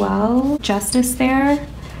as well. Justice there.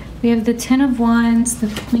 We have the Ten of Wands,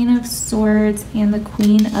 the Queen of Swords, and the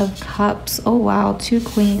Queen of Cups. Oh wow, 2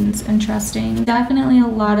 queens. Interesting. Definitely a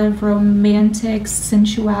lot of romantic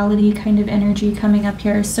sensuality kind of energy coming up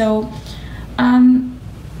here. So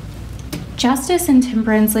Justice and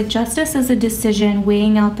Temperance, like Justice is a decision,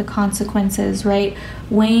 weighing out the consequences, right?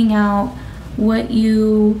 Weighing out what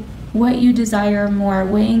you desire more,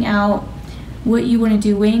 weighing out what you want to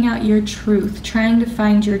do, weighing out your truth, trying to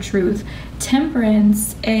find your truth.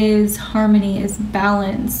 Temperance is harmony, is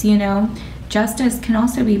balance, you know? Justice can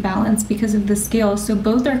also be balanced because of the scale. So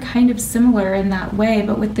both are kind of similar in that way,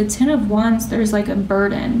 but with the Ten of Wands, there's like a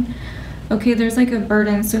burden. Okay, there's like a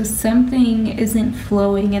burden, so something isn't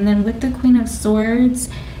flowing. And then with the Queen of Swords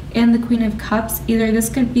and the Queen of Cups, either this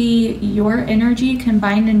could be your energy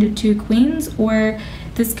combined into 2 queens, or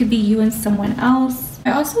this could be you and someone else.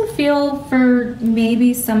 I also feel for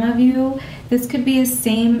maybe some of you, this could be a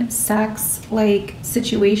same-sex like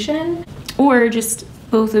situation, or just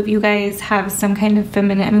both of you guys have some kind of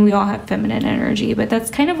feminine, I mean, we all have feminine energy, but that's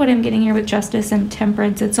kind of what I'm getting here with Justice and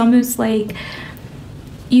Temperance. It's almost like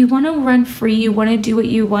you want to run free, you want to do what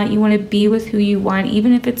you want, you want to be with who you want,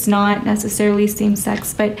 even if it's not necessarily same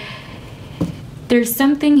sex, but there's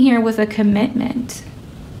something here with a commitment.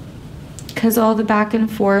 Because all the back and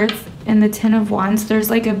forth and the Ten of Wands, there's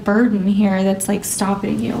like a burden here that's like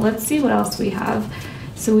stopping you. Let's see what else we have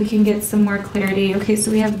so we can get some more clarity. Okay,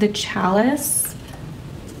 so we have the Chalice,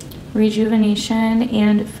 rejuvenation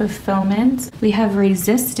and fulfillment. We have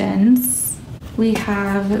resistance. We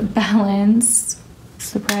have balance.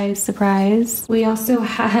 Surprise, surprise. We also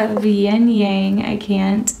have yin yang. I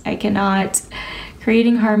cannot.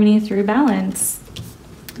 Creating harmony through balance.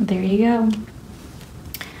 There you go.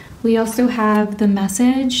 We also have the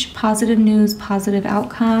Message, positive news, positive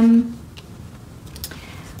outcome.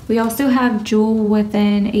 We also have Jewel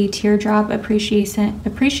within a teardrop,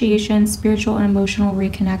 appreciation, spiritual and emotional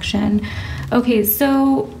reconnection. Okay,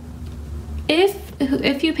 so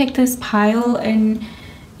if you pick this pile and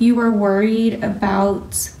you are worried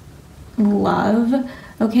about love,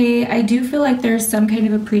 okay, I do feel like there's some kind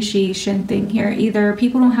of appreciation thing here. Either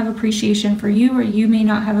people don't have appreciation for you, or you may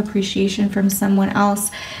not have appreciation from someone else.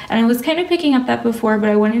 And I was kind of picking up that before, but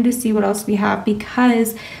I wanted to see what else we have,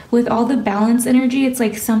 because with all the balance energy, it's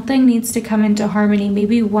like something needs to come into harmony.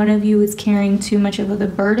 Maybe one of you is carrying too much of the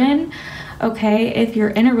burden, okay, if you're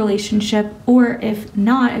in a relationship, or if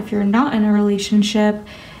not, if you're not in a relationship,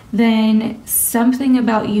 then something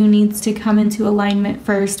about you needs to come into alignment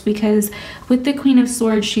first. Because with the Queen of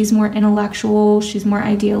Swords, she's more intellectual, she's more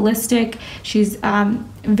idealistic, she's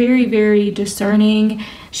very, very discerning.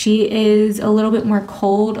 She is a little bit more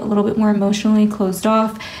cold, a little bit more emotionally closed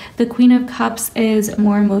off. The Queen of Cups is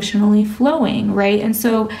more emotionally flowing, right? And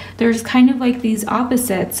so there's kind of like these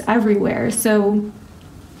opposites everywhere. So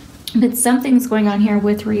but something's going on here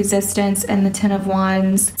with resistance and the Ten of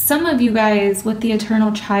Wands. Some of you guys with the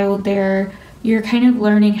Eternal Child there, you're kind of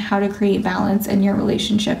learning how to create balance in your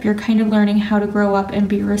relationship. You're kind of learning how to grow up and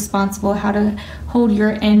be responsible, how to hold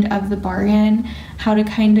your end of the bargain, how to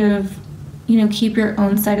kind of, you know, keep your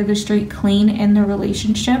own side of the street clean in the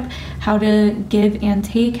relationship, how to give and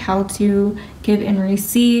take, how to give and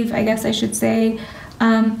receive, I guess I should say.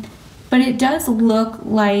 but it does look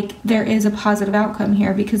like there is a positive outcome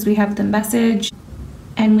here because we have the message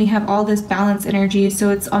and we have all this balance energy.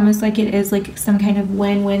 So it's almost like it is like some kind of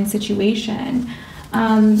win-win situation.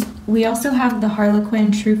 We also have the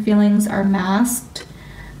Harlequin, true feelings are masked.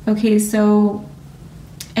 Okay, so,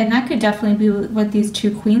 and that could definitely be what these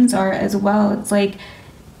two queens are as well. It's like,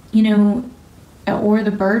 you know, or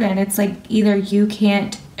the burden. It's like either you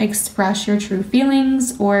can't express your true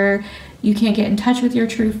feelings or you can't get in touch with your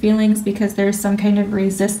true feelings because there's some kind of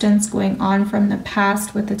resistance going on from the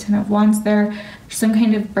past with the Ten of Wands there. Some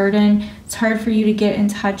kind of burden. It's hard for you to get in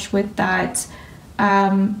touch with that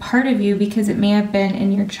part of you because it may have been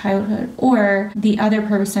in your childhood, or the other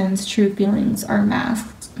person's true feelings are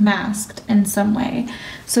masked in some way.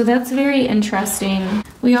 So that's very interesting.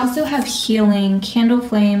 We also have healing, candle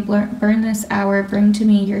flame, burn this hour, bring to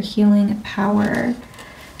me your healing power.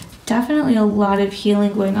 Definitely a lot of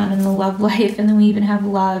healing going on in the love life. And then we even have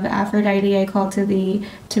love, Aphrodite, I call to thee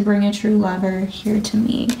to bring a true lover here to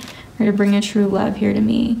me, or to bring a true love here to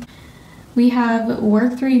me. We have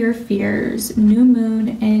work through your fears, new moon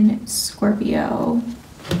in Scorpio.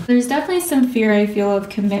 There's definitely some fear, I feel, of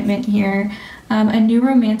commitment here. A new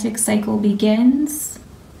romantic cycle begins.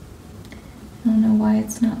 I don't know why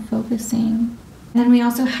it's not focusing. And then we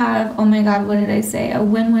also have, oh my god, what did I say? A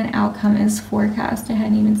win-win outcome is forecast. I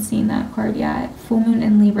hadn't even seen that card yet. Full moon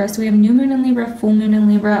in Libra. So we have new moon in Libra, full moon in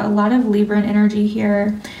Libra. A lot of Libran energy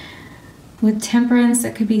here. With temperance,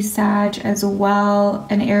 it could be Sag as well,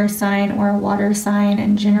 an air sign or a water sign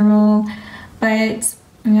in general. But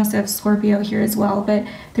we also have Scorpio here as well. But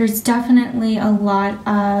there's definitely a lot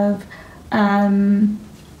of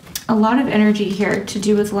energy here to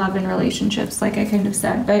do with love and relationships, like I kind of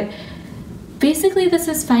said. But basically, this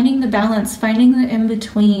is finding the balance, finding the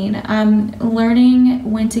in-between, learning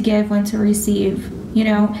when to give, when to receive, you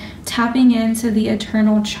know, tapping into the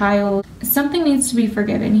eternal child. Something needs to be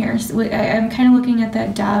forgiven here. So I'm kind of looking at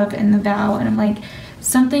that dove and the vow, and I'm like,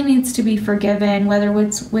 something needs to be forgiven, whether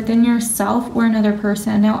it's within yourself or another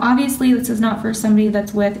person. Now, obviously, this is not for somebody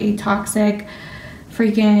that's with a toxic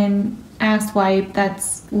freaking asswipe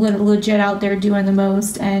that's legit out there doing the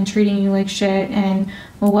most and treating you like shit and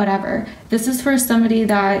well, whatever. This is for somebody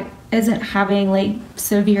that isn't having like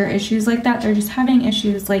severe issues like that. They're just having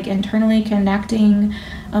issues like internally connecting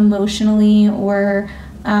emotionally or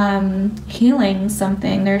healing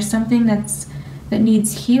something. There's something that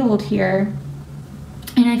needs healed here,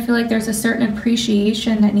 and I feel like there's a certain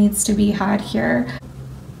appreciation that needs to be had here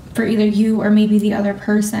for either you or maybe the other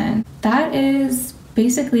person. That is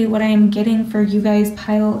basically what I am getting for you guys,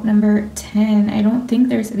 pile number 10. I don't think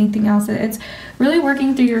there's anything else. It's really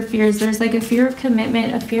working through your fears. There's like a fear of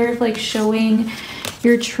commitment, a fear of like showing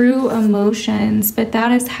your true emotions, but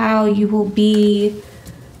that is how you will be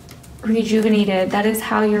rejuvenated. That is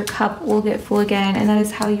how your cup will get full again, and that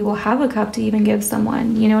is how you will have a cup to even give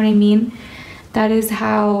someone. You know what I mean? That is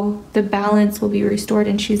how the balance will be restored.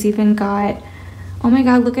 And she's even got, oh my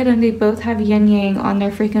god, look at them. They both have yin yang on their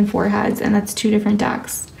freaking foreheads, and that's two different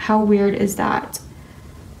decks. How weird is that?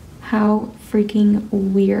 How freaking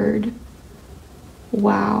weird.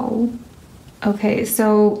 Wow. Okay,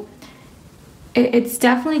 so it's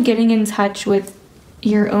definitely getting in touch with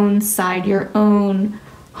your own side, your own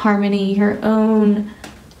harmony, your own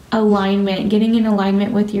alignment, getting in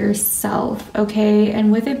alignment with yourself, okay?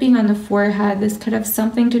 And with it being on the forehead, this could have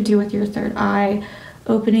something to do with your third eye,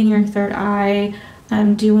 opening your third eye,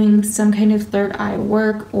 doing some kind of third eye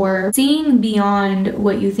work, or seeing beyond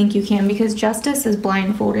what you think you can, because justice is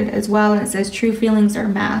blindfolded as well, and it says true feelings are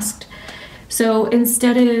masked. So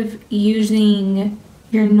instead of using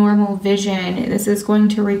your normal vision, this is going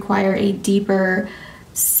to require a deeper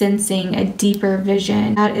sensing, a deeper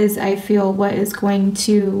vision. That is, I feel, what is going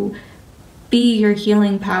to be your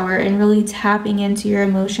healing power, and really tapping into your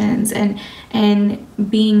emotions and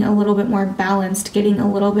being a little bit more balanced, getting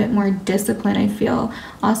a little bit more discipline, I feel.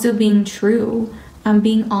 Also being true,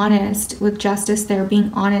 being honest with justice there,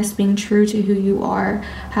 being honest, being true to who you are,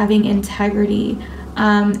 having integrity,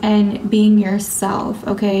 and being yourself,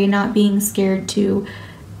 okay? Not being scared to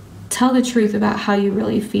tell the truth about how you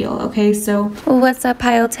really feel, okay? So what's up,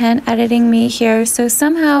 pile 10, editing me here. So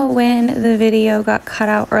somehow when the video got cut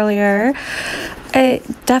out earlier,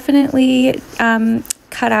 it definitely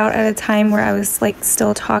cut out at a time where I was like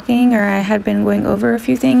still talking, or I had been going over a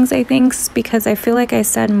few things, I think, because I feel like I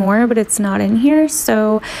said more, but it's not in here.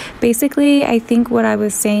 So basically, I think what I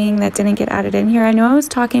was saying that didn't get added in here, I know I was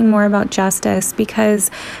talking more about justice,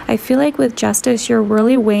 because I feel like with justice, you're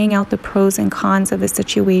really weighing out the pros and cons of a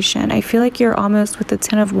situation. I feel like you're almost with the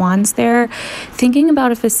Ten of Wands there, thinking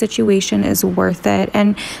about if a situation is worth it.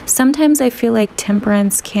 And sometimes I feel like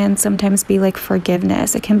temperance can sometimes be like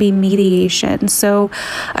forgiveness. It can be mediation. So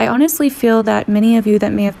I honestly feel that many of you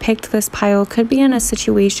that may have picked this pile could be in a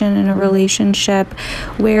situation, in a relationship,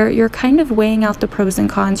 where you're kind of weighing out the pros and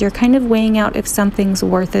cons. You're kind of weighing out if something's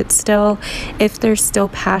worth it still, if there's still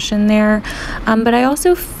passion there. But I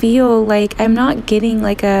also feel like I'm not getting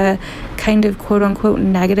like a kind of quote-unquote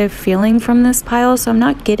negative feeling from this pile. So I'm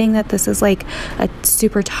not getting that this is like a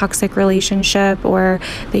super toxic relationship or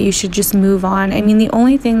that you should just move on. I mean, the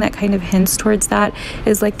only thing that kind of hints towards that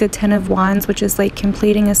is like the Ten of Wands, which is like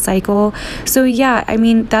completing a cycle. So yeah, I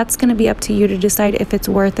mean, that's going to be up to you to decide if it's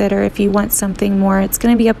worth it or if you want something more. It's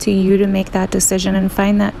going to be up to you to make that decision and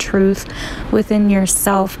find that truth within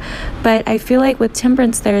yourself. But I feel like with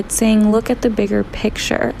Temperance there, it's saying look at the bigger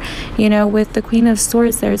picture. You know, with the Queen of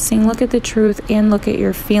Swords there, it's saying look at the truth and look at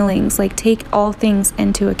your feelings. Like, take all things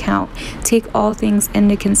into account, take all things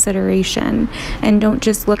into consideration, and don't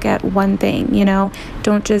just look at one thing, you know,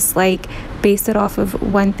 don't just like base it off of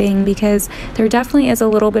one thing, because there definitely is a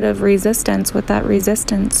little bit of resistance with that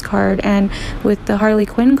Resistance card, and with the Harley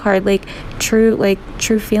Quinn card, like true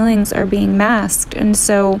feelings are being masked. And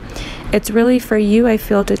so it's really for you, I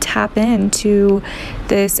feel, to tap into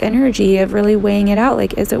this energy of really weighing it out.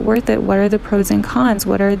 Like, is it worth it? What are the pros and cons?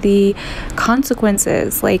 What are the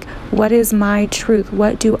consequences? Like, what is my truth?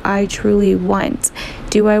 What do I truly want?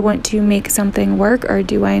 Do I want to make something work or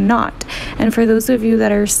do I not? And for those of you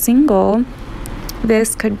that are single,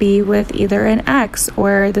 this could be with either an ex,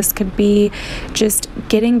 or this could be just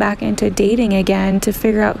getting back into dating again to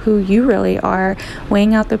figure out who you really are,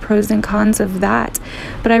 weighing out the pros and cons of that.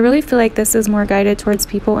 But I really feel like this is more guided towards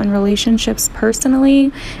people in relationships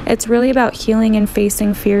personally. It's really about healing and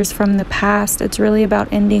facing fears from the past. It's really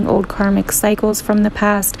about ending old karmic cycles from the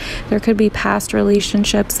past. There could be past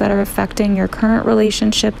relationships that are affecting your current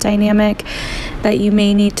relationship dynamic that you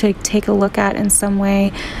may need to take a look at in some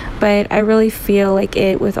way. But I really feel like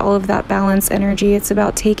with all of that balance energy, it's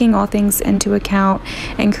about taking all things into account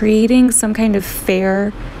and creating some kind of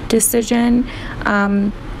fair decision,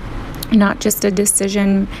 not just a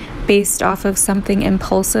decision based off of something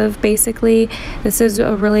impulsive. Basically, this is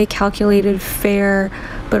a really calculated, fair,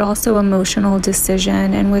 but also emotional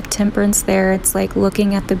decision. And with Temperance there, it's like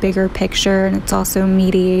looking at the bigger picture, and it's also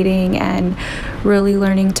mediating and really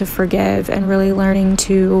learning to forgive and really learning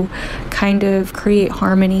to kind of create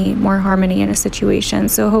harmony, more harmony in a situation.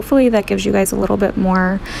 So hopefully that gives you guys a little bit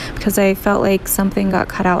more, because I felt like something got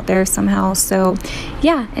cut out there somehow. So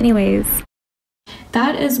yeah, anyways,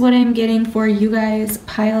 that is what I'm getting for you guys,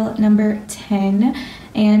 pile number 10.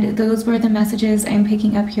 And those were the messages I'm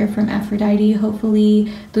picking up here from Aphrodite.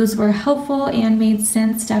 Hopefully those were helpful and made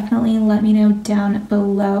sense. Definitely let me know down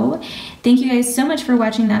below. Thank you guys so much for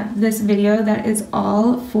watching this video. That is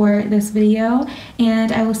all for this video,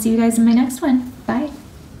 and I will see you guys in my next one. Bye.